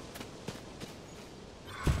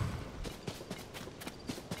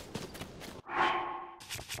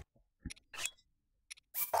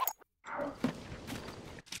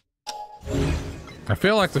 I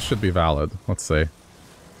feel like this should be valid. Let's see.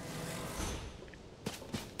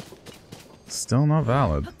 Still not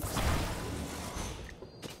valid.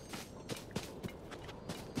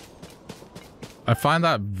 I find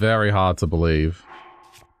that very hard to believe.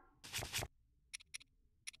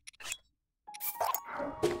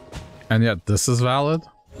 And yet this is valid?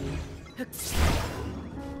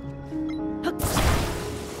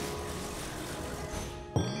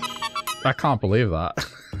 I can't believe that.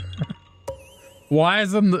 Why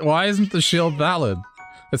isn't the shield valid?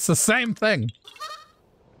 It's the same thing.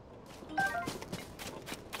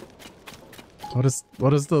 What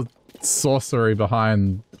is the sorcery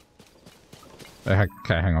behind? Okay,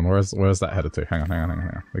 hang on. Where's that headed to? Hang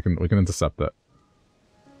on. We can intercept it.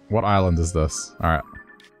 What island is this? All right.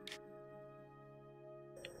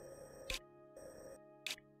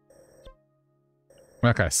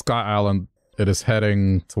 Okay, Sky Island. It is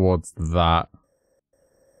heading towards that.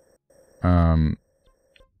 I'm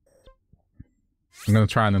gonna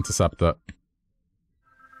try and intercept it.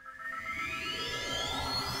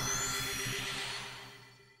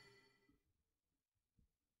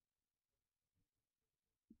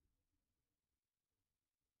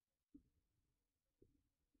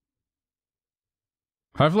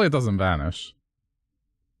 Hopefully it doesn't vanish.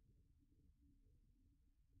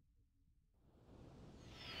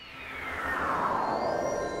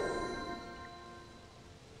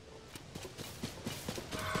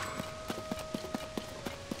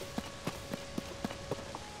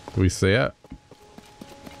 Do we see it?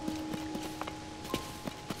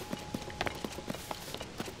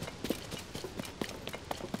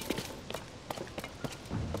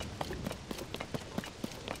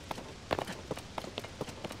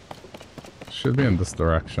 Should be in this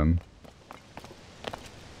direction.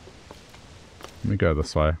 Let me go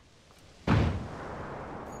this way.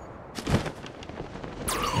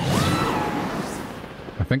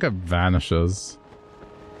 I think it vanishes.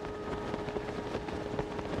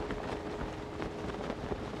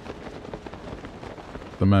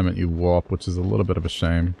 The moment you warp, which is a little bit of a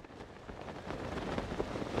shame.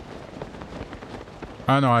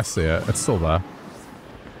 Oh no, I see it. It's still there.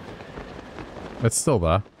 It's still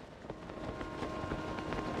there.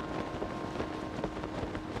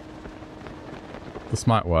 This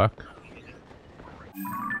might work.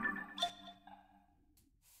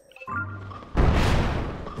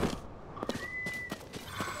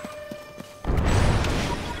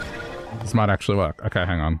 This might actually work. Okay,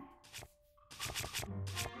 hang on.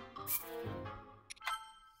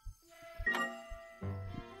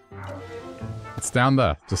 It's down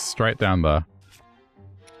there. Just straight down there.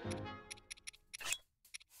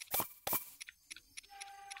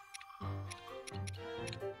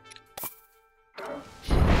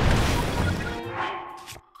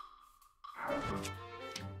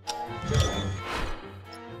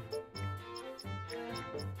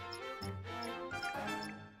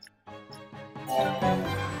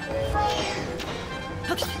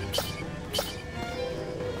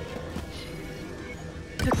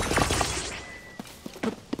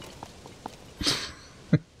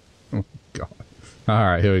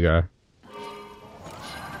 Alright, here we go.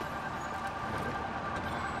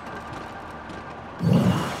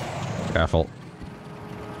 Careful.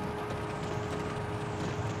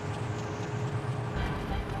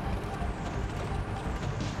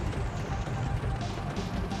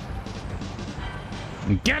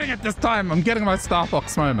 I'm getting it this time! I'm getting my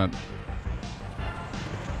Starfox moment.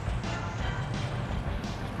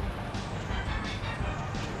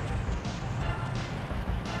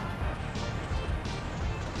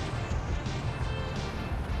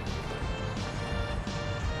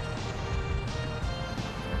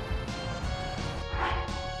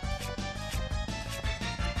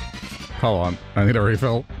 Hold on, I need a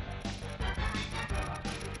refill.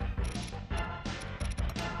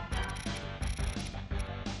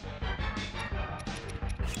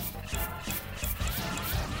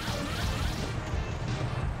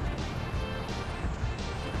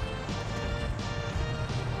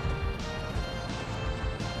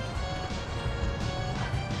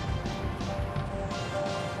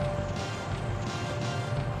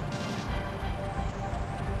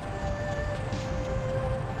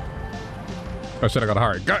 Oh shit, I gotta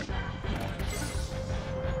hurry. Go!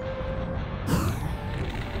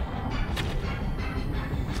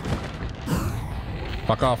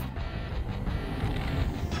 Fuck off.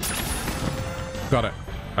 Got it,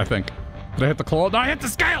 I think. Did I hit the claw? No, I hit the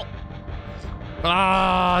scale!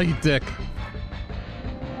 Ah, you dick.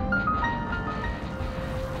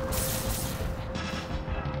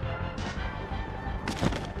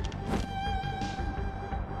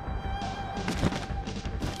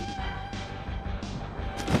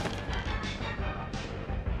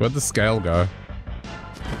 Where'd the scale go?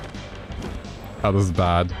 Oh, this is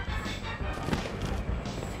bad.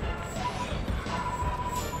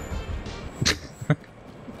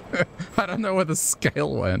 I don't know where the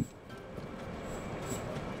scale went.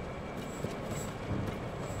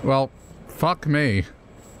 Well, fuck me.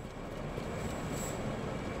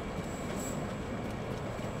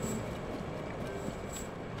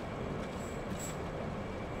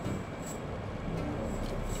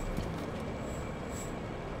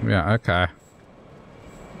 Yeah, okay.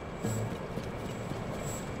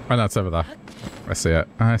 Oh, no, it's over there. I see it.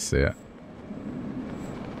 I see it.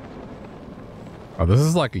 Oh, this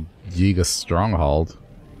is like a Yiga stronghold.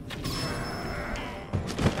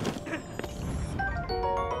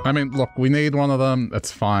 I mean, look, we need one of them. It's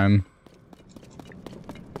fine.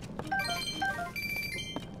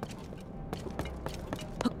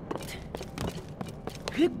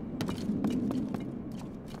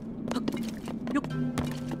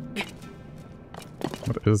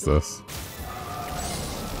 What is this?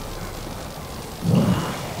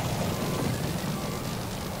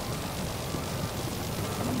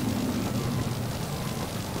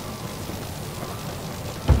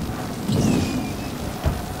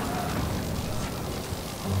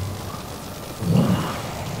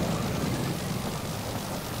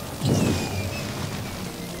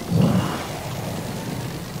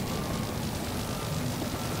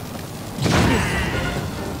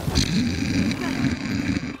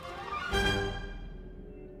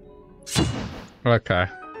 Okay.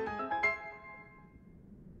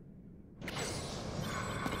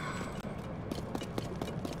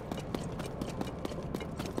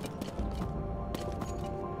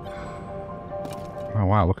 Oh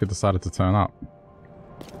wow, look who decided to turn up.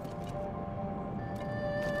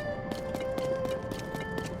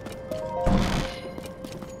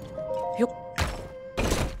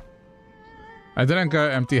 I didn't go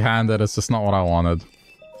empty-handed, it's just not what I wanted.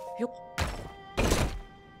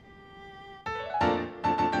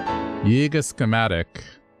 Yiga schematic.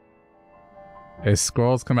 A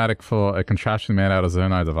scroll schematic for a contraption made out of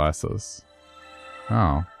Zono devices.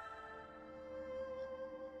 Oh.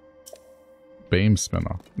 Beam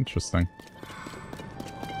spinner. Interesting.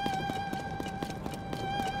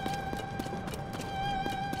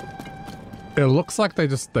 It looks like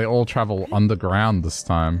they all travel underground this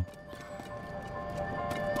time.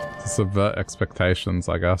 To subvert expectations,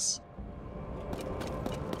 I guess.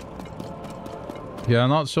 Yeah, I'm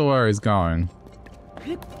not sure where he's going.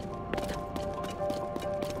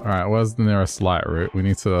 Alright, where's the nearest light route? We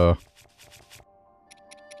need to...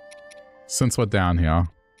 Since we're down here.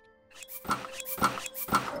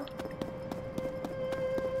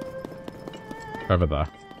 Over there.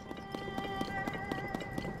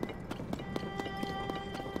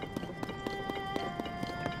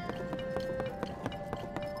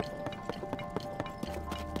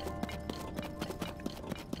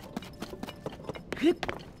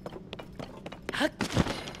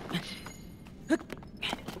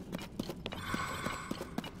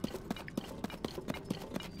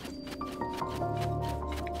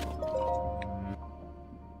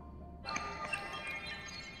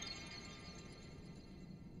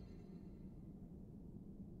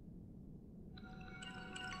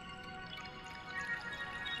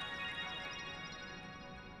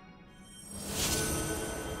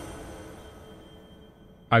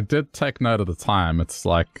 I did take note of the time. It's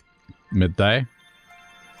like midday.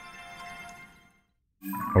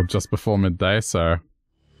 Or just before midday, so...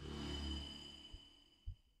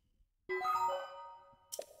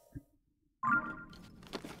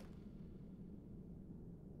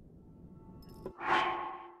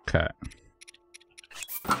 Okay.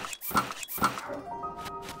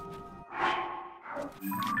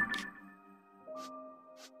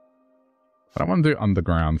 I don't want to do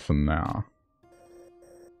underground for now.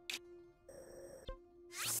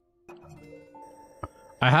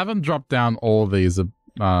 I haven't dropped down all these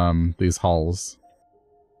holes.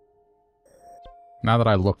 Now that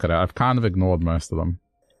I look at it, I've kind of ignored most of them.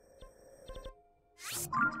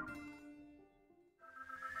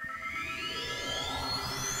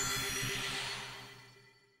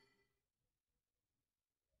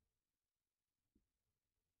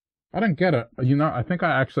 I don't get it. You know, I think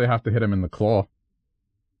I actually have to hit him in the claw.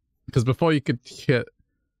 Because before you could hit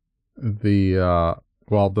the,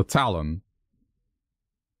 well, the talon.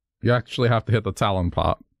 You actually have to hit the talon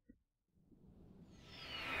part.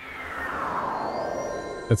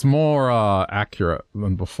 It's more accurate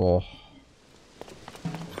than before.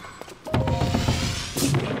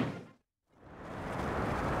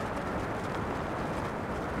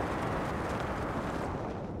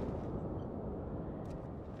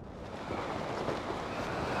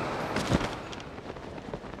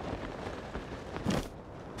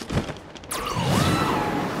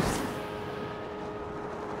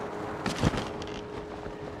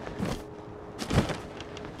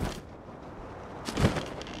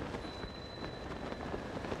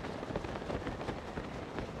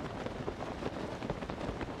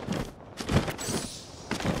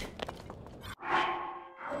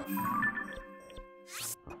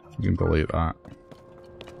 You can delete that.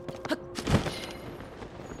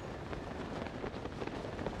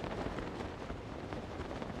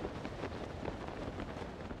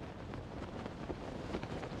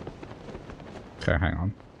 Okay, hang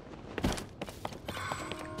on.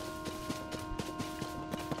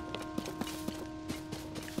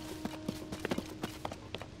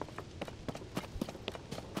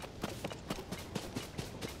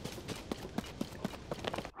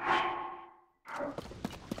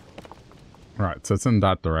 Right, so it's in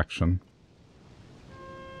that direction.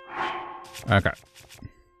 Okay.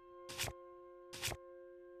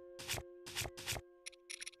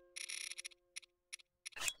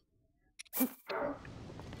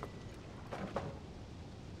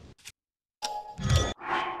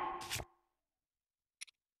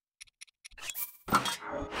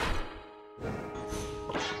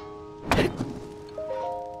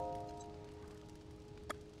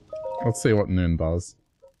 Let's see what noon does.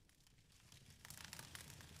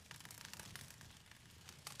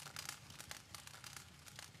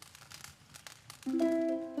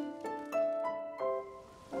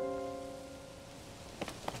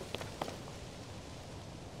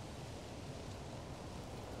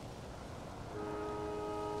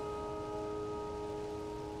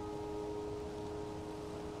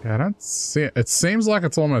 Yeah, I don't see it. It seems like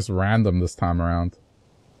it's almost random this time around.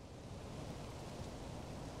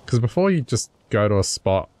 Because before you just go to a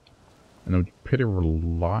spot and it would be pretty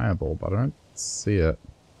reliable, but I don't see it.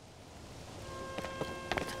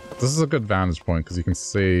 This is a good vantage point because you can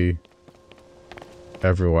see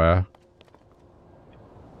everywhere.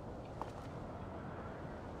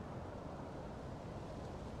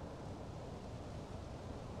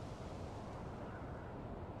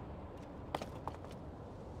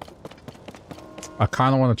 I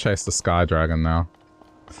kind of want to chase the Sky Dragon now.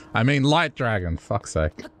 I mean, Light Dragon, fuck's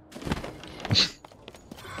sake.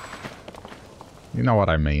 You know what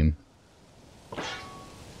I mean.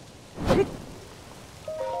 Let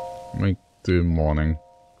me do morning.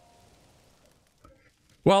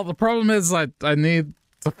 Well, the problem is I need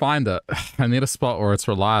to find it. I need a spot where it's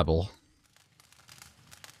reliable.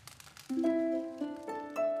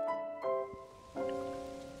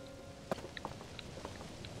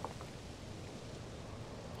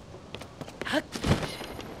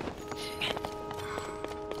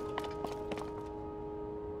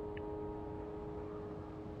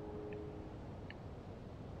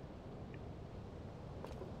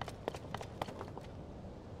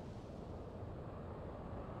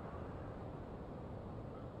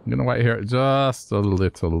 I'm gonna wait here just a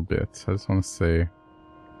little bit. I just want to see if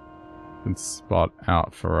I can spot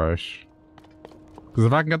out Ferosh. Because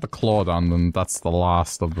if I can get the claw done, then that's the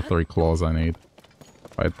last of the 3 claws I need.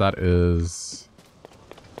 Wait, that is...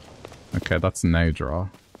 Okay, that's Nadra.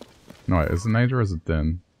 No, wait, is it Nadra or is it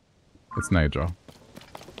Din? It's Nadra.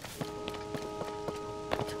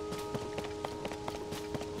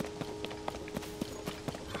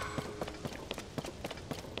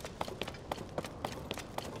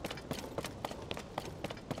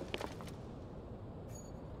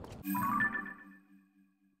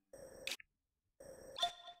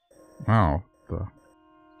 Wow.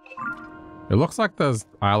 It looks like there's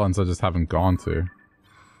islands I just haven't gone to.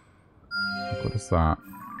 What is that?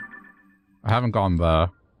 I haven't gone there.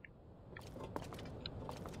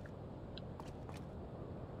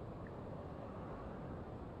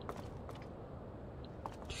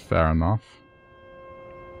 Fair enough.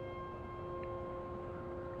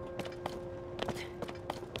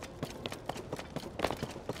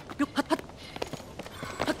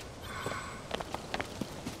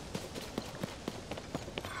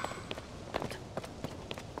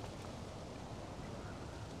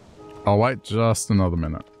 I'll wait just another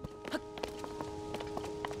minute.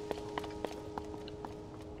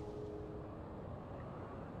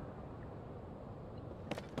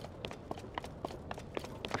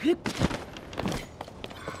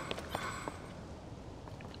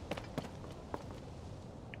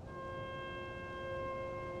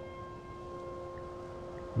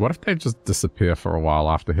 What if they just disappear for a while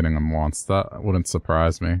after hitting them once? That wouldn't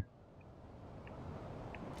surprise me.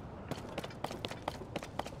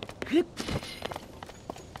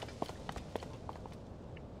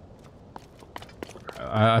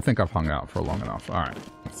 I think I've hung out for long enough. Alright,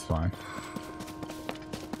 that's fine.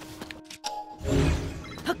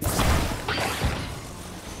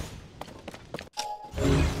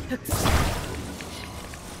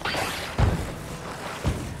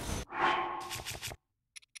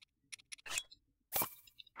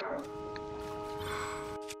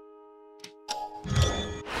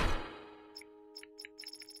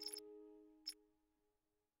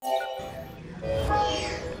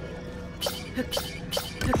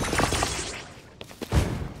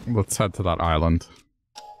 Let's head to that island.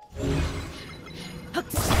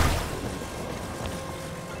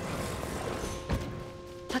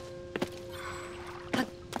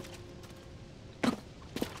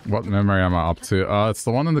 What memory am I up to? It's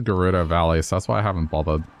the one in the Gerudo Valley, so that's why I haven't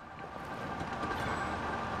bothered.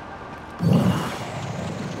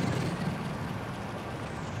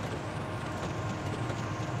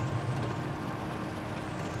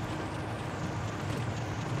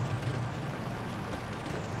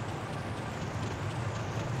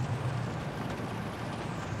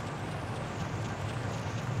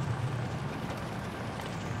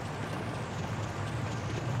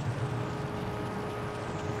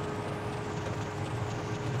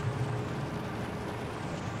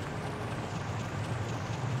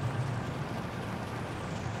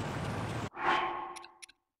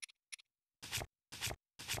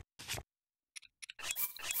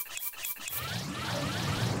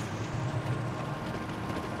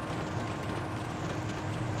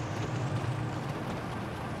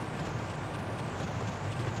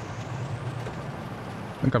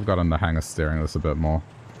 I think I've gotten the hang of steering this a bit more.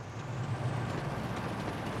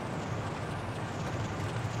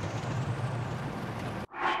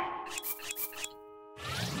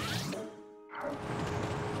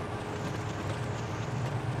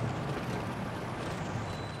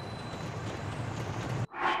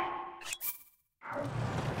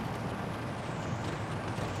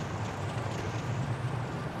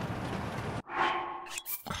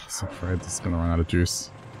 I'm so afraid this is gonna run out of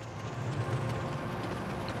juice.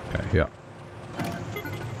 Okay, yeah.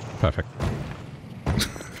 Perfect.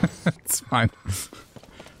 It's fine.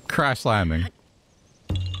 Crash landing.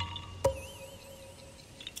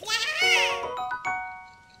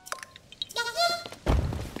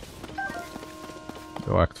 It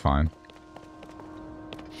worked fine.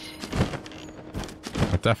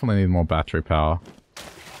 I definitely need more battery power.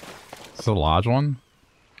 Is this a large one?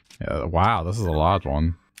 Yeah, wow, this is a large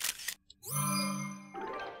one.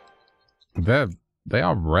 They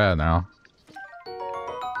are rare now.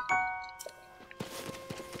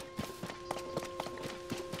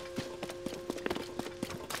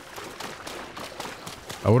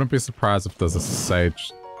 I wouldn't be surprised if there's a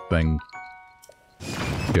sage thing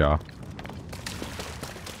here.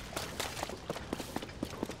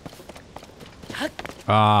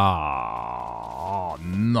 Ah,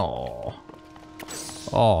 no.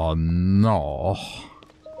 Oh, no.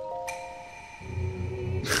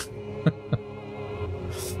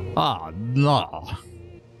 Ah, no.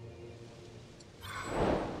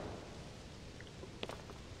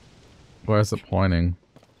 Where is it pointing?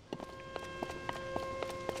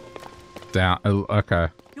 Down. Okay.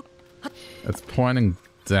 It's pointing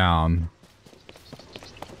down.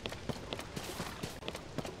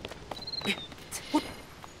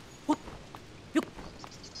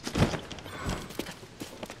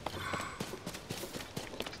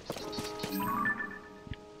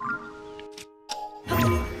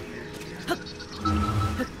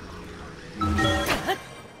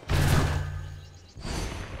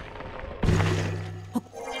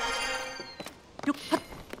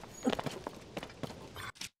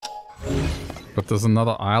 But there's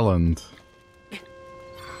another island.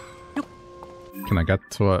 Can I get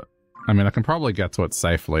to it? I mean, I can probably get to it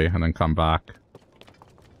safely and then come back.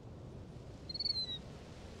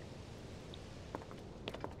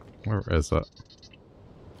 Where is it?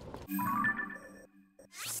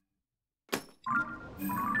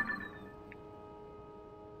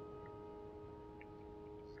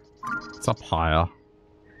 It's up higher.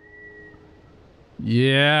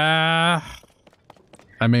 Yeah.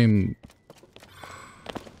 I mean,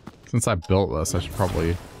 since I built this, I should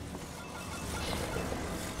probably...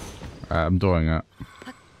 I'm doing it.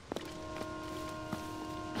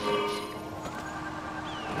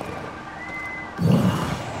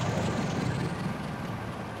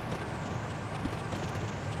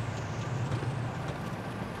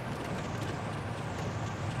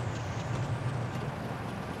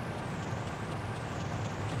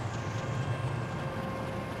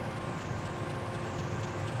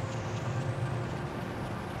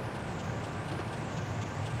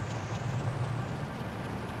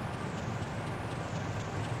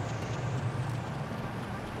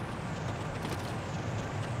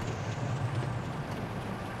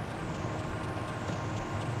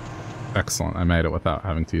 Excellent, I made it without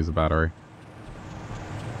having to use a battery.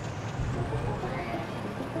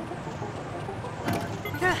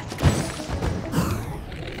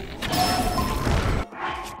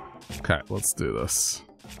 Okay, let's do this.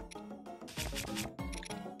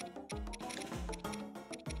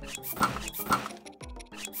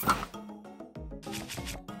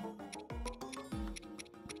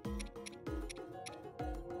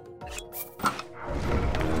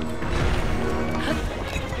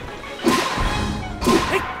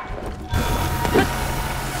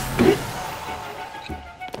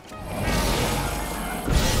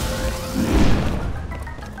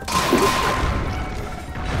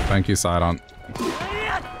 you, Sidon.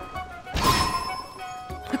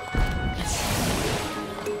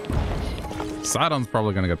 Sidon's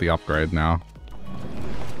probably gonna get the upgrade now.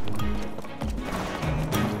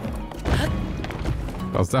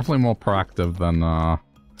 That was definitely more proactive than,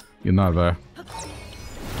 you know, though.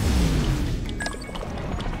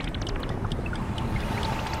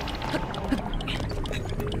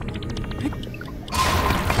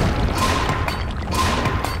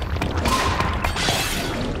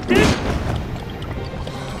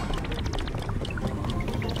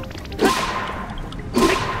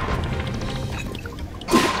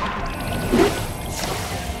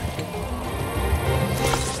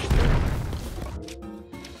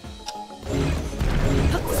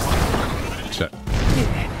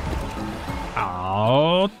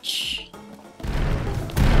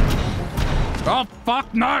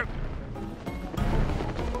 No!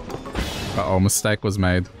 Uh-oh, mistake was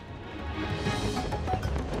made.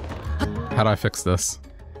 How do I fix this?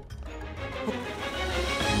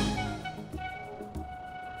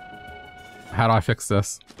 How do I fix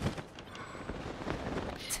this?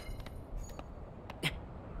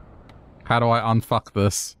 How do I unfuck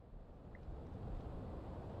this?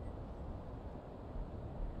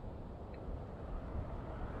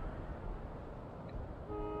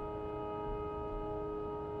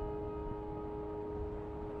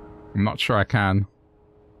 I'm not sure I can.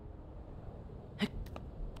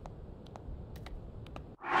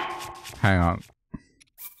 Hang on.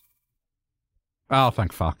 Oh,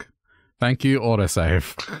 thank fuck. Thank you,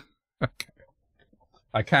 autosave. Okay.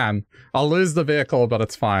 I can. I'll lose the vehicle, but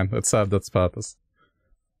it's fine. It served its purpose.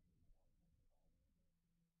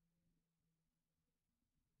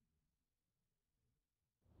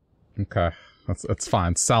 Okay. It's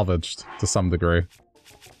fine. Salvaged to some degree.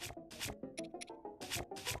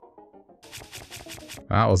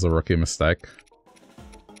 That was a rookie mistake.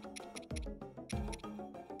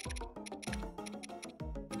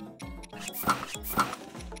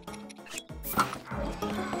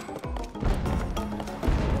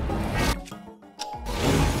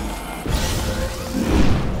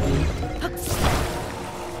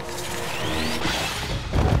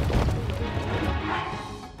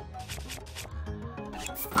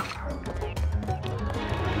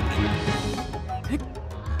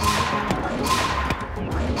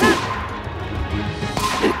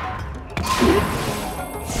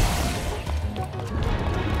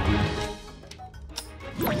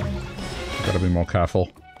 Careful.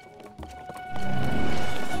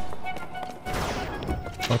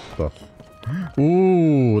 What the f—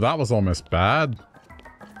 Ooh, that was almost bad.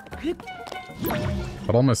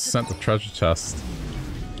 That almost sent the treasure chest.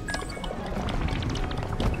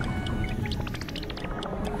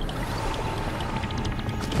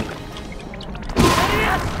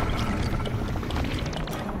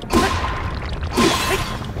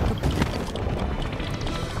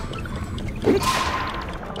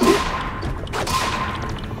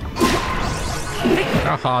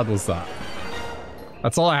 How hard was that?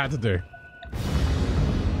 That's all I had to do.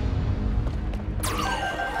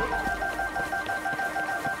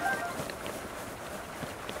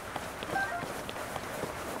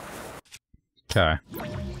 Okay.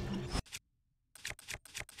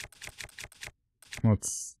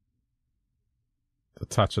 Let's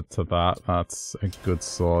attach it to that. That's a good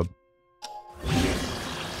sword.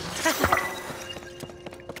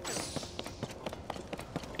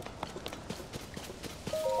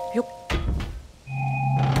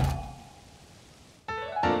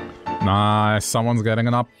 Nice, someone's getting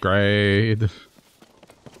an upgrade. Okay,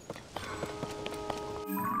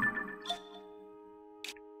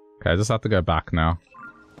 I just have to go back now.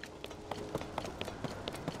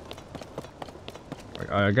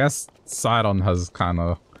 I guess Sidon has kind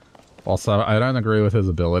of... Also, I don't agree with his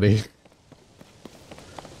ability.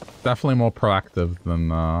 Definitely more proactive than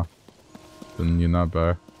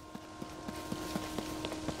Yunobo.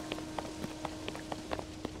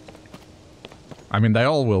 I mean, they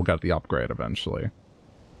all will get the upgrade eventually.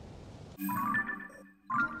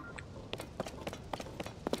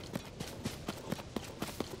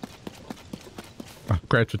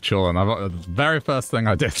 Upgrade for Chulin. The very first thing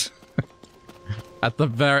I did. at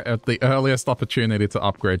the earliest opportunity to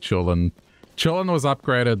upgrade Chulin. Chulin was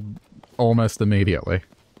upgraded almost immediately.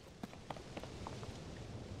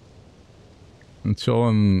 And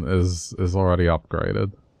Chulin is already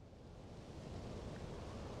upgraded.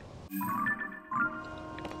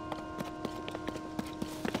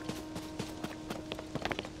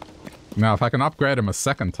 Now, if I can upgrade him a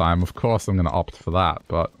second time, of course I'm going to opt for that,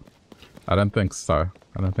 but I don't think so.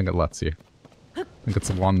 I don't think it lets you. I think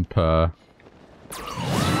it's one per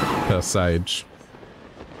sage.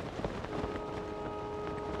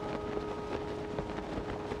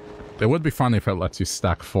 It would be funny if it lets you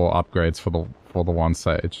stack 4 upgrades for the 1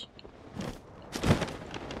 sage.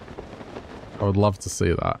 I would love to see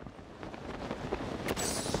that.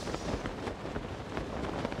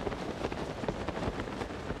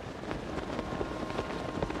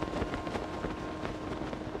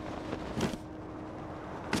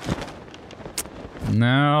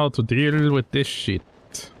 Now to deal with this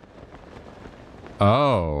shit.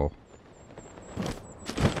 Oh.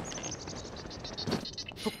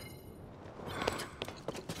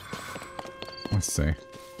 Let's see.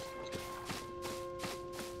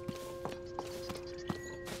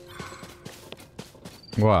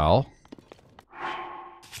 Well.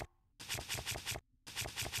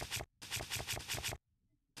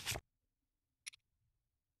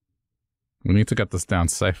 We need to get this down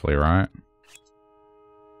safely, right?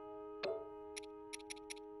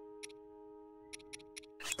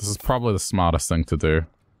 This is probably the smartest thing to do.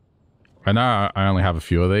 I know I only have a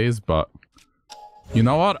few of these, but you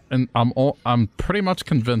know what? And I'm pretty much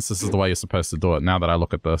convinced this is the way you're supposed to do it now that I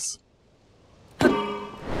look at this.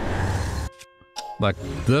 Like,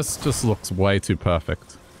 this just looks way too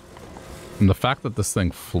perfect. And the fact that this thing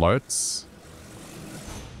floats...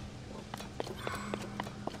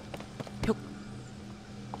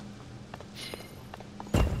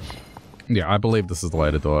 Yeah, I believe this is the way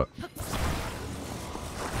to do it.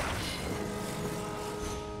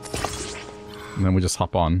 And then we just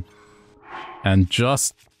hop on. And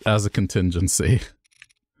just as a contingency,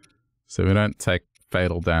 so we don't take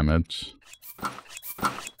fatal damage.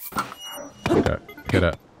 Okay, hit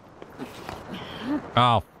it.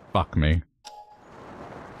 Oh, fuck me.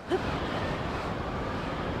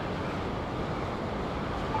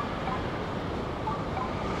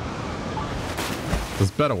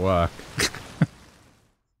 This better work.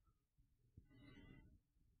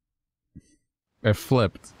 It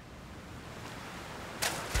flipped.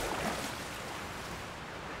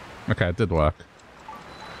 Okay, it did work.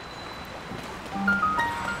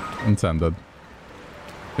 Intended.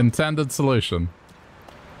 Intended solution.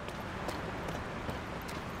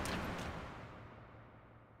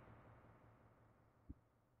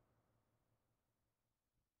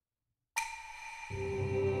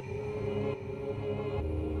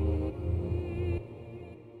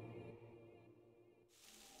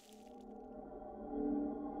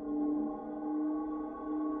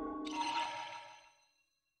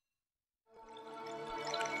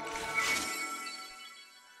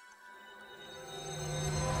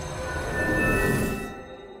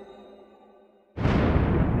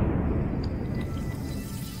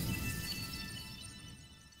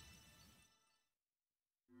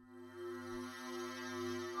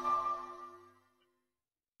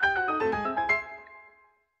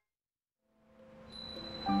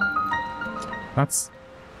 That's...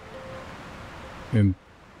 in...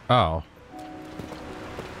 Oh.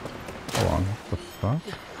 Hold on, what the fuck?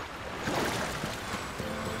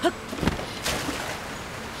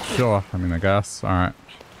 Sure, I mean, I guess. Alright.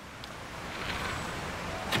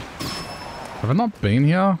 Have I not been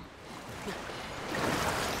here?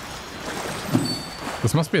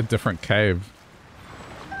 This must be a different cave.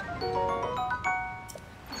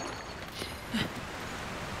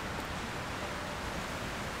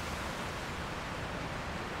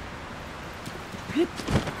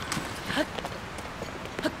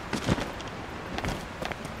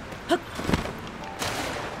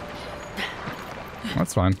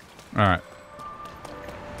 That's fine. Alright.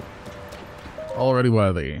 Already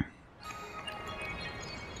worthy.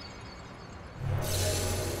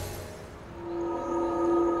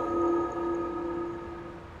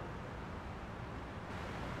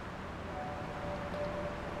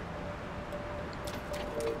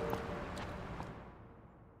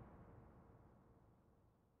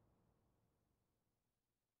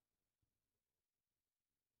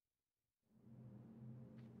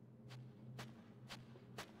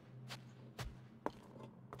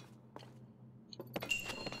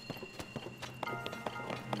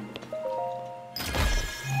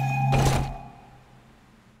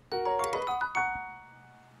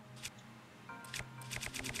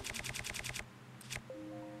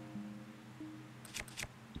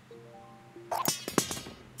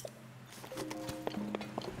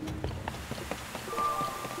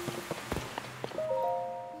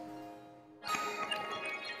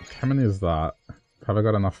 How many is that? Have I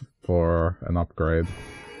got enough for an upgrade?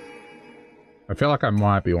 I feel like I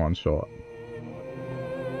might be one short.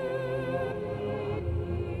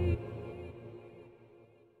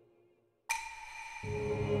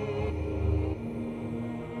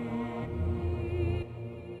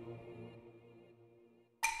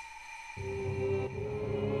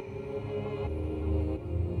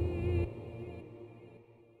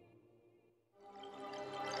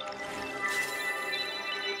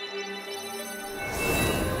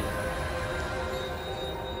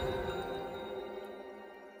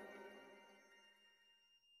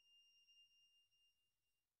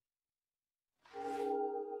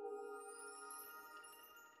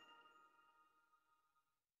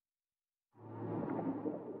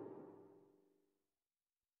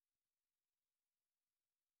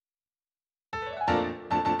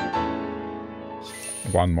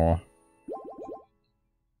 One more.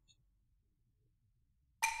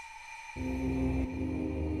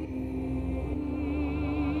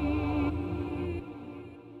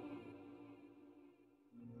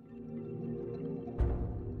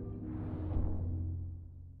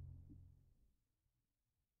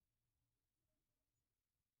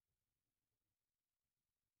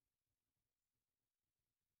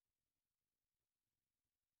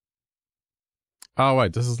 Oh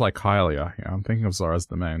wait, this is like Hylia. Yeah, I'm thinking of Zora as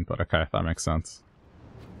the main, but okay, that makes sense.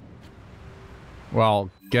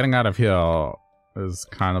 Well, getting out of here is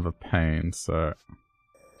kind of a pain, so...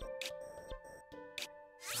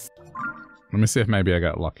 Let me see if maybe I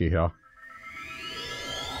get lucky here.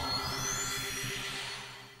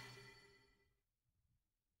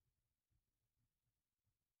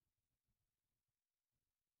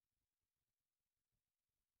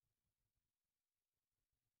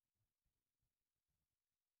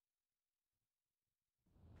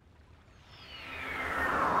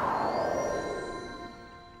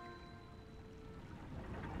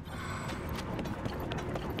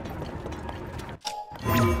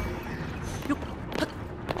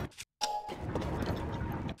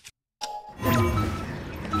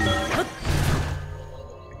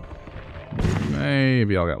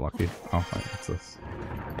 Maybe I'll get lucky. Oh, wait, what's this?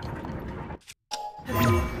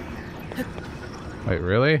 Wait,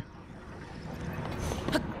 really?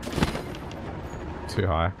 Too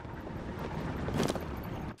high.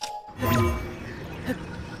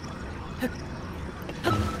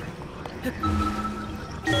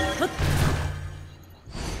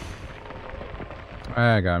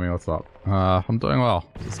 Hey, Gammy, what's up? I'm doing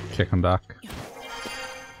well. Just kicking back.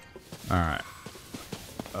 Alright.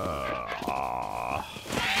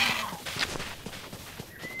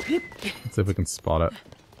 Let's see if we can spot it.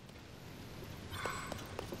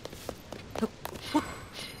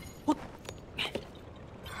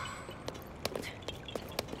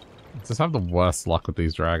 Just have the worst luck with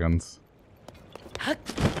these dragons.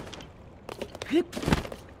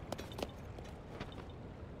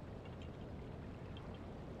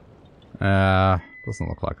 Doesn't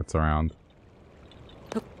look like it's around.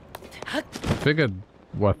 Figured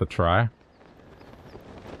worth a try.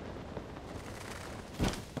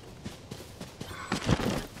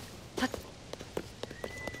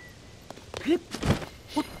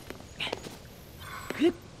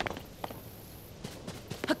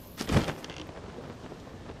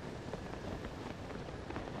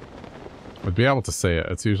 Would be able to see it.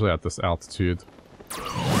 It's usually at this altitude.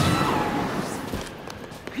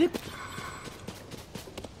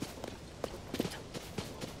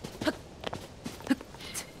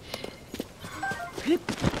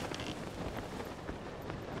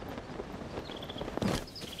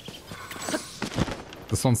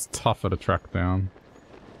 This one's tougher to track down.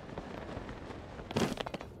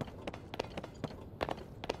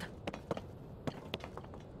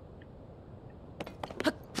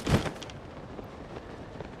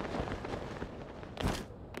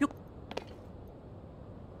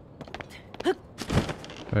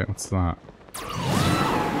 Wait, what's that?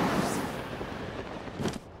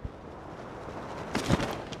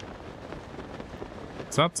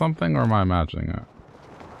 Is that something, or am I imagining it?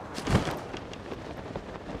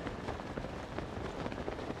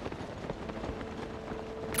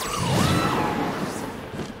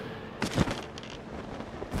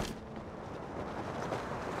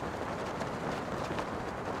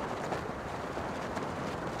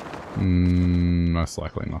 Most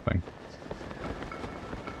likely nothing.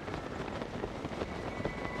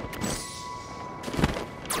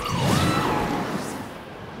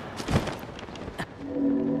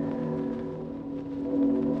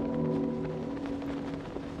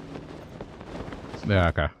 Yeah,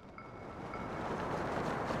 okay.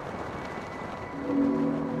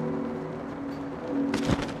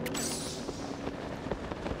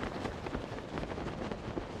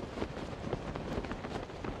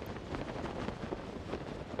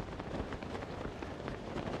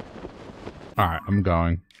 Alright, I'm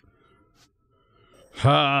going.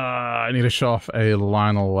 I need to show off a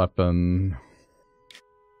Lionel weapon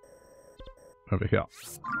over here.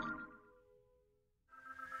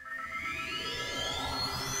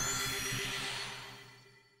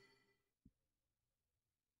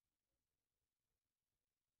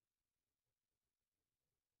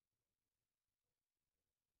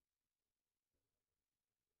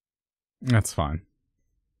 That's fine.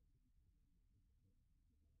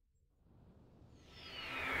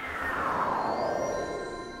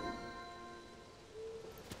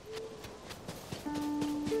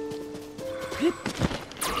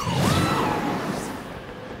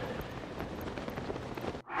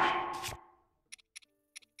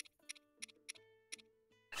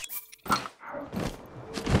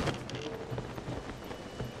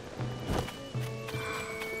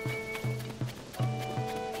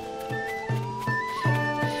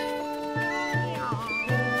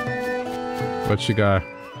 Where'd she go?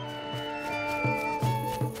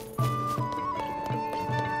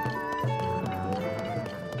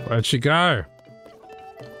 Where'd she go?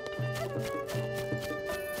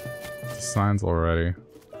 Signs already.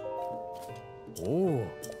 Oh.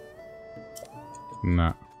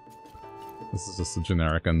 No. This is just a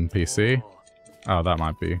generic NPC. Oh, that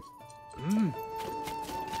might be.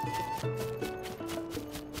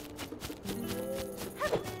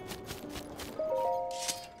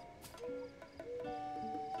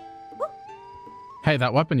 Hey,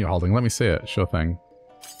 that weapon you're holding, let me see it. Sure thing.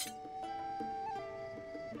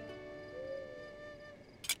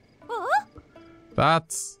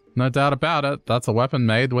 That's no doubt about it. That's a weapon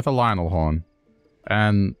made with a Lionel horn.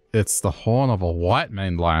 And it's the horn of a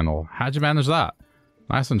white-maned Lionel. How'd you manage that?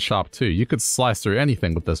 Nice and sharp too. You could slice through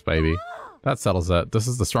anything with this baby. That settles it. This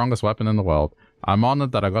is the strongest weapon in the world. I'm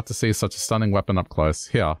honored that I got to see such a stunning weapon up close.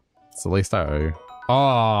 Here, it's the least I owe you.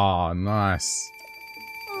 Oh, nice.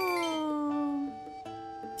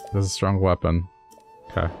 This is a strong weapon.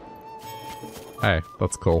 Okay. Hey,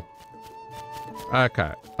 that's cool.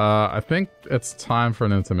 Okay, I think it's time for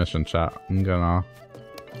an intermission, chat. I'm gonna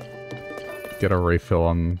get a refill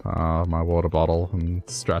on my water bottle and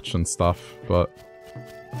stretch and stuff, but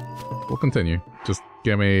we'll continue. Just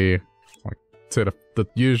give me like the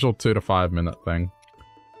usual 2 to 5 minute thing,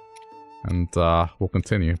 and we'll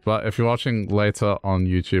continue. But if you're watching later on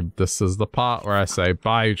YouTube, this is the part where I say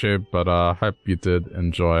bye YouTube, but hope you did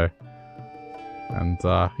enjoy, and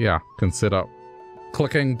yeah, consider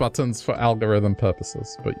clicking buttons for algorithm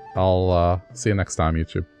purposes. But I'll see you next time,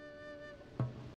 YouTube.